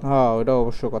না হ্যাঁ ওটা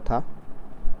অবশ্য কথা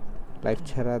লাইভ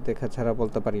ছাড়া দেখা ছাড়া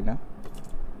বলতে পারি না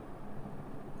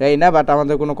এই না বাট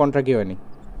আমাদের কোনো কন্ট্রাক্টই হয়নি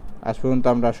আজ পর্যন্ত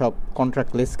আমরা সব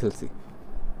কন্ট্রাক্ট লেস খেলছি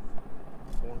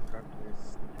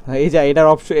এই যা এটার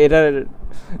অপশন এটার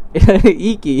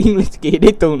কি ইংলিশ কি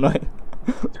এটাই তো নয়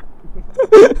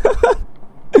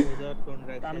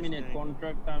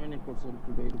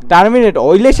টার্মিনেট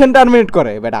ওইলেশন টার্মিনেট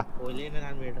করে বেটা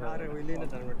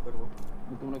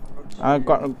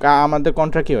আমাদের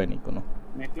কন্ট্রাক্টই হয়নি কোনো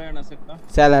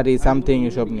স্যালারি সামথিং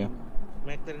এসব নিয়ে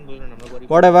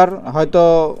হোয়াটএভার হয়তো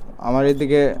আমার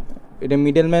এদিকে এটা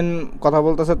মিডলম্যান কথা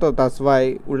বলতেছে তো তাস ভাই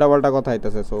উল্টাপাল্টা কথা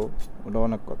আইতাছে সো ওটা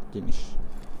অনেক জিনিস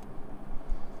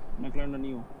ম্যাকলারেনটা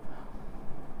নিও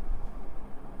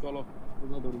চলো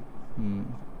বুঝা ধরি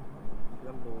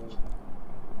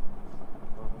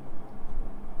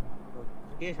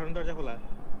কে সামনে দরজা খোলা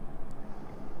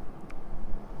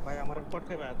ভাই আমার কোট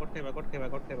খাইবা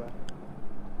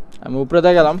আমি উপরে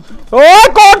দিয়ে গেলাম ও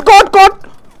কোট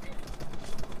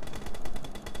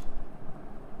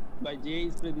ভাই যে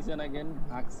স্প্রে দিছেন अगेन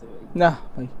হাকছে ভাই না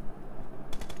ভাই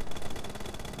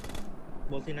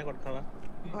বলছি না কোট খাওয়া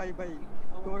ভাই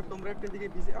তোমরা একটা দিকে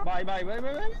বিজি ভাই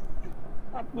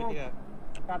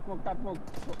কাটমক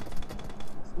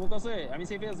স্মোক আছে আমি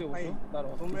সেফে আছি অবশ্য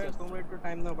দাঁড়াও তোমরা একটু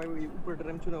টাইম নাও ভাই ওই উপরে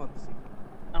টাইম চুনা মারতেছি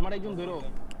আমার একজন ধরো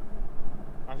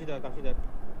কাশি দাও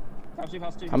কাশি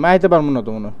ফার্স্ট আমি আইতে পারবো না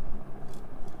তো মনে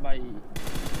ভাই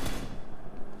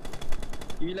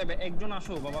ইভিলাবে একজন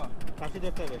আসো বাবা কাশি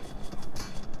ধরতে হবে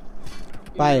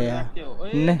ভাই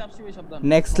কাপসি ভাই সাবধান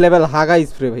নেক্সট লেভেল হাগা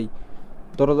স্প্রে ভাই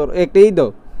ধরো একটাই দাও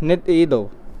নেট এই দাও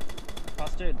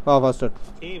ফার্স্ট এড ফার্স্ট এড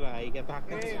এই ভাই কে তো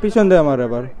হাক্কা পিছন দে আমার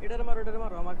এবার এটারে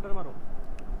মারো আমারটারে মারো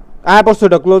আয় পড়ছে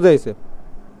এটা ক্লোজ আইছে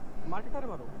মারটারে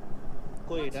মারো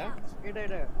কই এটা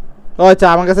ও আচ্ছা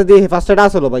আমার কাছে দিয়ে ফার্স্ট এড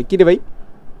আসলো ভাই কি রে ভাই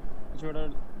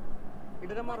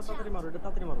এটারে মারো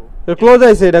তাড়াতাড়ি মারো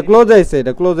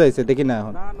এটা ক্লোজ আইছে দেখি না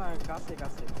এখন না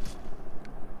কাছে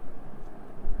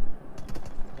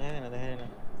দেখেন না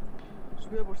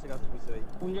শুয়ে পড়ছে কাছে ভাই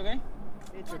কোন জায়গায়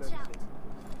এই ছোট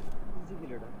ইজি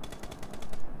কিল এটা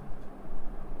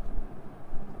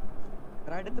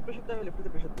রাইটে প্রেসার দাও লেফটে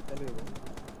প্রেসার দাও তাহলে হবে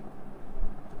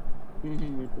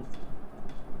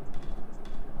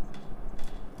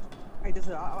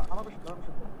আইতেছে আমার প্রেসার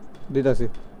দিতাছি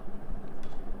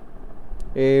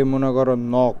এ মনে করো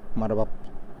নক মার বাপ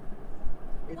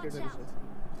এই ছোট দিছে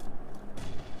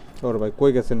ওর ভাই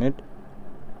কই গেছে নেট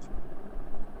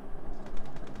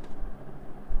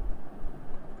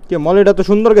কে মলিটা তো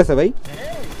সুন্দর গেছে ভাই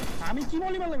আমি কি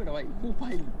মলি বললাম এটা ভাই খুব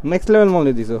ভাই নেক্সট লেভেল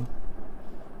মলি দিছো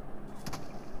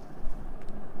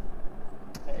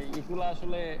এগুলা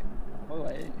আসলে ও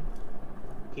ভাই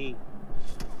কি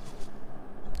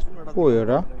কই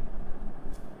ওরা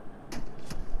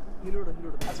হিলোটা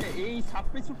আচ্ছা এই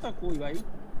সাবপেসুটটা কই ভাই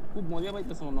খুব মজা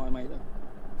পাইতেছে মনে হয় মাইদা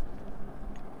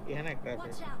এখানে একটা আছে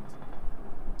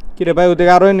কি রে ভাই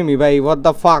ওদিকে আরো এনিমি ভাই হোয়াট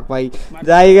দা ফাক ভাই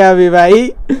জায়গা আমি ভাই এই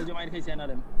যে মাইর খাইছে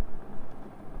এনআরএম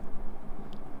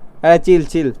আরে চিল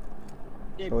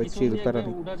ওই চিল করা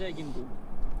উঠা যায় কিন্তু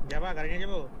যাবা গাড়ি নিয়ে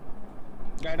যাবো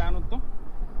গাড়িটা আনো তো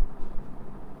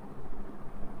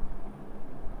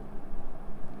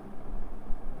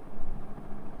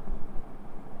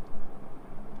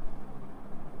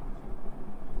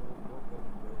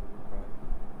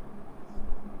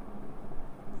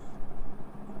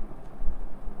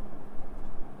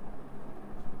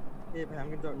এই ভাই আমি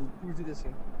কিন্তু পুশ দিতেছি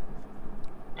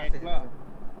একলা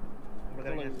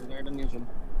গাড়িটা নিয়ে চল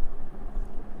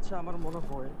আচ্ছা আমার মনে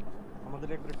হয় আমাদের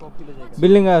একটা টপ হিলে জায়গা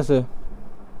বিল্ডিং এ আছে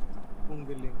কোন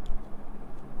বিল্ডিং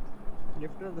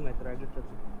লেফটে আছে না রাইটে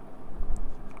আছে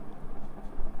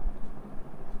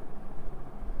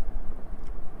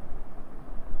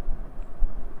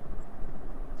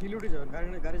হিলুটে যাও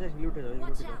গাড়ি যা হিলুটে যাও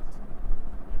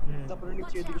তারপরে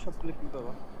নিচে এদিকে সব ক্লিক করতে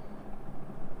হবে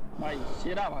ভাই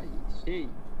সেরা ভাই সেই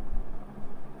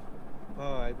ও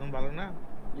একদম ভালো না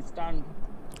স্টান্ট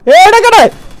এটা কেডা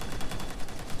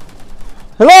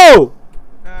হ্যালো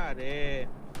আরে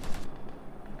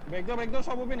ব্রেক দাও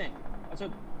সব ওপেনে আচ্ছা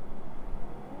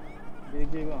ব্রেক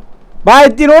দিবা ভাই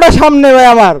তিনোটা সামনে ভাই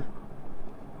আমার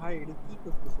ভাই এটা কি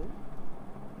করতেছে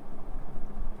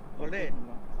বলে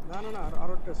না আর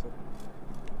একটা আছে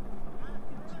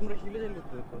তোমরা হিলে যাইলে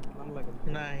তো নাম লাগে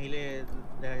না হিলে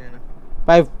দেখা যায় না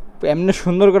ভাই এমনি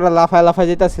সুন্দর করে লাফায়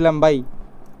যেতেছিলাম ভাই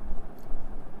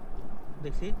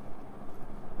দেখছি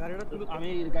আমি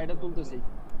গাড়িটা তুলতেছি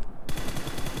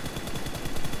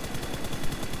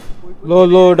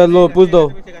লো এটা লো পুশ দাও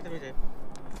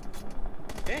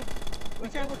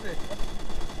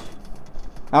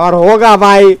আমার হোগা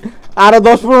ভাই আরো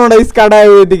 10-15টা স্কাড আয়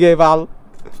ওইদিকে বাল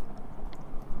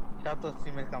তো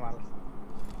সিমের কামাল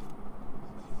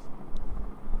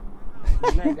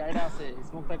না গাড়িটা আছে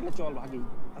স্মোক থাকলে চল ভাগি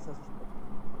আচ্ছা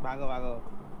ভাগো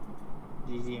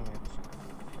জিজি ম্যাচ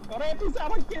আরে তুই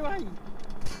আবার কে ভাই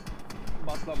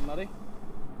বাসলাম না রে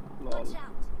লল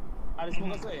আর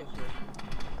স্মোক আছে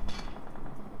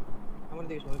আমার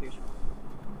দিকে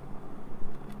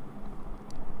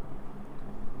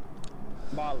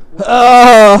বাল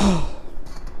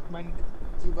মান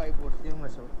জি ভাই পড় কেমন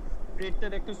আছো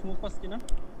রেডটার একটু স্মোক পাস কিনা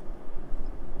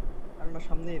আর না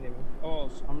সামনেই নেবে ও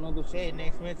সামনে তো সেই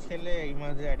নেক্সট ম্যাচ খেলে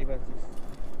ইমাজে আইডি পাচ্ছিস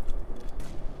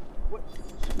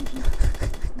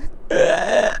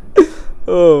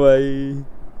Oh ভাই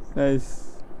নাইস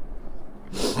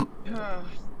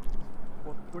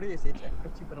পড়ে গেছে একটা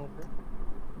চিপের মধ্যে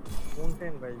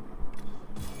কন্টেন্ট ভাই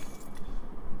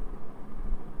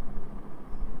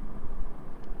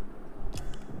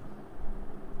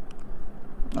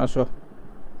আসো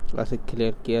ক্লাসিক খেলে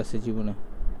আর কি আছে জীবনে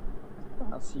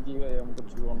আসি কি ভাই আমাদের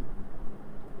জীবন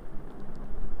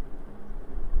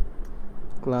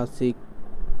ক্লাসিক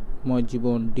ময়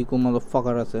জীবন ডিকো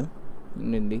মাদারফাকার আছে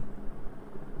ইংরেজি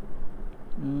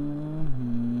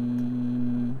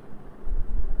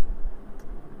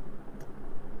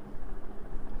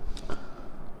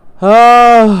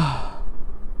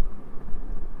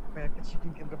একটা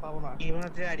চিপিং কেন্দ্র পাবো না এই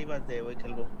মাঝে আইডি বাদ দেয় ওই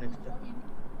খেলবো নেক্সট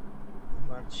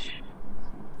ম্যাচ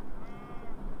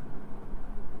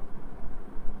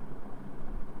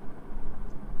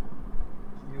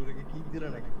ইউরেকে কিক দিলা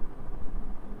নাকি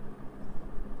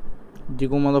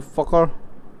ডিকো মাদারফাকার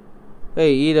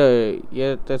এই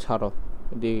ইয়েতে ছাড়ো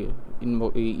দি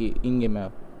ইন গেমে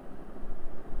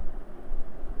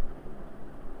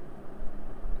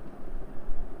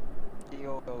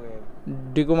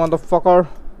ডিকো মাদারফাকার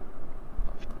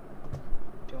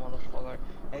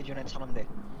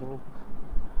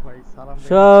ভাই সালাম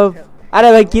সব আরে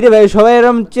ভাই কি রে ভাই সবাই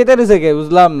এরকম চেতে রয়েছে কে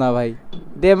বুঝলাম না ভাই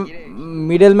দে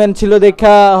মিডলম্যান ছিল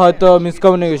দেখা হয়তো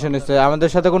মিসকমিউনিকেশন হয়েছে আমাদের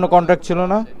সাথে কোনো কন্ট্যাক্ট ছিল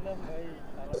না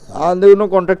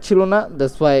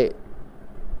দ্যাটস ওয়াই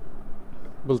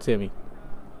বলছি আমি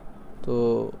তো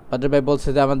পাদ্র ভাই বলছে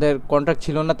যে আমাদের কন্ট্যাক্ট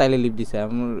ছিল না তাইলে লিভ দিছে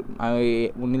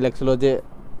উনি লাগছিল যে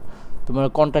তোমার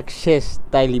কন্ট্রাক্ট শেষ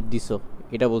তাই লিভ দিছো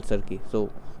এটা বলছে আর কি সো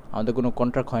আমাদের কোনো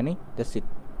কন্ট্রাক্ট হয়নি that's it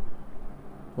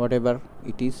what ever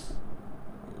it is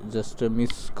just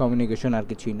miscommunication আর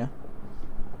কিছুই না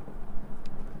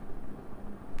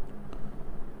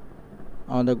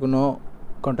আমাদের কোনো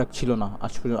কন্ট্রাক্ট ছিল না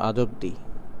আজ পর্যন্ত আজ অব্দি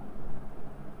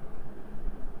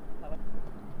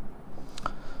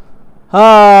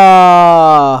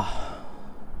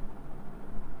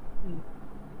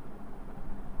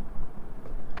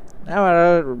আমার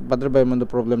বাদ্র ভাইয়ের মধ্যে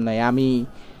প্রবলেম নাই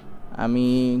আমি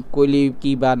কইলে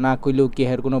কি বা না কইলেও কি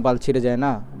এর কোনো বাল ছেড়ে যায়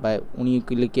না বা উনি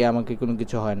কইলে কি আমাকে কোনো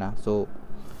কিছু হয় না সো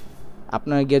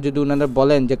আপনারা গিয়ে যদি ওনাদের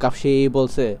বলেন যে কাপশি এই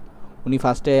বলছে উনি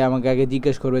ফার্স্টে আমাকে আগে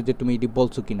জিজ্ঞেস করবে যে তুমি এটি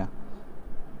বলছো কি না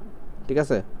ঠিক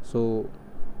আছে সো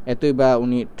এতই বা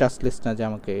উনি ট্রাস্টলেস না যে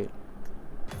আমাকে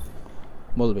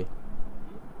বলবে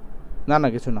না না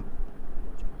কিছু না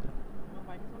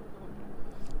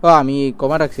ও আমি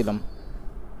কমা রাখছিলাম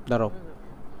দাঁড়াও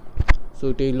সো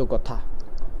এটাই হইলো কথা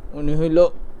উনি হইলো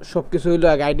সব কিছু হইলো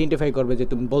আগে আইডেন্টিফাই করবে যে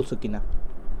তুমি বলছো কি না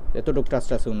এতটুকু ট্রাস্ট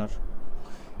আছে ওনার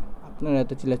আপনারা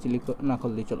এত চিলাচিলি না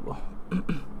করলেই চলবো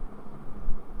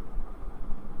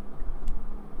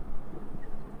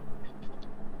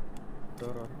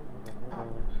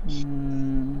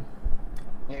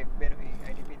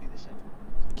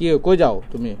কি কই যাও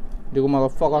তুমি দেখো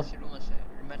মাদারফাকার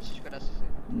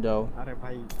যাও আরে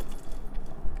ভাই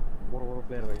বড় বড়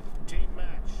প্লেয়ার ভাই Team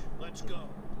match. Let's go.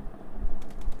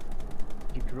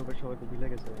 টিকটকে সবাই তো ভুলে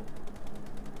গেছে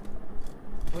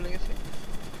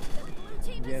Blue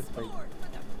team Yes, has bhai. scored for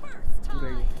the first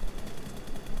পুরাই time.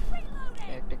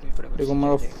 Reloading. দেখো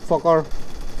মাদারফাকার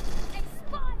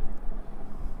Expired.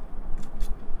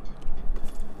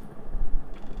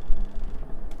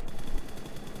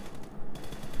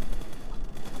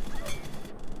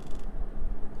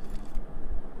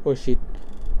 Oh shit.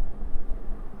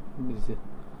 Busy.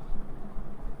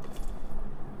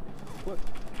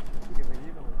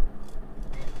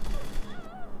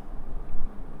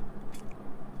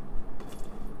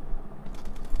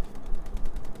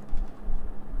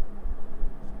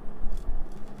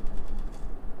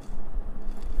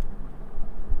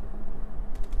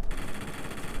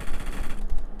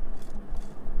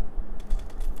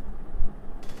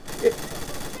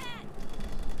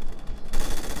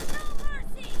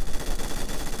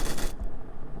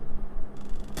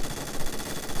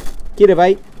 কি রে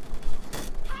ভাই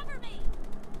Cover me.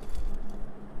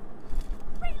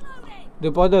 Reloading.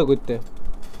 বিপদ করতে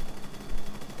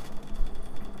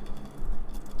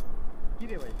কি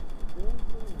রে ভাই কোন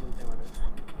বলতে মানে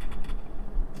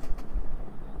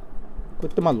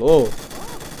করতে মারলো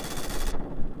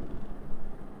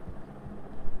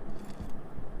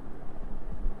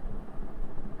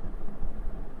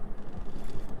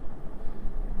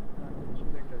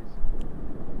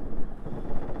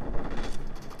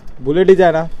বুলেটই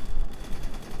যায় না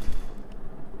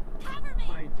Cover me.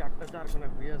 ভাই চারটা চার কোণা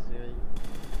ঘুরে আছে ভাই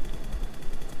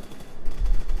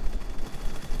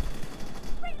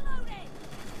Reloading.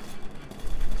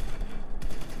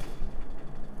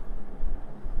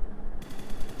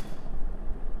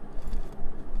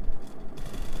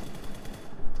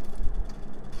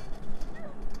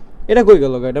 এটা কই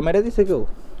গেল এটা মেরে দিছে কেউ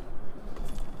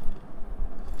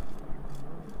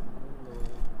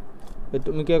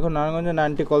তুমি কি এখন নারায়ণগঞ্জে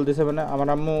 90 কল দিছে মানে আমার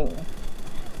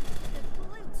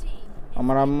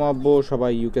আম্মু আব্বু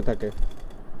সবাই ইউকে থাকে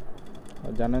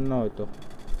জানেন না হয়তো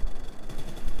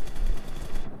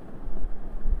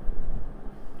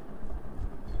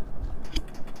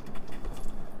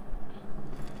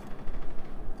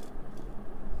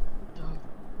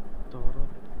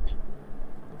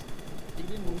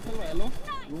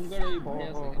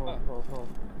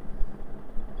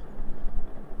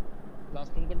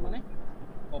লাস্ট রুম কাট মানে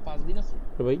ও 5 দিন আছে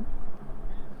তো ভাই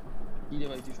কি রে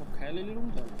ভাই তুই সব খেয়াল এলি রুম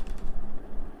চল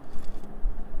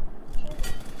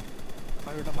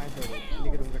পারোটা মাইতে হবে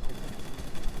লিখে রুম কাটতে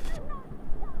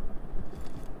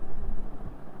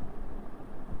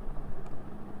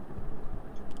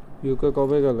ইউকে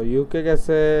কবে গেল ইউকে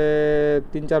গেছে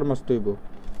 3-4 মাস তৈব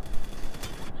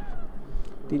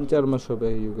 3-4 মাস হবে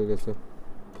ইউকে গেছে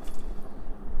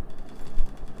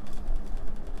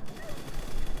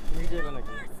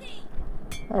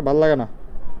আর ভালো লাগে না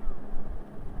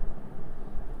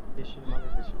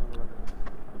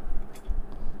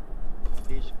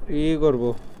ই করবো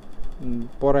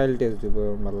পরে আইল টেস্ট দিব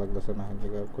ভালো লাগতেছে না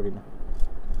করি না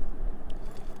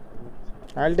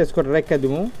আইল টেস্ট করে রেখে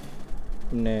দিব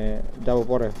মানে যাবো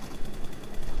পরে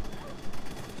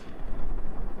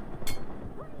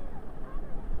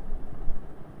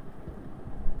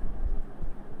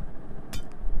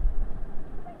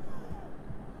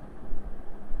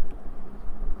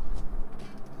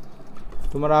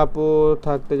তোমার আপু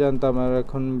থাকতে জানতাম আর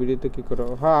এখন ভিডিওতে কি করো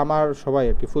হ্যাঁ আমার সবাই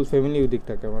আর কি ফুল ফ্যামিলি ওদিক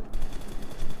থাকে আমার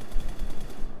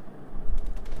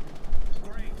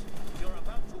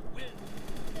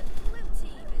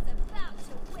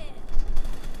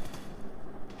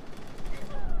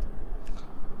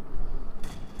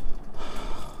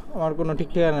আমার কোনো ঠিক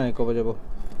ঠিকানা নেই কবে যাব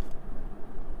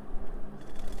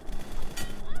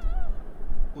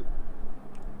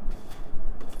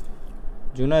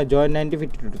জুনায়েদ জয়েন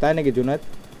 9052 তাই নাকি জুনায়েদ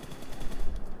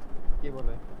কি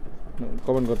বলে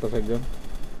কমেন্ট করতেছে একজন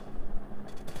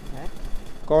হ্যাঁ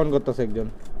কমেন্ট করতেছে একজন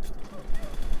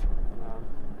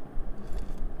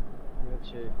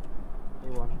হচ্ছে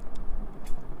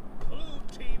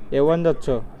A1 যাচ্ছ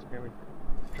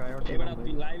ট্রাই আউট এবারে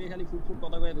তুই লাইভে খালি ফুট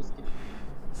কথা কইয়া দিস কি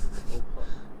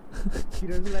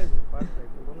সিরিয়াস লাইভ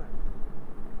পারফেক্ট বলো না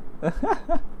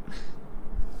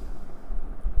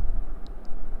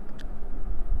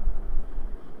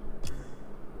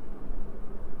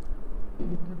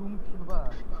রুম খেলবা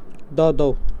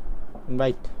দাও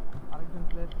ইনভাইট আরেকজন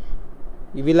প্লেয়ার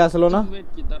ইভিলা আসলো না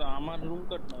কি তার আমার রুম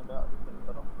কাট না এটা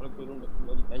তার পরে কই রুম কাট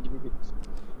বলি আইডিবি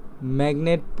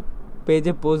ম্যাগনেট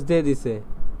পেজে পোস্ট দিয়ে দিছে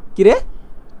কি রে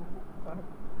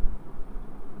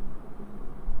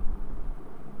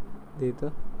দে তো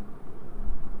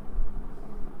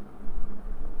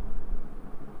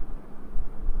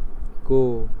কো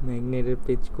ম্যাগনেটের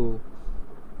পেজ কো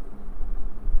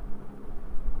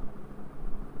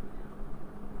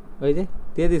ওই যে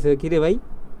দিয়ে দিছে কি রে ভাই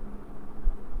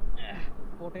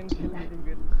পোটেনশিয়াল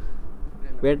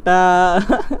বেটা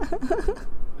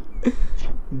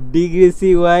degree C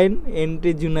wine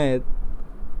entry Junaid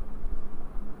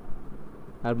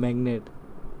আর ম্যাগনেট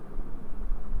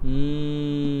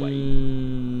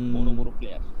বড় বড়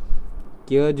প্লেয়ার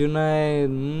কেউ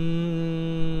জুনায়েদ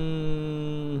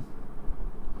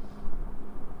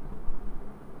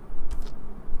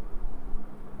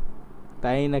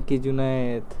তাই নাকি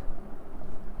জুনায়েদ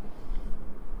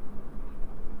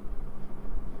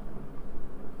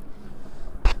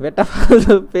বেটা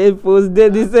পোস্ট দিয়ে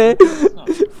দিছে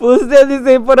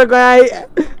পরে কয়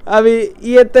আমি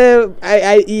ইয়েতে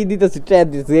ই দিতেছি ট্র্যাপ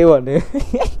দিতেছি এওয়ানে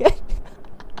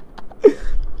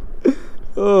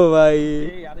ও ভাই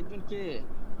এই আরেকজন কে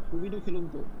কুবিডু খেলুম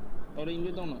তো আর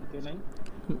ইংলিশ দাও না কে নাই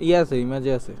ই আছে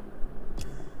ইমেজে আছে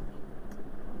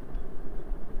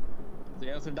যে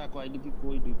আছে ডাকো আইডিপি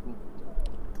কই দিকু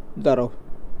দাঁড়াও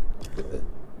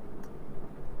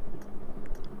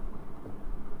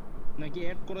নাকি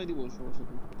অ্যাড করে দিব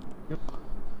সরাসরি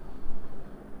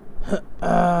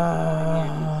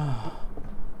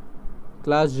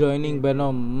ক্লাস জয়েনিং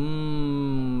বেনম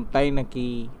তাই নাকি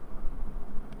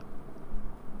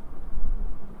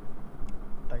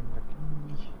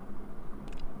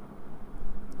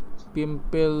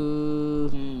পিএমপিএল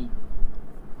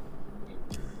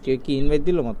কে কি ইনভাইট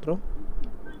দিল মাত্র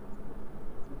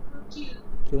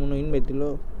কেমন ইনভাইট দিল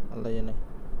আল্লাহ জানে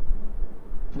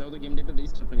দাও তো গেম ডেটা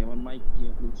রেজিস্টার করি আমার মাইক কি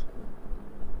আপলোড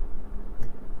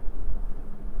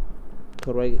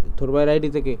তোর ভাই আইডি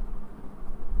থেকে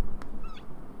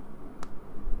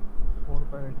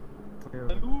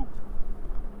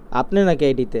আপনি নাকি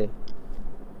আইডিতে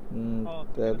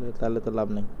তাহলে তো লাভ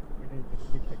নেই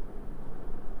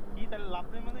কি তাহলে লাভ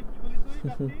নেই মানে কি বলি তুই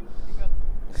কাপি ঠিক আছে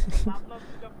লাভ না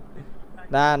তুই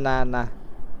না না না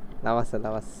লাভ আছে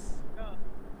লাভ আছে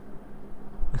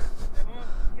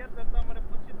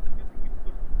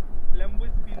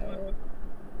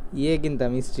ये किंता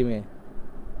मी स्ट्रीम है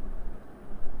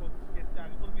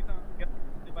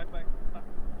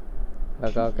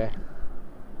ओके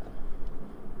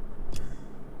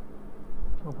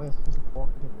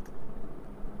ओके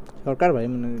सरकार भाई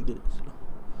मैंने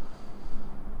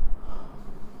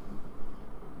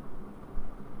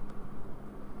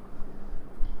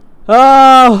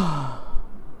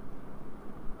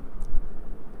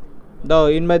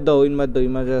दो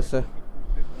इनमें जैसे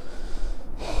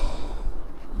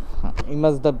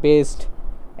Imas the best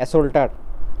assaulter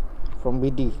from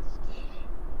BD.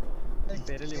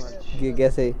 ये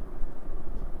कैसे?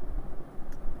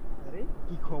 अरे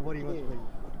की खबर इमाज भाई?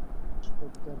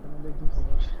 तुम्हारे की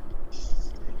खबर?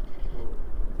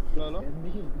 लो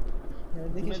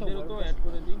देखिए सब तो ऐड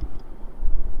कर दी।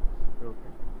 ओके।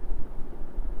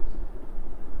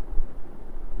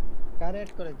 कार ऐड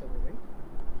करे तो भाई?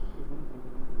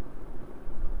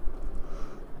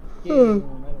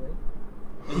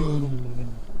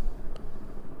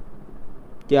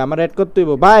 কি আমার এড করতে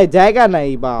হইব ভাই জায়গা নাই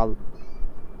বাল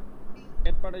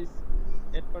এড পাঠাইছি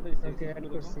ওকে এড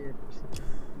করছি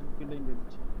কিলিং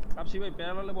দিচ্ছি কাপশি ভাই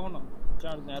প্যারালালে বহো না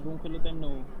চার রুম খুললে তো এমন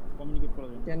কমিউনিকেট করা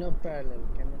যাবে কেন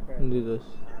parallel দিদস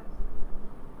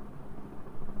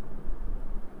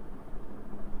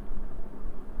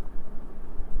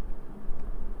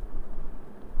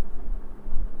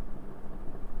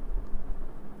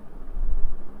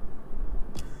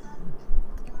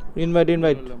invite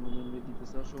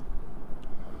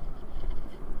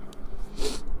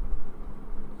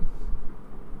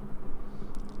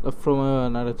from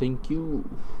another thank you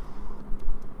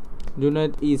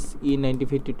Junaid is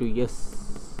E9052 yes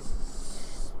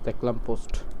দেখলাম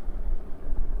post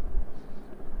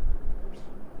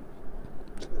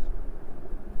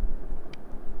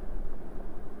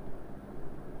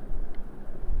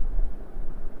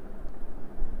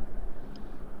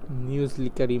news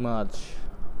leaker image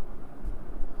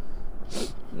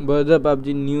Brother PUBG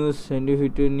news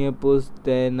 2015 near post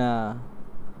then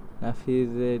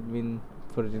Nafiz admin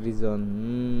for a reason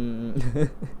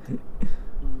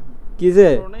কিসে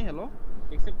নাই হ্যালো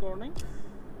एक्सेप्ट করো নাই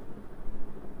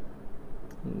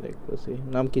দেখো সে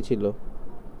নাম কি ছিল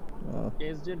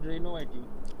এসজে ড্রেনো আইটি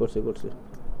করছে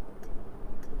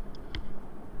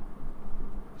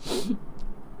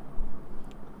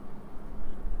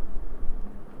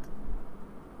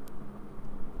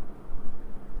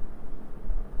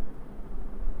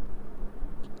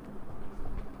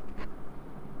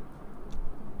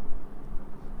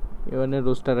এবারে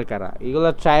রোস্টারের কারা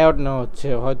এগুলা ট্রাই আউট না হচ্ছে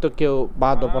হয়তো কেউ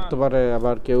বাদও পড়তে পারে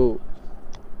আবার কেউ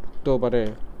তো পারে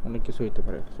অনেক কিছু হইতে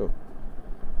পারে সো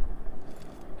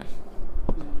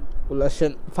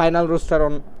কুলাশন ফাইনাল রোস্টার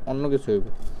অন্য কিছু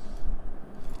হইবে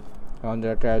কারণ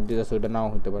যারা ট্রাই আউট দিতেছে ওটা নাও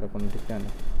হইতে পারে কোনো ঠিক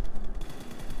না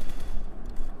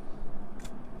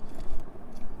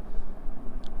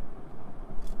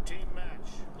Team match.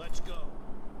 Let's go.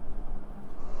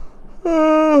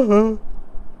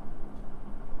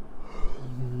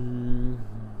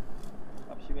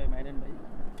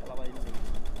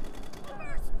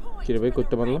 কিরে ভাই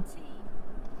করতে পারলাম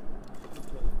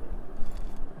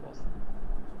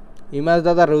ইমাজ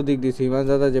দাদা রও দিক দিছি ইমাজ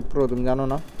দাদা যে প্রো তুমি জানো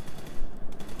না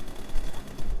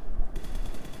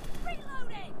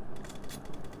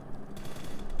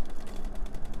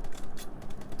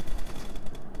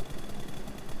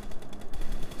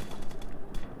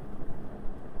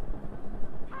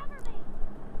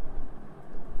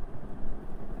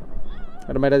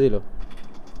আর মেরা দিল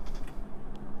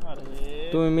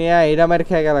তুমি মিয়া এরা মার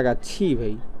খেয়ে গেলা গাচ্ছি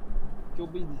ভাই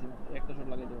 24 দিছি একটা শট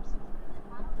লাগাইতে পারছি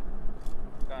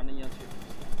কানেই আছে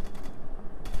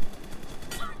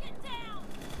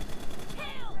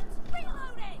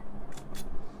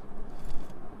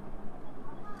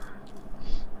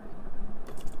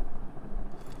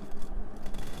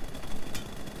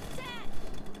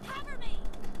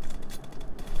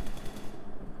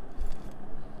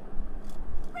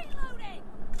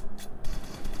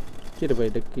কি রে ভাই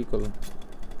এটা কি করলাম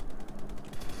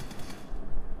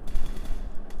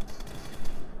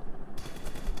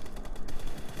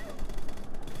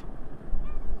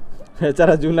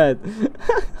বেচারা জুনায়েদ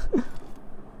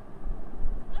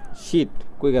শিট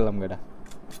কই গেলাম গাড়া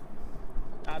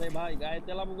আরে ভাই গায়ে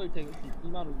তেলাবো কই থেকে কি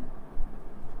মারু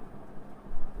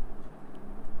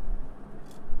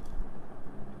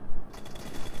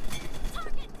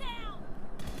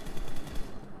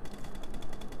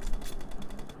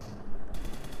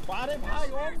আরে ভাই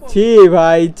ও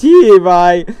ছি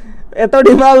ভাই এত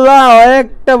ডিমাল্লা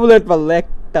একটা বুলেট পারলো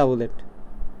একটা বুলেট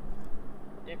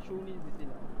 119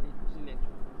 দিছিলাম সিলেক্ট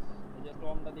এই যে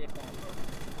টমটা দিয়ে একটা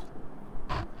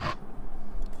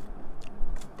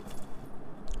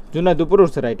জুনা দুপুর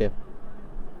উঠছে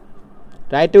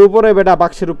রাইটে উপরে বেটা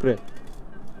বাক্সের উপরে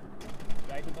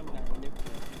রাইট তো না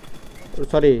লেফট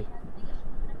সরি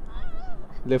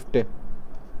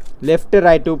লেফটে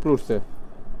রাইটে উপরে উঠছে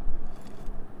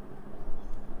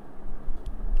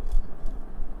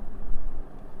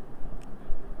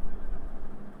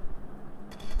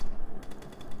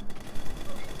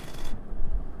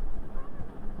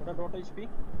ওটা ডট এইচপি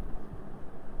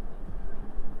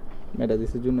মেটা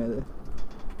দিছে জুনা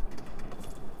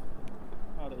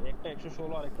আরে একটা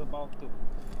 116 আর একটা 72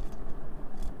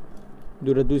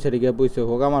 দুটো দুই সাইডে গিয়ে বইছে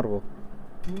হোগা মারবো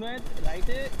ইউনাইট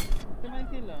রাইটে কেমন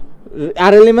খেললাম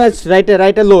আর এলিমেন্টস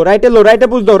রাইটে লো রাইটে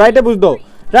পুশ দাও রাইট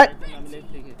আমি লেফট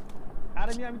থেকে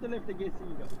আরে আমি তো লেফটে গেছি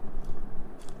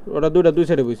ওটা দুটো দুই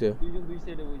সাইডে বইছে দুইজন দুই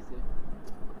সাইডে বইছে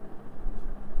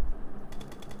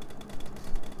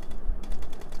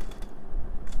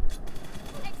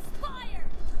Expired.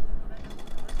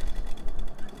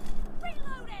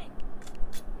 Reloading.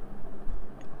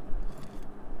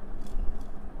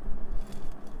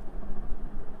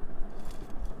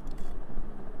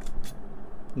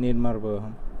 নেট মারবো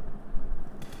এখন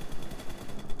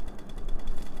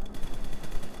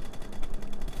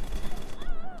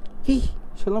কি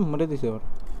সালাম মরে দিছে আবার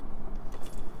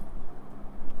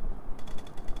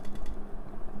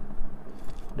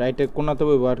রাইটে কোনাতে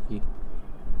বইব আর কি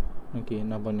নাকি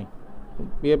না বানি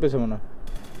বিয়ে পেছে মনে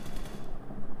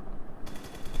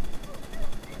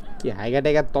কি হাইগা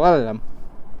টাইগা তলা দিলাম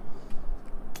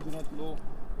ইউনাইট লো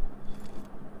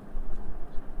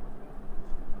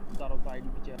দাঁড়াও তো আইডি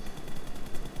পিছে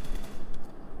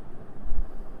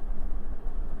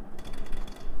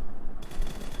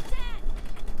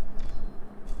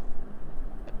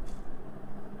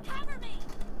Cover me.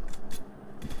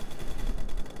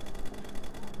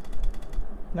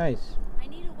 Nice I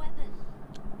need a weapon.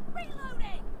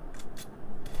 Reloading.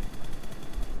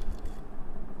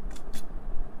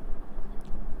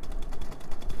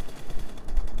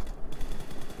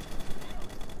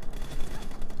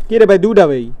 কি রে ভাই দুটা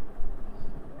ভাই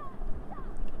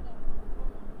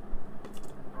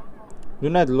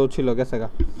জুনাইদ লো ছিল গেছে গা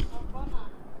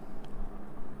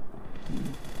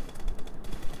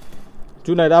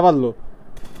জুনাইদ আবার লো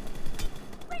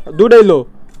দুটাই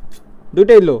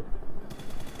লো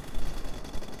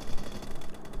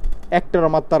একটার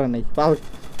মাত্রা নেই পাল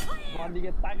আমার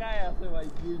দিকে তাকায় আছে ভাই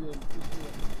দুইজন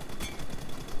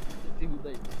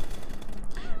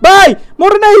ভাই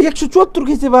মরে নাই 174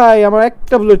 খেয়েছে ভাই আমার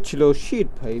একটা বুলেট ছিল শিট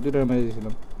ভাই দুটো মেরে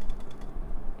দিয়েছিলাম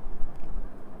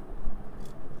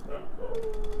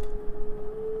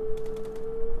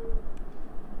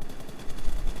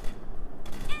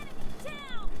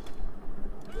Down.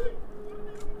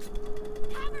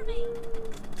 Cover me.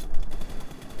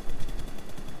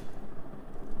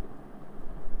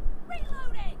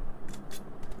 Reloading.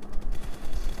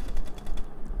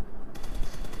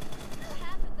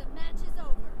 Half of the match is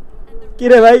over, and the কি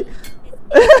রে ভাই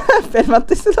পেন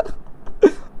মারতেছিল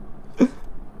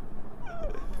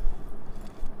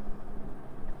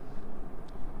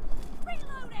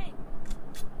reloading.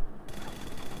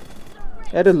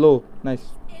 এটা লো nice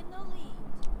In the lead.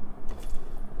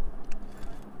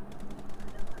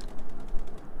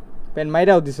 Pen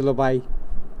মাইরাও দিছিল ভাই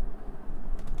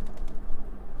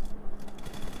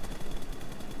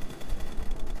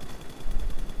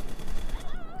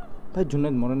ভাই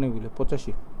জুনাইদ মরে নেই বলে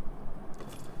 85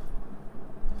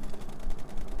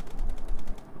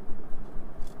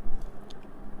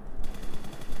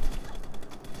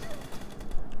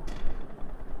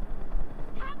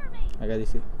 আগা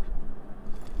দিছি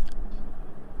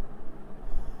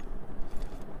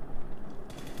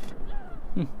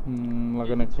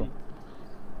লাগান একটু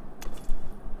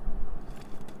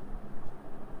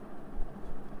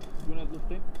ইউনাইট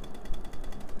লুটতে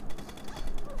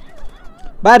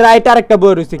ভাই রাইট আর একটা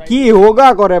বই রইছে কি হোগা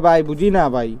করে ভাই বুঝি না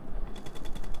ভাই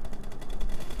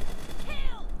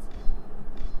Killed.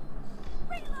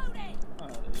 Reloading.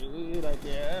 আরে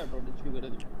রাইটে ডট এইচপি করে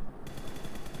দিই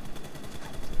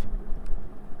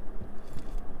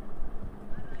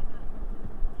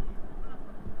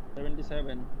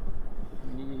 77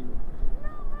 নিয়ে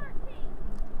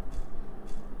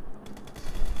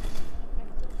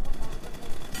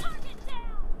Target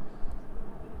down.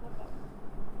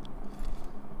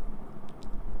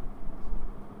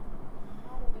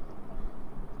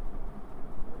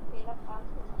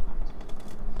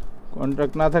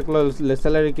 কন্ট্রাক্ট না থাকলে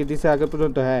স্যালারি কি দিছে আগে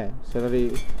পর্যন্ত হ্যাঁ স্যালারি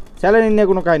স্যালারি নিয়ে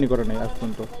কোনো কাহিনী করে নাই আজ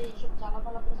পর্যন্ত।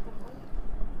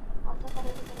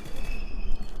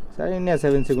 স্যালারি নিয়ে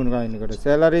 7C কোনো কাহিনী করে,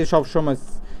 স্যালারি সবসময়।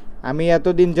 আমি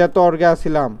এতদিন যত অর্গে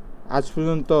আসছিলাম আজ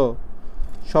পর্যন্ত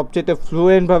সবচেয়ে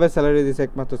ফ্লুয়েন্টভাবে স্যালারি দিয়েছে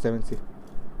একমাত্র 7C।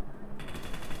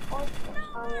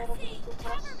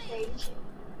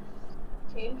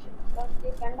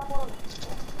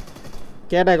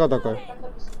 কেটাই কথা কয়?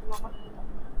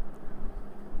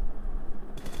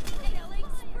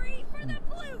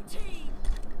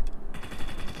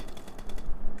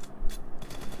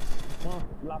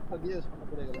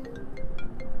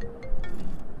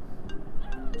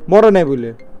 মরে নাই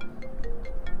বলে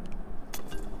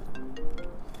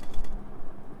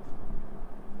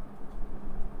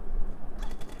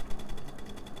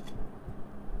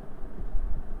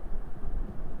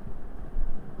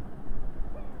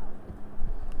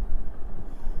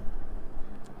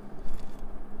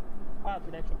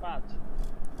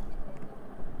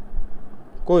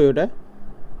কই ওটা?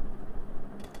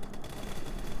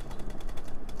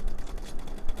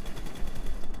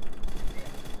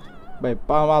 ভাই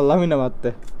পা মারলামই না মারতে।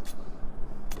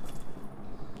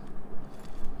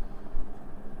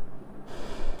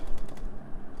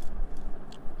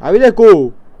 আমি দেখো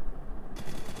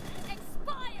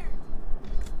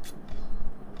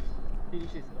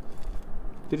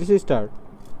 30 স্টার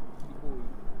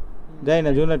যাই না।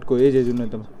 জুনেট কই? এই যে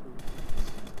জুনেট।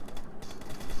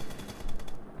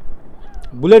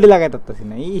 বুলেট লাগাই তারতাছি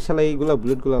না, এই শালা এইগুলা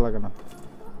বুলেটগুলো লাগে না।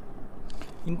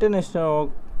 ইন্টারন্যাশনাল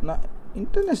না,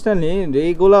 ইন্টারন্যাশনাল নেই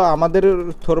এইগুলো। আমাদের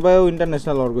থরবায়ও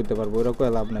ইন্টারন্যাশনাল অর্গ করতে পারবো, এরকম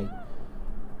লাভ নাই।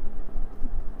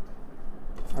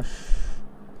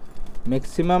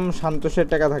 ম্যাক্সিমাম সান্তোষের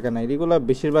টাকা থাকে না, এইগুলো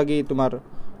বেশিরভাগই তোমার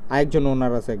আরেকজন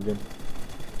ওনার আছে, একজন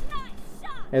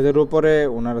এদের উপরে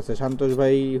ওনার আছে। সন্তোষ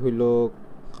ভাই হইল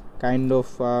kind of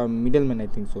middleman,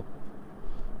 I think so.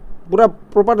 পুরা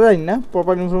প্রপার জানি না,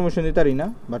 প্রপার ইনফরমেশন দিতে পারি না,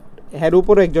 বাট এর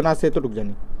উপরে একজন আছে এতটুকু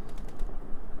জানি।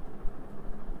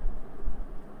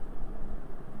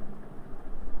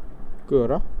 কি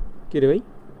ওরা? কি রে ভাই?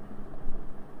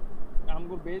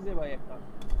 আমগো বেজে ভাই একটা।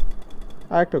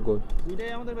 আরেকটা কই?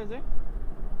 দুইটাই আমাদের বেজে।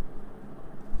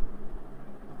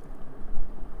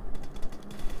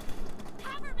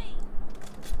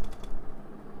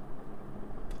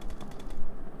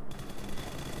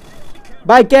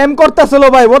 ভাই ক্যাম করতেছিল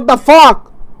ভাই, what the fuck?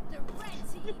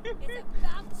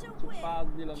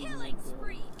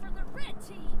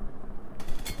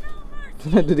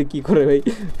 তুই কি করে ভাই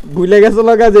ভুলে গেছো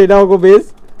লগা যে এটা ওকে বেস?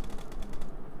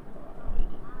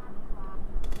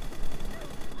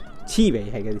 ছি ভাই,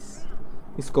 হ্যাঁ গাইস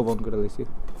স্কোপ অন করে লইছি।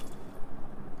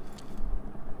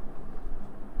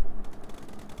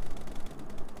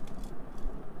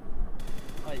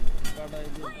 ভাই কাটা এই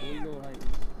যে বইলো ভাই।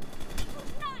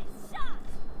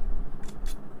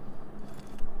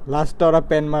 লাস্ট ওরা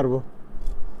পেন মারবো।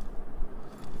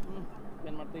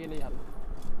 পেন মারতে গেলেই হাল।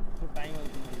 টাইম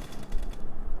আছে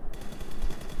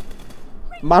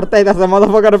মারতাইতাছে,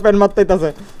 মাদারফাকার পেন মারতাইতাছে।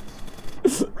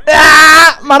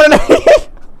 মারে নাই।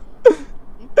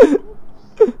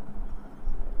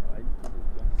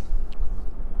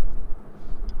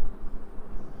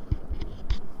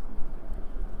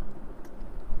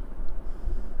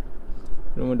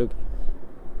 রুমে ঢুকি।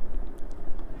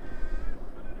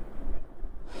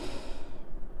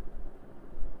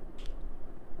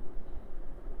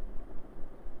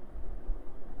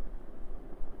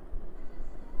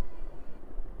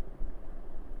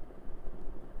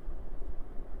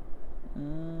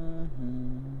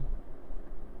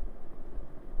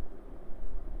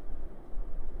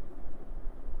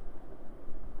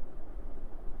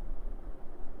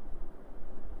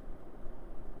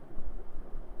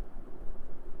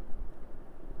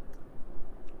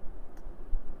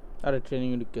 अरे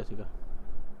ट्रेनिंग ঢুকে আছে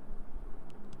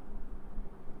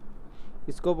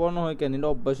স্কোপ অন হয় কেন? এটা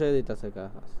অভ্যাস হয়ে যাইতাছে কা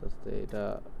আস্তে আস্তে, এটা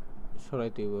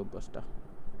সরাইতে হবে অভ্যাসটা।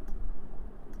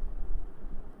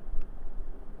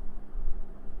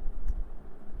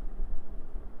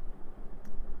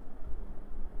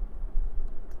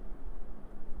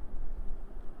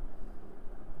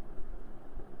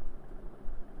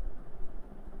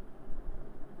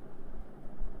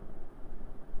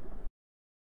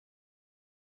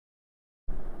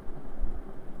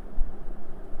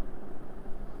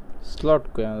 স্লট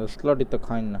কই? স্লটই তো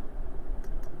খাই না।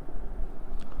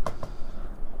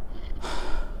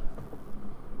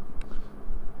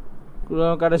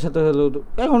 কারের সাথে হলো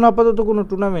এখন আপাতত কোনো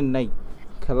টুর্নামেন্ট নাই,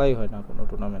 খেলাই হয় না কোনো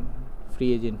টুর্নামেন্ট। Free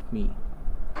agent me.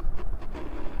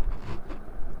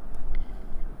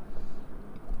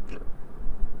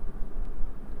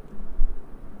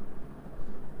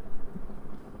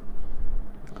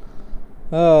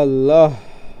 আল্লাহ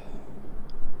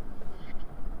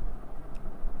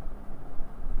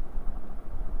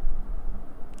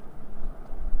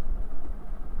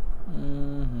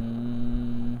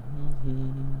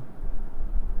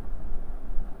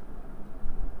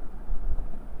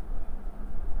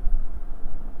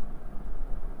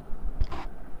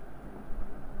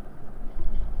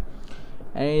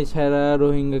এই ছাড়া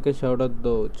রোহিঙ্গাকে শাউট আউট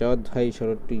দাও চাঁদ ভাই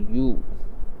শাউট টু ইউ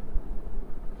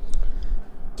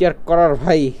কি আর করার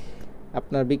ভাই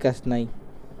আপনার বিকাশ নাই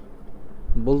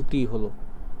বলতেই হলো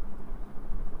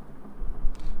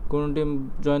কোন টিম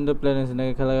জয়েন দ্য প্ল্যান আছে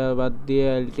নাকি খেলা বাদ দিয়ে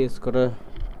আইএলটিএস করা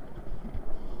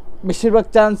বেশিরভাগ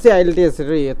চান্সই আইএলটিএস এর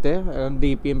ইয়েতে এখন দি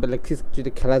পিএমপিএল যদি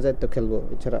খেলা যায় তো খেলবো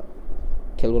এছাড়া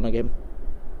খেলবো না গেম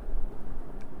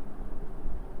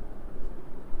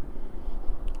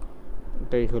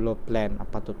এটাই হলো প্ল্যান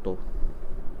আপাতত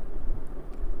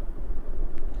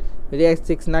যদি X6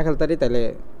 না খেলতারি তাহলে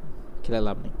খেলা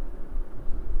লাভ নেই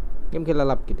গেম খেলা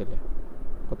লাভ কি তাহলে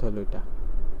কথা হলো এটা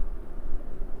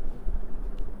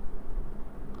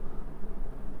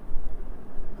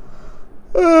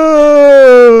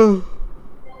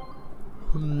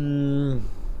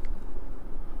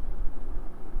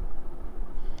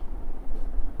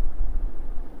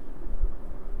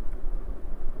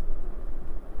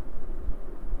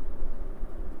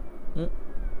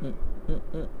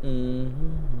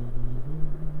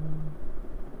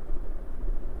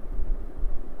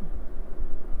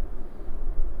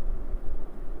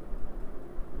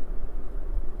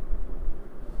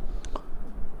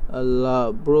আল্লাহ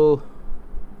ব্রো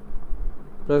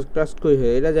কাস্ট কই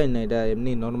হয় এটা জানি না এটা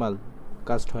এমনি নরমাল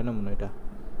কাস্ট হয় না মনে এটা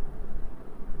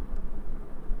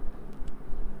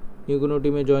নিউ কোনো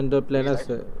টিমে জয়েন দ্য প্ল্যান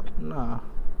আছে না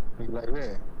লাগবে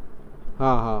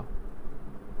হ্যাঁ হ্যাঁ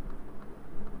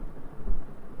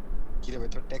কি রে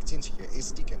তোর ট্যাগ চেঞ্জ কি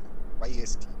এসটি কেন বাই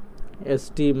এসটি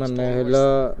এসটি মানে হলো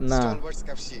না স্টলওয়ার্ডস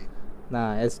কাপশি না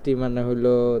এসটি মানে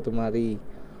হলো তোমারই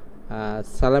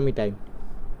সালামি টাইম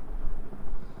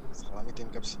সালামি টিম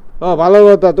কাপশি ও ভালো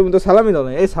কথা তুমি তো সালামি দাও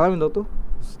না এই সালামি দাও তো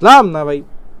ইসলাম না ভাই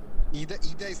ঈদ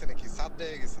আইছে নাকি সাত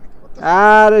দেয়া গেছে নাকি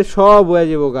আরে সব হয়ে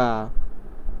যাবো গা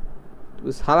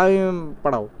তুমি সালামি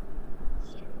পড়াও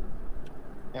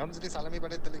এখন যদি সালামি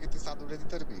পাঠাই তাহলে কি তুই সাত উড়ে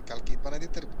দিতে পারবি কালকে ঈদ বানাই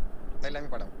দিতে পারবি তাইলে আমি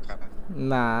পাঠাবো খানা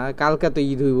না কালকে তো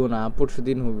ঈদ হইব না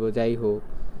পরশুদিন হইব যাই হোক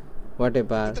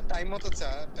হোয়াটএভার টাইম মতো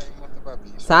পাবি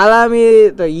সালামি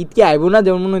তো ঈদ কি আইবো না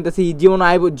যেমন মনে হইতাছে ঈদ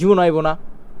জীবন আইবো না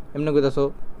এমনি কইতাছো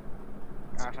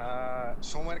আহা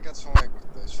সময়ের কাজ সময়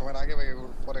করতে সময়ের আগে ভাগে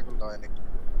পরে করলে হয় নাকি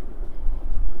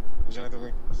বুঝছো না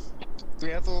তুই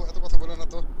এত কথা বলো না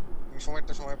তো তুমি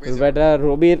সময়টা সময় পেয়ে যাবে বেটা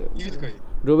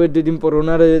রবির দুদিন পর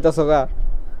ওনার হয়ে যেতাছো গা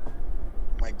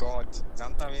মাই গড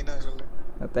জানতামই না আসলে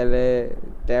তাহলে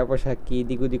টাকা পয়সা কি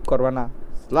দিক করবা না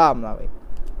ইসলাম না ভাই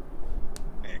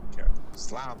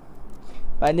ইসলাম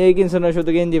পাঞ্জাবি কিনছো না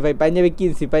শুধু গেঞ্জি ভাই পাঞ্জাবি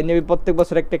কিনছি পাঞ্জাবি প্রত্যেক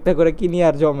বছর একটা করে কিনি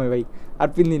আর জমে ভাই আর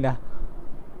পিন্দি না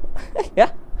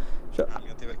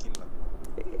আমিও তো এবার কিনলাম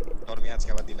ধর্মী আজকে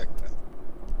আবার 2 লাখ টাকা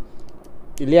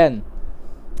ইলিয়ান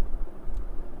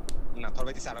না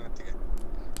ধর্মী দিছে আরামের থেকে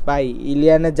ভাই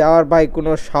ইলিয়ানে যাওয়ার ভাই কোনো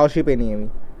সাহসই পাইনি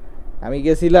আমি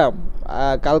গেছিলাম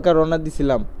কালকা রওনা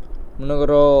দিছিলাম মনে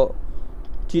করো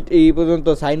চিট এই পর্যন্ত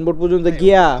সাইনবোর্ড পর্যন্ত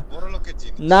গিয়া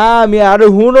না মিয়া আরে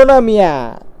হুনো না মিয়া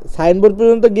সাইনবোর্ড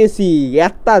পর্যন্ত গেছি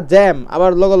একটা জ্যাম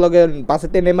আবার লগে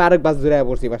বাসেতে নেমে আরেক বাস ধরে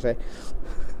পড়ছি বাসায়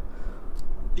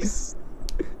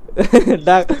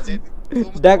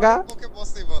ঢাকা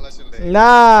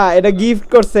না এটা গিফট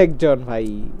করছে একজন ভাই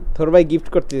তোর ভাই গিফট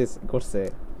করছে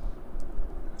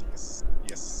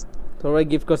তোর ভাই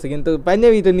গিফট করছে কিন্তু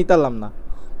পাঞ্জাবি তো নিতালাম না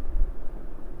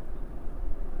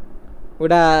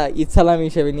ওটা ইচ্ছালাম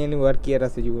হিসেবে নিয়ে নিব আর কি আর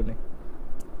আছে জীবনে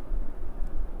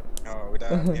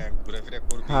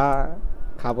হ্যাঁ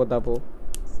খাবো দাবো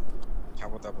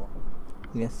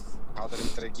ইয়েস খাওয়ার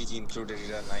ভিতরে কি ইনক্লুডেড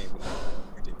এটা নাই বলে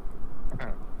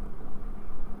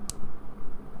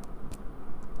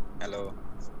হ্যালো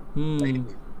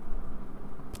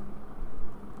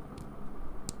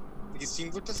কি স্ট্রিম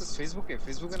করতেছিস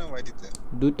ফেসবুকে না ওয়াইটিতে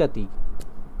দুইটাতেই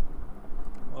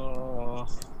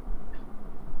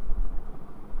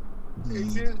এই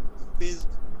যে পেজ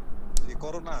যে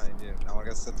করোনা এই যে আমার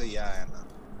কাছে তো না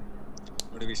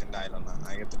নোটিফিকেশন ডায়াল না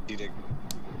আগে তো ডাইরেক্ট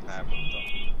হ্যাঁ বলতো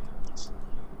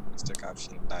মিস্টার কাপশি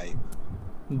লাইভ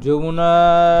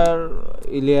যমুনার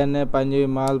ইলিয়ানে পাঞ্জাবি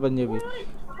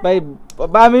ভাই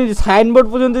আমি সাইনবোর্ড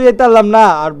পর্যন্ত যেতে পারলাম না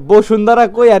আর বসুন্ধরা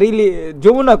কই আর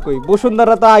যমুনা কই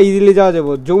বসুন্ধরা তো ইজিলি যাওয়া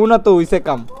যাবো যমুনা তো হইছে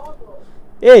কাম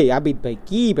এই আবিদ ভাই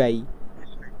কি ভাই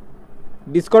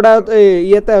ডিসকর্ড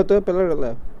ইয়েতে হতো পেলার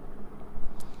গেলে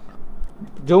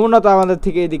যমুনা তো আমাদের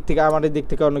দিক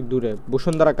থেকে অনেক দূরে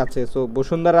বসুন্ধরা কাছে সো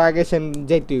বসুন্ধরা আগে সেন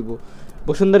যাইতে হইব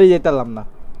বসুন্ধরাই যেতে পারলাম না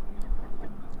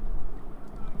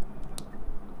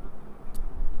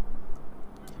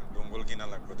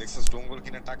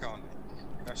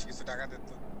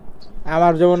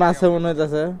আমার যেমন আছে মনে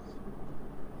হইতাছে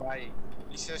ভাই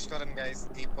বিশ্বাস করেন গাইস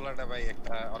এই পোলাটা ভাই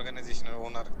একটা অর্গানাইজেশনের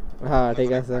ওনার হ্যাঁ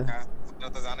ঠিক আছে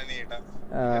তো জানেনই এটা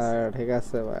ঠিক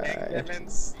আছে ভাই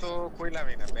ব্যালেন্স তো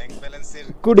কইলামই না ব্যাংক ব্যালেন্সের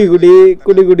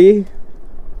কুড়ি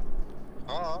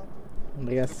হ্যাঁ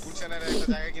ঠিক আছে গুলশানের একটা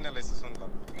জায়গা কিনা লাইছে শুনলাম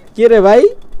কি রে ভাই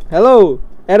হ্যালো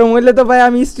এরম হইলে তো ভাই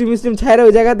আমি স্ট্রিম ছাইরা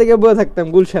ওই জায়গা থেকে বসে থাকতাম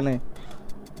গুলশানে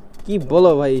কি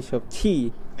বলো ভাই সব ছি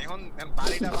এখন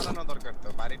বাড়িটা বানানো দরকার তো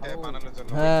বাড়িটা বানানোর জন্য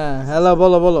হ্যাঁ হ্যালো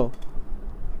বলো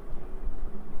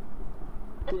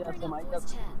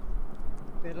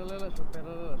প্যারালাল আসো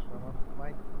আমার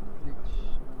মাইক গ্লিচ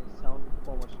মানে সাউন্ড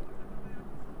কম আসে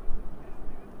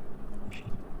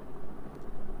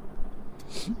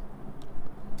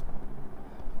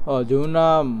ও জুনা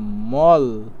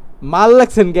মাল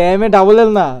লাগছেন K M A double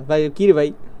L না ভাই কি রে ভাই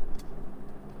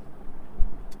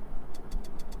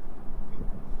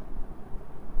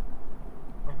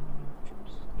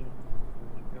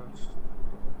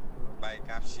ভাই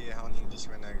কাপশি এখন ইংলিশ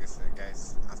ম্যান হয়ে গেছে গাইস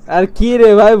আর কি রে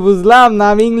ভাই বুঝলাম না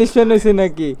আমি ইংলিশ ম্যান হইছি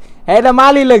নাকি এটা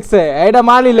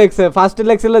মালই লাগছে ফার্স্টে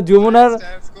লাগছিল যমুনার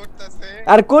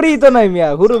আর করি তো নাই মিয়া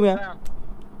হুরু মিয়া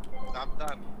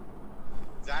সাবধান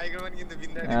যাই করবেন কিন্তু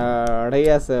বিন্দাই ঠিক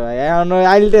আছে ভাই এখন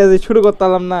আইলতে শুরু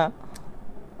করতাম না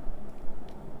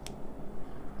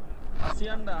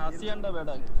হাসিয়ান্ডা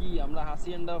বেটা কি আমরা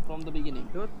হাসিয়ান্ডা ফ্রম দ্য বিগিনিং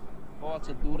ও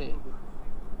আছে দূরে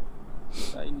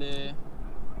তাইলে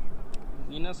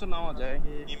মিনাসও নামা যায়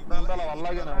ইম্পালা ভালো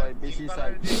লাগে না ভাই বেশি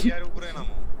সাইড এর উপরে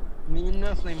নামো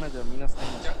মিনাস নামা যায়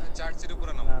চার্চের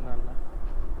উপরে নামো না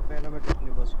বেনোমেট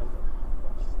নিয়ে বস করব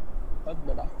বাদ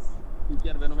বেটা কি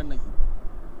আর বেনোমেট নাকি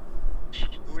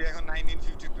তুই এখন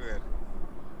 1952 এর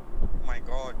মাই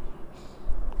গড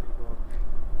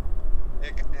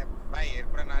ভাই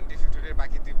এরপরে 1952 এর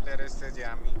বাকি দুই প্লেয়ার এসেছে যে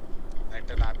আমি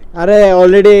একটা লাভি আরে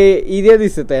অলরেডি দিয়ে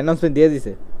দিছে তো অ্যানাউন্সমেন্ট দিয়ে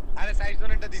দিছে আরে 6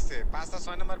 জনেরটা দিছে 5 আর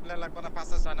 6 নাম্বার প্লেয়ার লাগবে না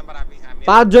 5 আর 6 নাম্বার আমি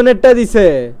 5 জনেরটা দিছে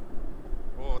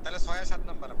ও তাহলে 6 আর 7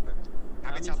 নাম্বার আপনার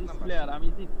আমি 7 নাম্বার আমি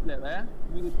 6 প্লেয়ার হ্যাঁ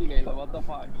তুমি কি গাইলা what the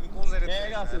fuck কোন জায়গায়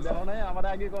ট্যাগ আছে জানো না আমার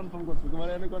আগে কনফার্ম করছি তোমার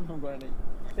আমি কনফার্ম করে নাই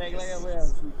ট্যাগ লাগা বই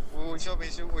আছে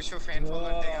ওইসব ফ্যান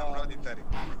ফলোয়ার ট্যাগ আমরাও দিতে পারি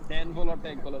ফ্যান ফলোয়ার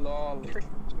ট্যাগ বলে লল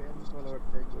ফ্যান ফলোয়ার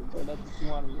ট্যাগ এটা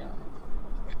তোমার মিয়া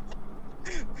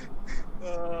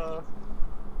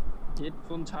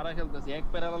হেডফোন ছাড়া খেলতেছি এক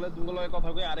প্যারালালে দুটো লগে কথা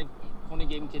কই আরেক ফোনে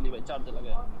গেম খেলি ভাই চার্জে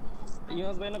লাগে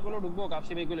ইউএস ভাই না কোলো ঢুকবো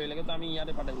কাপসি ভাই কইলো লাগে তো আমি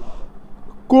ইয়ারে পাঠাইলাম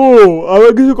কো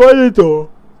আবার কিছু কই নাই তো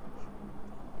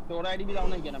তোর আইডি দাও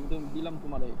না কেন আমি তো দিলাম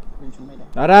তোমারে টেনশন নাই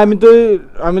আরে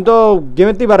আমি তো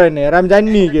গেমেতেই পারাই না আর আমি জানি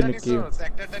নি গেম কি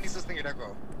সেক্টরটা নিছস নাকি এটা কো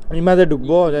আমি মাঝে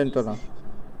ঢুকবো জানি তো না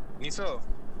নিছো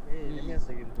এনিমি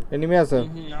আছে কিন্তু এনিমি আছে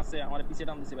আছে আমার পিছে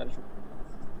নাম দিছে বাইরে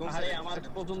আরে আমার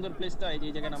পছন্দের প্লেসটা এই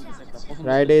জায়গায় নাম দিছে একটা পছন্দ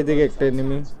রাইটে এদিকে একটা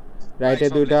এনিমি রাইটে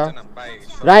দুইটা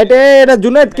রাইটে এটা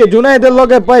জুনাইদের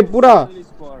লগে ভাই পুরা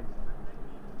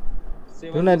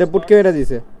জুনাইদে পুটকে মেরে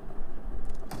দিছে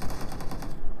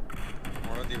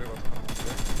ওরা দিবে কত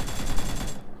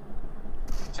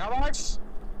শাবাশ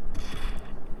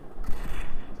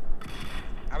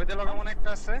আবেদে লগা মনে একটা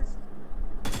আছে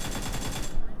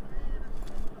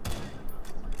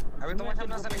আবে তোমার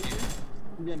সামনে আছে নাকি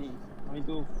জানি আমি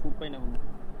তো ফুট পাই না কোনো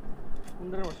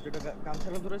কোনটার বসে এটা গান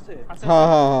ছাড়া ধরেছে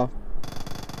হ্যাঁ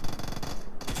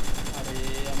আরে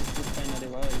আমি ফুট পাই না রে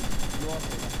ভাই লো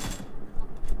আছে না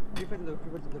ডিফেন্ড দাও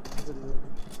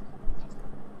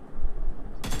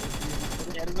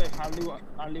এর ভাই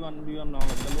আর্লি ওয়ান বিওয়ান না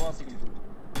হলো লো আছে কিন্তু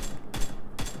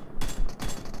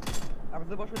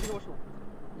আপনি বসো দিকে বসো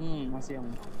আসি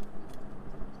আমি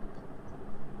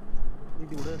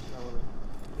দিদি উড়ে আসছে না বলে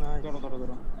না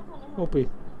ধরো ওপি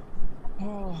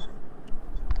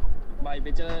ভাই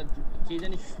বেচারা কি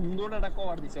জানি সুন্দর একটা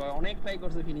কভার দিছে ভাই অনেক ট্রাই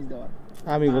করছে ফিনিশ দেওয়ার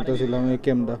আমি করতেছিলাম এই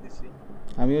কেমটা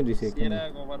আমিও দিছি এরা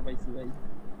কভার পাইছি ভাই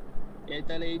এই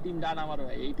তাহলে এই টিম ডান আমার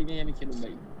ভাই এই টিমেই আমি খেলুম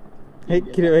ভাই এই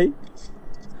কি রে ভাই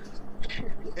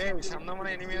এই সামনে মনে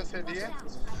এনিমি আছে দিয়ে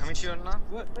আমি শিওর না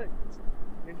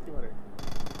নেটটি মারে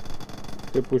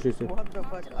তে পুশিছে what the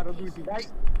fuck আরো দুইটি ভাই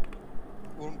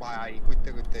কোন ভাই কইতে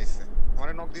আইছে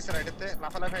আমারে নক দিছে রাইটেতে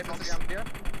লাফালাফি আইতাছে জাম দিয়া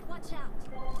Watch out.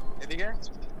 এদিকে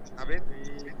আবে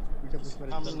দুইটা পুশ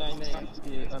মারে আমি নাই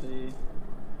আরে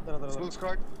দাঁড়া ফুল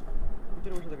স্কোয়াড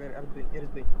ভিতরে বসে থাক আর দুই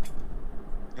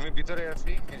আমি ভিতরে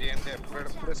আছি এই যে এন্ড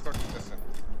পুরো স্কোয়াড করতেছে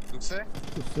ঢুকছে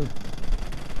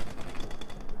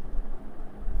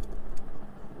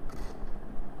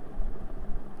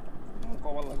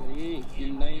কভার লাগে রে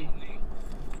কিল নাই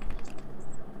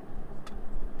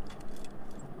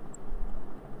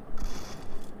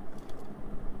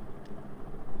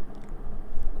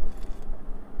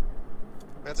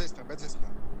বেঁচেছ না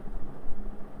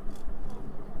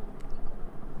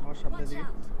আমার সামনে দিকে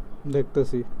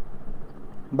দেখতেছি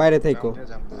বাইরে থাইকো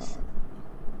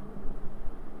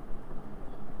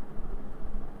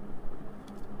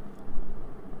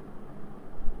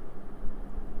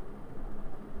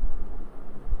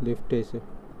লিফটে এসে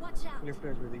Watch out. লিফটে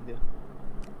আসবে দিক দিয়ে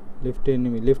লিফটে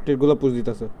এনিমি লিফটের গুলো পুশ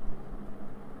দিতেছে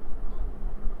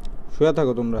শুয়ে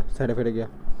থাকো তোমরা সাইডে ফেরে গিয়া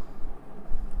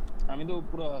আমি তো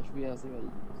পুরো শুয়ে আছি ভাই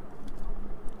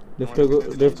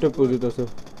লিফটে পুশ দিতেছে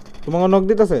তোমাকে নক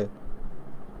দিতেছে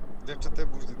লেফটতে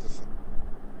বুঝ দিতেছে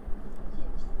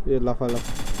এ লাফালা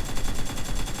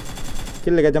কি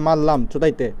লেগে যা মারলাম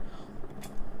চোদাইতে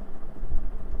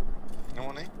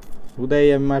এমনই হুদাই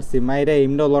আমি মারছি মাইরে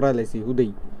ইমডো লড়াইছি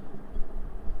হুদাই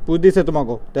পুশ দিছে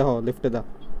তোমাকে দেখো লিফটে দা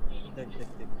দেখ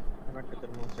আমাকে তোর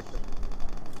মন সেক্টর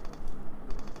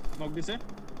নক দিছে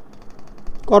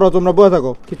করো তোমরা বসে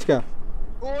থাকো খিচকা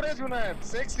ওরে জুনায়েদ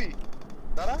সেক্সি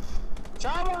দাঁড়া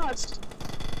শাবাশ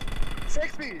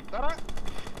সেক্সি দাঁড়া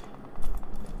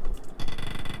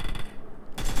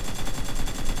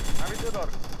আমি তো ধর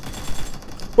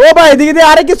ও ভাই এদিকে দিয়ে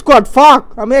আরেক স্কোয়াড ফাক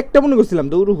আমি একটা মনে করছিলাম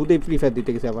দৌড় হুদাই ফ্রি ফায়ার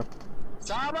দিতে গেছে আবার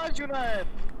শাবাশ জুনায়েদ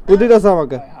পুদিতাছে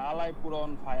আমাকে হালাই পুরো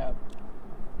অন ফায়ার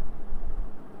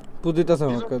পুদিতাছে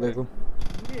আমাকে দেখো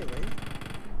দিয়ে ভাই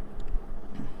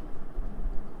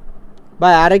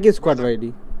ভাই আরেক স্কোয়াড ভাই ডি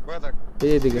বয় দেখ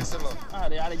এইদিকে চলো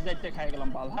আরে আরেক যাইতে খাই গেলাম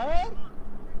বাল হ্যাঁ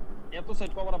এত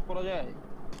সেট কভার আপ করা যায়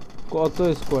কত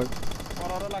স্কোয়াড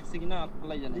করারও লাগছে কিনা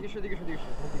আল্লাহ জানে দিকে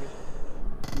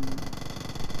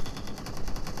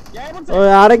ওই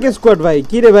আরেক স্কোয়াড ভাই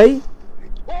কি রে ভাই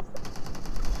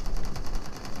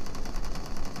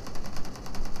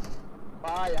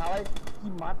ভাই হালাই কি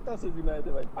মারতাছে জুনাইতে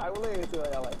ভাই পাগল হয়ে গেছে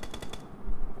ভাই হালাই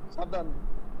সাবধান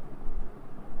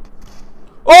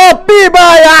ও পি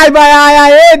ভাই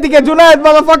আয় এদিকে জুনায়েদ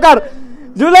মাদারফাকার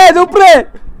জুনায়েদ উপরে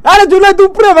আরে জুনায়েদ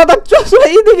উপরে মাথা চোস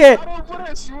এইদিকে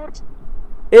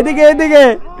এদিকে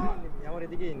আমার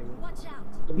এদিকেই নেব Watch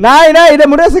out. নাই এটা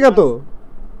মরে আছে কত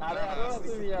আরে আরে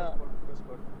তুমি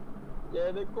এ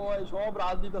দেখো ভাই সব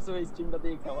রাজ দিতেছে ওই স্ট্রিমটা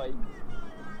দেখা ভাই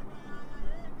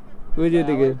ওই যে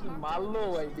এদিকে মারলো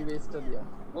ভাই ডিভাইসটা দিয়া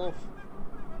ওফ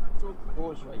চোখ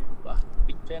খোশ ভাই বাহ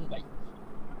বিগ ফ্যান ভাই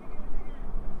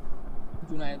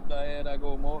জুনায়েদ ভাইয়ের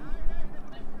আগমন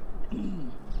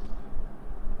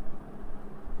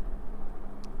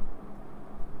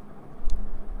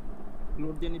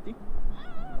লোড দিয়ে নিতি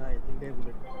ভাই তিনটাই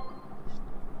বুলেট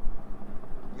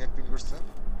নেট পিং করছে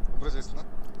উপরে যাইছ না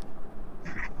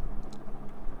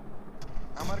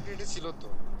আমার ক্রেডিট ছিল তো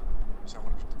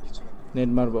আমার ক্রেডিট কিছু না নেট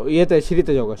মারবো ইয়েতে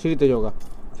সিঁড়িতে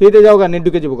যাওগা নেট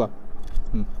ঢুকে যাবো গা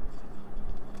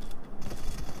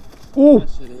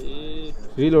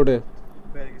রিলোডে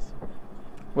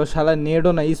ও শালা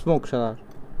নেটও না স্মোক শালা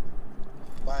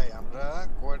ভাই আমরা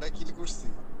কয়টা কিল করছি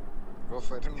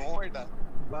প্রোফাইল নয়টা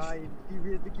ভাই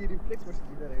টিভি তে কি রিফ্লেক্ট করছে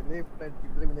ইদারে লেফট রাইট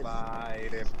রিফ্লেক্ট মিলে ভাই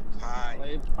রে ভাই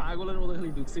ভাই পাগলের মতো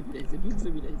খালি ঢুকছে ফিরাইছে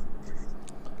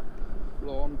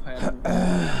লন ফায়ার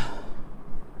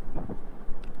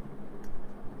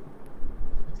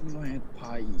জুনায়েদ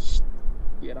ভাই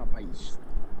এরা ভাই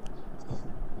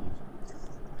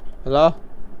হ্যালো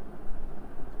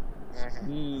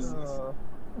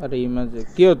আরে ইমাজে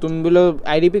কি তুমি বলো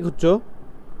আইডিপি খুঁজছো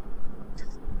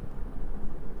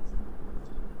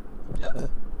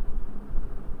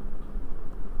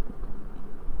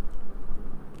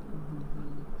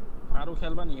আরো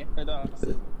খেলবা নি একটা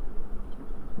আছে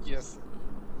ইয়েস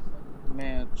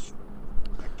ম্যাচ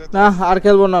না আর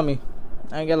খেলবো না আমি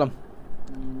গেলাম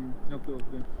ওকে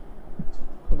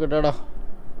ওকে টাটা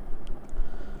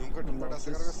ডুমকা আছে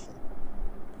কার কাছে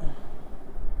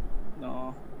না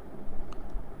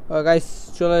গাইস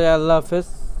চলে যায় আল্লাহ হাফেজ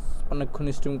অনেকক্ষণ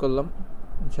স্ট্রিম করলাম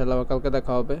ইনশাআল্লাহ কালকে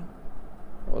দেখা হবে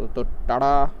তো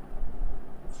tata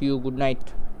C you good night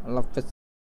আল্লাহ হাফেজ